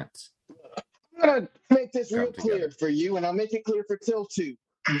we can't. I'm going to make this real Come clear together. for you, and I'll make it clear for Till, too.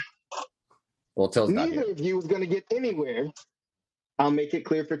 Well, Till's not Neither here. of you is going to get anywhere. I'll make it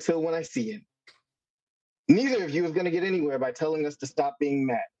clear for Till when I see him. Neither of you is going to get anywhere by telling us to stop being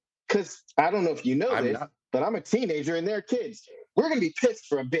mad. Because I don't know if you know I'm this, not. but I'm a teenager and they're kids. We're going to be pissed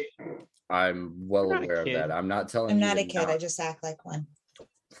for a bit. I'm well You're not a aware of kid. that. I'm not telling I'm you not to a kid. I just act like one.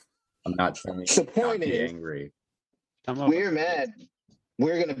 I'm not telling you The to not point be is- angry. Some of We're us- mad.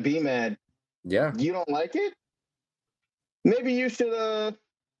 We're going to be mad. Yeah. You don't like it? Maybe you should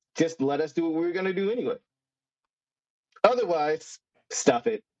just let us do what we're going to do anyway. Otherwise, stuff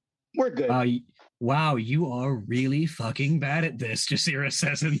it. We're good. Wow, you are really fucking bad at this, Jasira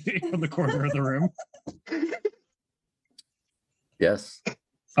says from the corner of the room. Yes.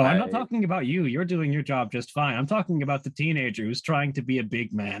 Oh, I'm not talking about you. You're doing your job just fine. I'm talking about the teenager who's trying to be a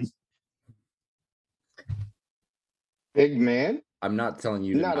big man. Big man? I'm not telling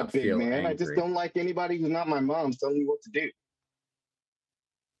you to Not not, a big feel man. angry. I just don't like anybody who's not my mom telling me what to do.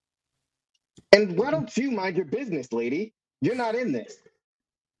 And why don't you mind your business, lady? You're not in this.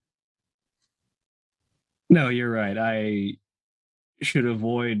 No, you're right. I should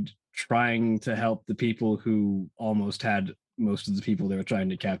avoid trying to help the people who almost had most of the people they were trying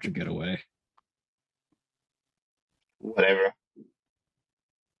to capture get away. Whatever.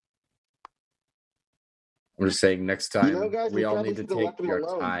 I'm just saying next time You know, guys, we we all probably need to should've take left him your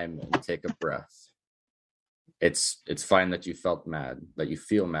alone. time and take a breath. It's fine that you felt mad, that you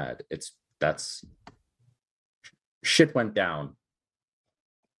feel mad. That's shit went down.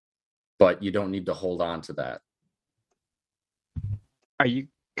 But you don't need to hold on to that. Are you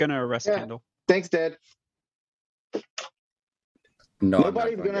gonna arrest Yeah. Kendall? Thanks, Dad. No,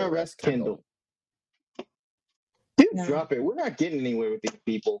 Nobody's I'm not gonna to arrest Kendall. Dude, No. drop it. We're not getting anywhere with these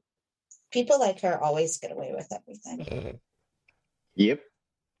people. People like her always get away with everything. Yep.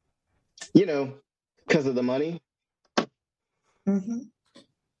 You know, because of the money. Hmm.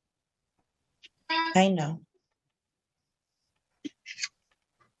 I know.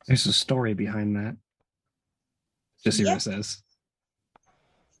 There's a story behind that. Jasira Yeah. says.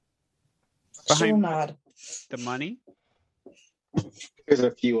 She'll Behind nod. the money? There's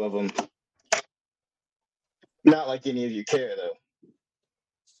a few of them. Not like any of you care, though.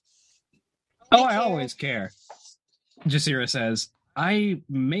 Oh, I care. always care. Jasira says, I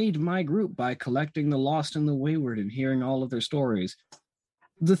made my group by collecting the lost and the wayward and hearing all of their stories.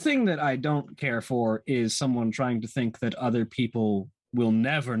 The thing that I don't care for is someone trying to think that other people will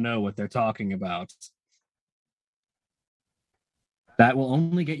never know what they're talking about. That will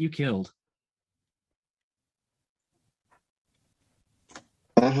only get you killed.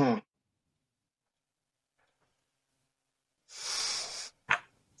 Uh-huh.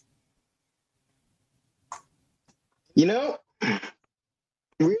 You know,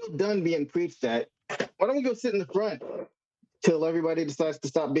 real done being preached at. Why don't we go sit in the front till everybody decides to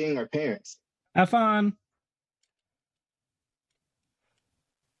stop being our parents? Have fun.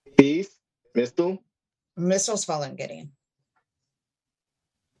 Peace, Mistle. Mistle's following Gideon.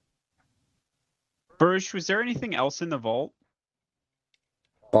 Burge, was there anything else in the vault?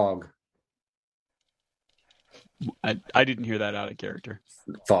 Fog. I didn't hear that out of character.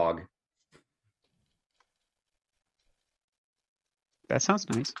 Fog. That sounds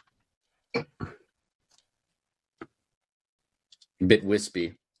nice. A bit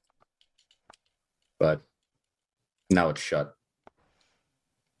wispy. But now it's shut.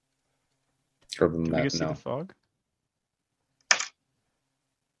 Other than Can we go that, see no. the fog?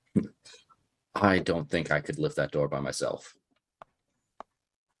 I don't think I could lift that door by myself.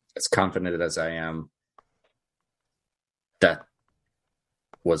 As confident as I am, that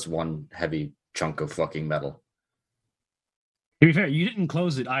was one heavy chunk of fucking metal. To be fair, you didn't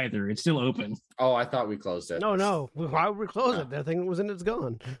close it either. It's still open. Oh, I thought we closed it. No. Why would we close it? That thing was in, it's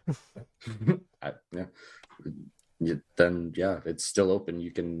gone. Then, it's still open.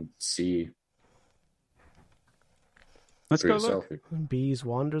 You can see. Let's for go yourself. look. Bees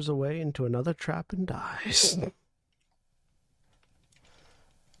wanders away into another trap and dies.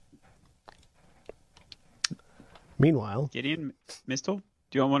 Meanwhile, Gideon, Mistle,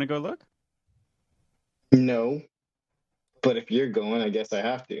 do you want to go look? No. But if you're going, I guess I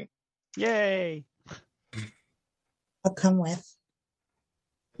have to. Yay! I'll come with.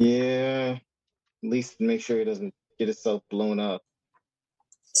 Yeah. At least make sure he doesn't get himself blown up.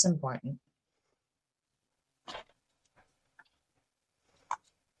 It's important.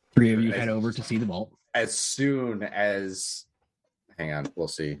 Three of you head over to see the vault. As soon as, hang on, we'll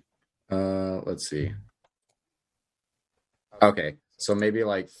see. Let's see. Okay, so maybe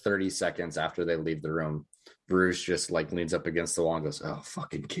like 30 seconds after they leave the room, Bruce just like leans up against the wall and goes, "Oh,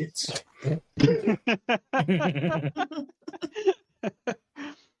 fucking kids."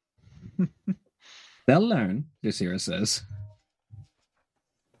 They'll learn, Jasira says.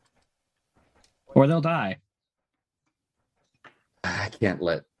 Or they'll die. I can't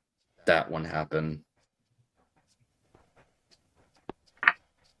let that one happen.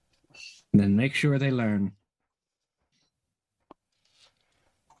 Then make sure they learn.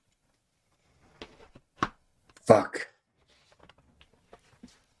 Fuck.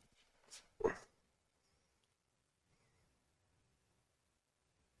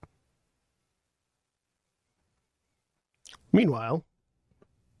 meanwhile,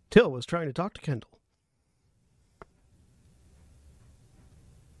 Till was trying to talk to Kendall.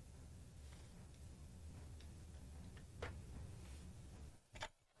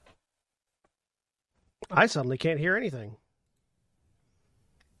 I suddenly can't hear anything.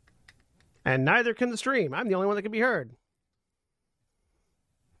 And neither can the stream. I'm the only one that can be heard.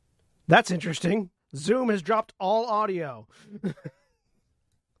 That's interesting. Zoom has dropped all audio.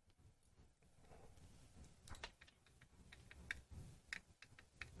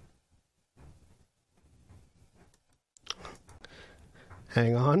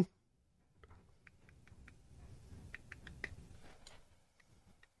 Hang on.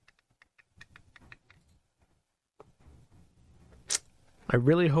 I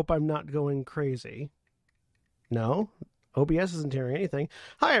really hope I'm not going crazy. No, OBS isn't hearing anything.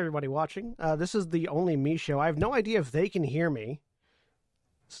 Hi, everybody watching. This is the Only Me show. I have no idea if they can hear me.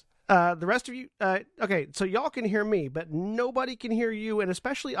 The rest of you... okay, so y'all can hear me, but nobody can hear you, and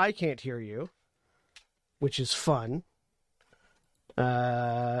especially I can't hear you, which is fun.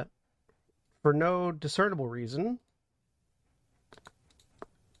 For no discernible reason.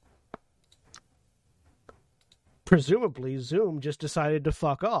 Presumably, Zoom just decided to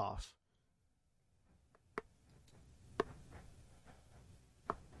fuck off.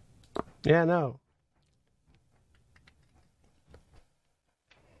 Yeah, no.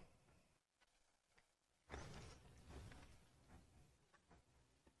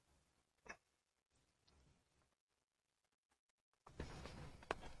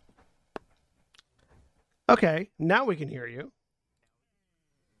 Okay, now we can hear you.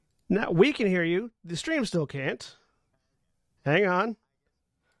 Now we can hear you. The stream still can't. Hang on.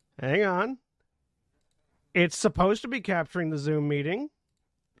 Hang on. It's supposed to be capturing the Zoom meeting.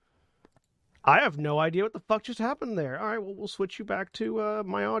 I have no idea what the fuck just happened there. All right, well, we'll switch you back to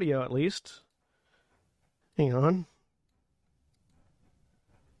my audio at least. Hang on.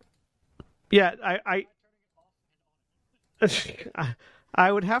 Yeah,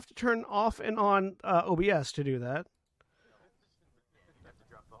 I would have to turn off and on OBS to do that.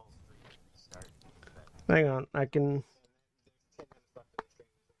 Hang on, I can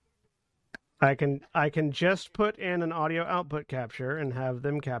just put in an audio output capture and have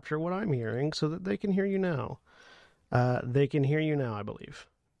them capture what I'm hearing so that they can hear you now. They can hear you now, I believe.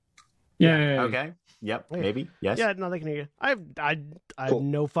 Yeah. Okay. Yep. Yeah. Maybe. Yes. Yeah, no, they can hear you. I have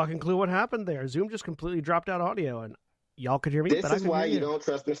no fucking clue what happened there. Zoom just completely dropped out audio, and y'all could hear me. This but I is couldn't why hear you don't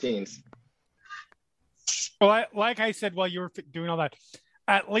trust machines. Well, like I said while you were doing all that,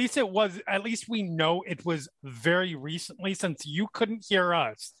 at least we know it was very recently since you couldn't hear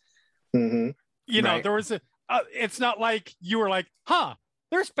us. Mm-hmm. You know, Right. there was it's not like you were like,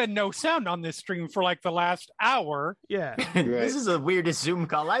 there's been no sound on this stream for like the last hour. Yeah. This is the weirdest Zoom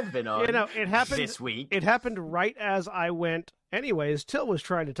call I've been on. You know, it happened this week. It happened right as I went. Anyways, Till was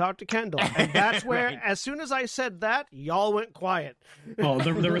trying to talk to Kendall, and that's where, Right. as soon as I said that, y'all went quiet. Oh,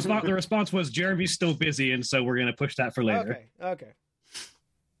 the response was Jeremy's still busy, and so we're going to push that for later. Okay.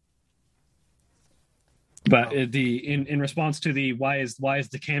 But in response to the why is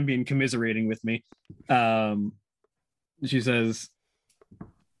the Cambion commiserating with me, she says,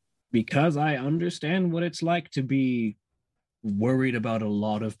 because I understand what it's like to be worried about a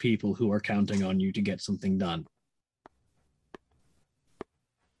lot of people who are counting on you to get something done.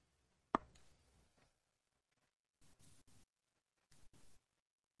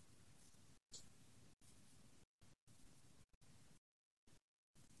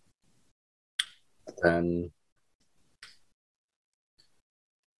 Then,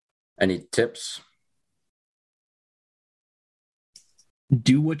 any tips?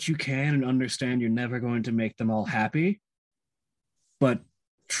 Do what you can and understand you're never going to make them all happy, but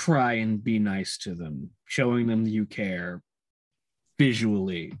try and be nice to them, showing them you care,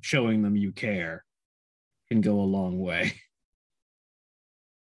 visually showing them you care can go a long way.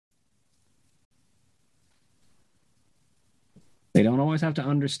 They don't always have to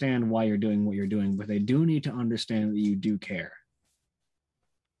understand why you're doing what you're doing, but they do need to understand that you do care.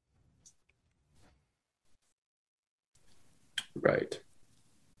 Right.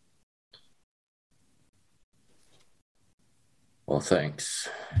 Well, thanks.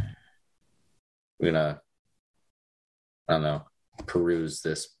 I'm gonna, I don't know, peruse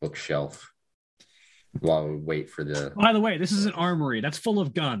this bookshelf while we wait for the... By the way, this is an armory. That's full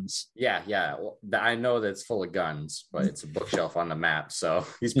of guns. Yeah. Well, I know that it's full of guns, but it's a bookshelf on the map, so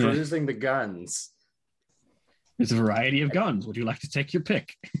he's perusing the guns. There's a variety of guns. Would you like to take your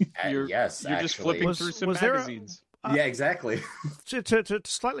pick? Yes, You're just flipping through some magazines. Yeah, exactly. To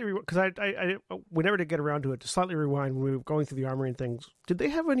slightly, because I we never did get around to it. To slightly rewind, when we were going through the armory and things, did they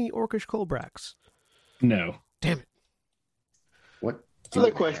have any Orcish Colbrax? No. Damn it. What?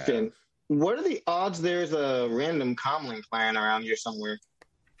 Another question. What are the odds there's a random comlink flying around here somewhere?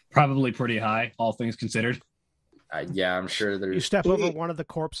 Probably pretty high, all things considered. Yeah, I'm sure there's... You step over one of the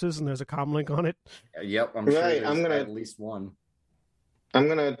corpses and there's a comlink on it. Yep, I'm sure Right, there's at least one. I'm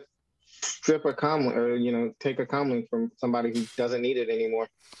gonna strip a comlink, or take a comlink from somebody who doesn't need it anymore.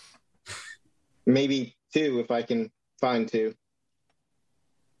 Maybe two, if I can find two.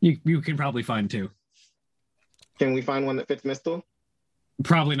 You can probably find two. Can we find one that fits Mistle?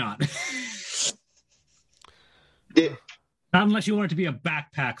 Probably not. Not unless you want it to be a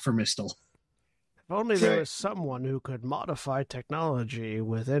backpack for Mistle. If only there Right. was someone who could modify technology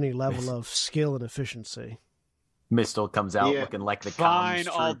with any level of skill and efficiency. Mistle comes out Yeah. looking like the Fine, comms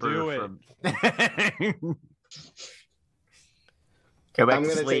I'll trooper do it. from. Go back I'm to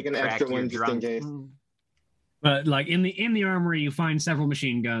gonna sleep, take an crack, extra you're one just in drunk. case. But like in the armory, you find several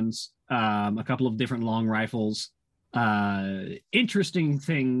machine guns, a couple of different long rifles. Interesting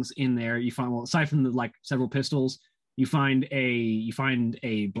things in there. You find, well, aside from the like several pistols, you find a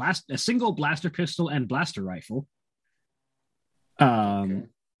single blaster pistol and blaster rifle. Okay.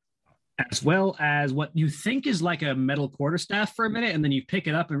 As well as what you think is like a metal quarterstaff for a minute, and then you pick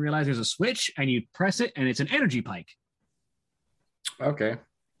it up and realize there's a switch, and you press it, and it's an energy pike. Okay.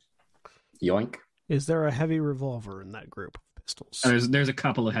 Yoink. Is there a heavy revolver in that group of pistols? There's a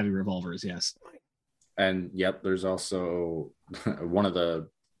couple of heavy revolvers, yes. And yep, there's also one of the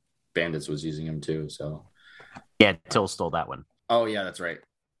bandits was using him too. So Yeah, Till stole that one. oh yeah, that's right.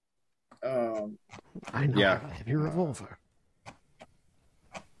 I know yeah. a heavy revolver.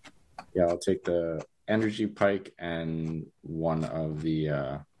 Yeah, I'll take the energy pike and one of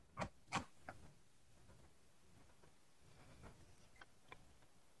the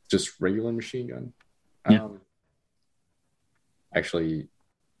just regular machine gun. Yeah. Actually,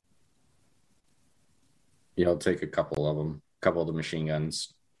 yeah, I'll take a couple of them, couple of the machine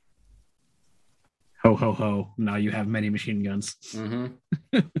guns. Ho ho ho! Now you have many machine guns.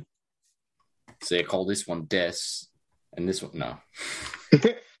 Mm-hmm. So I call this one Des, and this one no.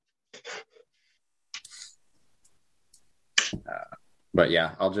 But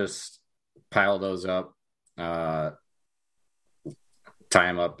yeah, I'll just pile those up, tie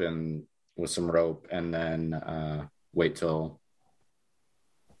them up with some rope, and then wait till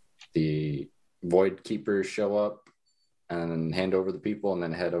the Void Keepers show up, and hand over the people, and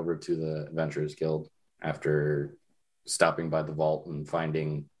then head over to the Adventurers Guild after stopping by the vault and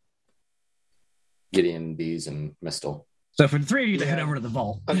finding Gideon, Bees, and Mistle. So for the three of you to head Yeah. over to the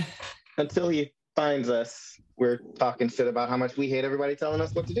vault. Until he finds us, we're talking shit about how much we hate everybody telling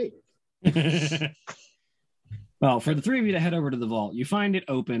us what to do. Well, for the three of you to head over to the vault, you find it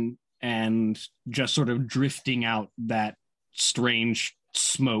open and just sort of drifting out that strange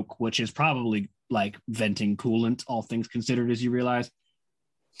smoke, which is probably like venting coolant, all things considered, as you realize.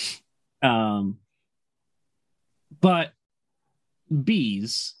 But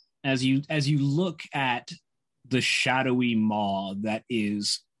Bees, as you look at the shadowy maw that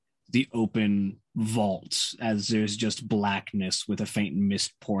is the open vault, as there's just blackness with a faint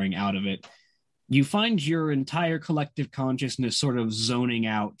mist pouring out of it, you find your entire collective consciousness sort of zoning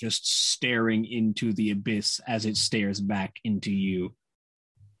out, just staring into the abyss as it stares back into you.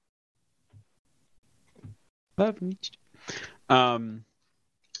 Love me.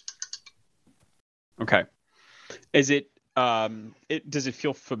 Okay. Is it does it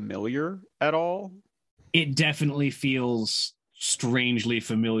feel familiar at all? It definitely feels strangely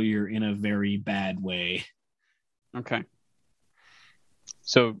familiar in a very bad way. Okay.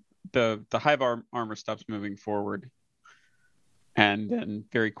 So the hive armor stops moving forward, and then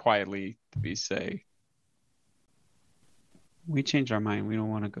very quietly we say, "We changed our mind. We don't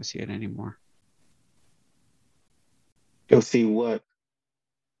want to go see it anymore." Go see what?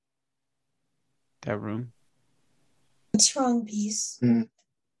 That room. What's wrong, Bees?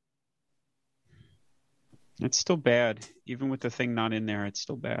 It's still bad. Even with the thing not in there, it's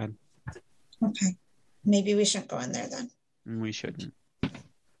still bad. Okay. Maybe we shouldn't go in there then. And we shouldn't.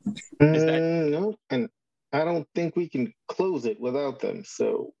 No, and I don't think we can close it without them,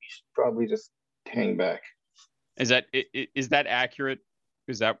 so we should probably just hang back. Is that accurate?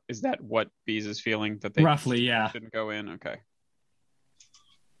 Is that what Bees is feeling, that they Roughly, yeah. shouldn't go in? Okay.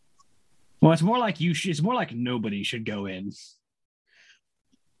 Well, it's more like it's more like nobody should go in.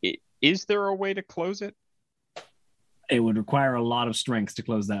 Is there a way to close it? It would require a lot of strength to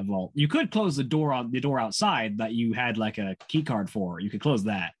close that vault. You could close the door outside that you had like a key card for. You could close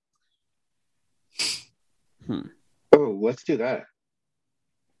that. Oh, let's do that.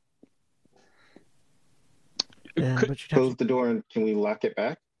 Yeah, Could- but you'd have Close the door, and can we lock it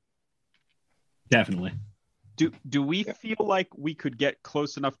back? Definitely. Do we feel like we could get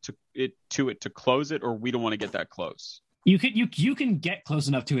close enough to it to close it, or we don't want to get that close? You can get close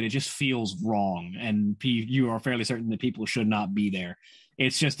enough to it. It just feels wrong, and you are fairly certain that people should not be there.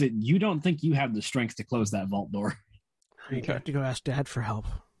 It's just that you don't think you have the strength to close that vault door. You have to go ask Dad for help.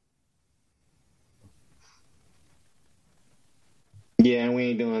 Yeah, we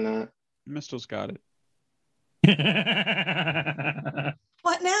ain't doing that. Mistle's got it.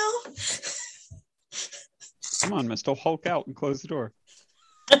 What now? Come on, Mistle, Hulk out and close the door.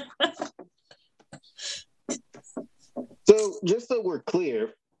 So, just so we're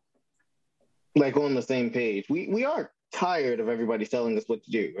clear, like on the same page, we are tired of everybody telling us what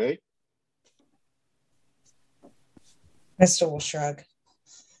to do, right? Mr. will shrug.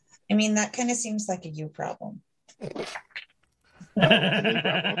 I mean, that kind of seems like a you problem. Oh, it's a me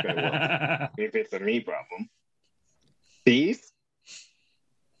problem. Okay, well, if it's a me problem. These?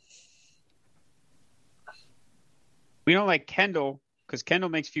 We don't like Kendall because Kendall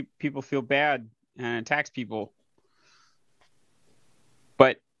makes people feel bad and attacks people.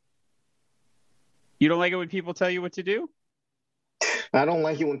 But you don't like it when people tell you what to do? I don't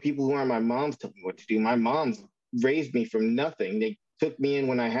like it when people who aren't my moms tell me what to do. My moms raised me from nothing. They took me in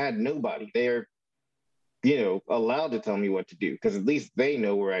when I had nobody. They are, allowed to tell me what to do because at least they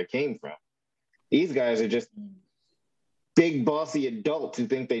know where I came from. These guys are just big, bossy adults who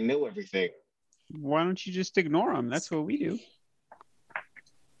think they know everything. Why don't you just ignore them? That's what we do.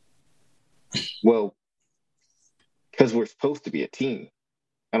 Well, because we're supposed to be a team.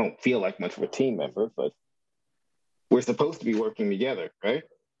 I don't feel like much of a team member, but we're supposed to be working together, right?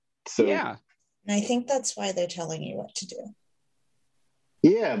 So yeah. And I think that's why they're telling you what to do.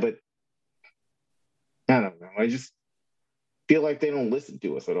 Yeah, but I don't know. I just feel like they don't listen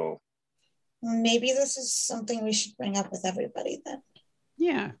to us at all. Maybe this is something we should bring up with everybody then.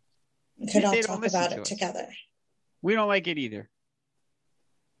 Yeah. We could all They don't talk listen about to it us. together. We don't like it either.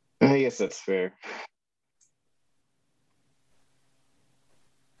 I guess that's fair.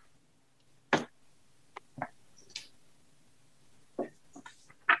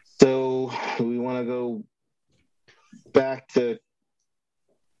 So, do we want to go back to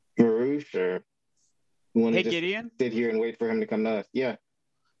Baruch, or we want Hey, to just Gideon, sit here and wait for him to come to us? Yeah.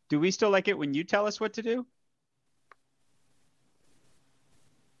 do we still like it when you tell us what to do?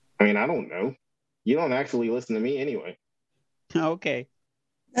 I mean, I don't know. You don't actually listen to me anyway. Okay.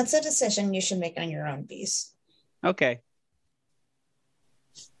 That's a decision you should make on your own, Bees. Okay.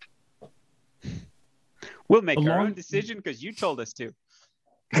 We'll make our own decision because you told us to.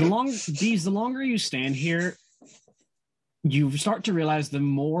 The longer you stand here, you start to realize the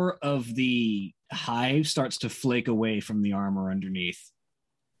more of the hive starts to flake away from the armor underneath.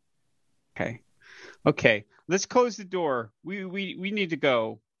 Okay. Let's close the door. We need to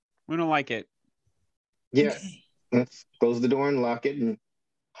go. We don't like it. Yeah. Okay. Let's close the door and lock it and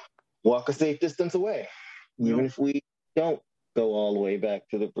walk a safe distance away. Even if we don't go all the way back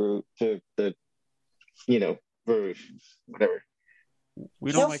to the Bruges, whatever.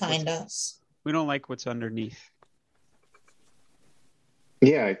 He'll find us. We don't like what's underneath.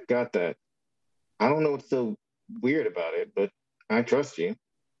 Yeah, I got that. I don't know what's so weird about it, but I trust you.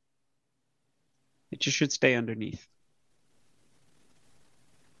 It just should stay underneath.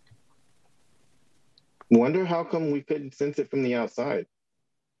 Wonder how come we couldn't sense it from the outside.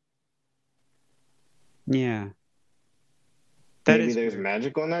 Yeah. Maybe there's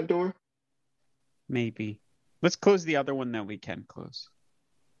magic on that door? Maybe. Let's close the other one that we can close.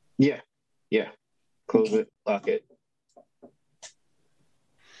 Yeah. Close it, lock it.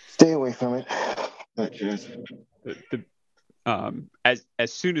 Stay away from it. Not just. As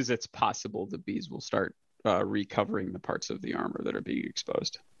soon as it's possible, the bees will start recovering the parts of the armor that are being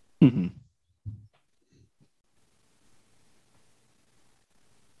exposed. Mm-hmm.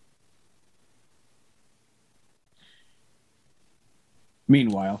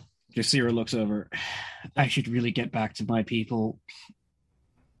 Meanwhile, Jasira looks over. I should really get back to my people.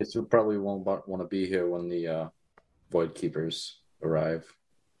 Guess we probably won't want to be here when the Void Keepers arrive.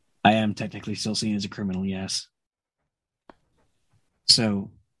 I am technically still seen as a criminal, yes.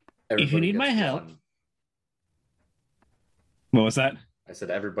 So, if you need my help... One. What was that? I said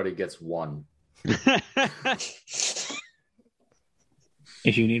everybody gets one.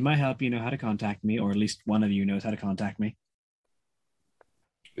 If you need my help, you know how to contact me, or at least one of you knows how to contact me.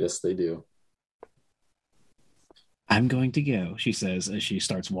 Yes, they do. I'm going to go, she says as she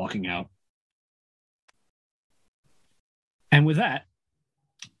starts walking out. And with that,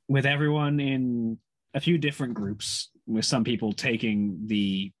 with everyone in a few different groups, with some people taking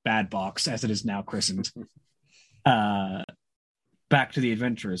the bad box, as it is now christened, back to the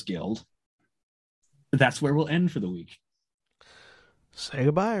Adventurers Guild, that's where we'll end for the week. Say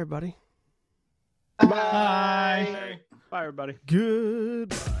goodbye, everybody. Bye. Bye, everybody.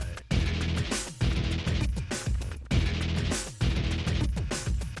 Goodbye.